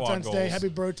 Happy Valentine's Squad Day. goals. Happy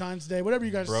Brotine's Day. Whatever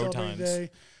you guys celebrate Brotines. today.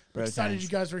 Brotines. Excited you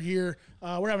guys are here.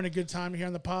 We're having a good time here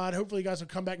on the pod. Hopefully you guys will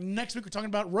come back next week. We're talking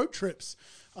about road trips.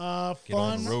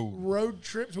 Fun road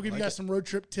trips. We'll give you guys some road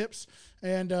trip tips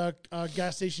and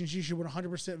gas stations you should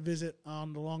 100% visit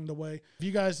along the way. If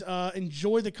you guys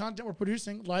enjoy the content we're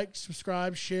producing, like,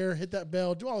 subscribe, share, hit that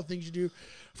bell, do all the things you do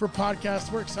for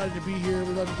podcasts. We're excited to be here.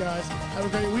 We love you guys. Have a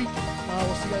great week.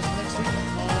 We'll see you guys next week.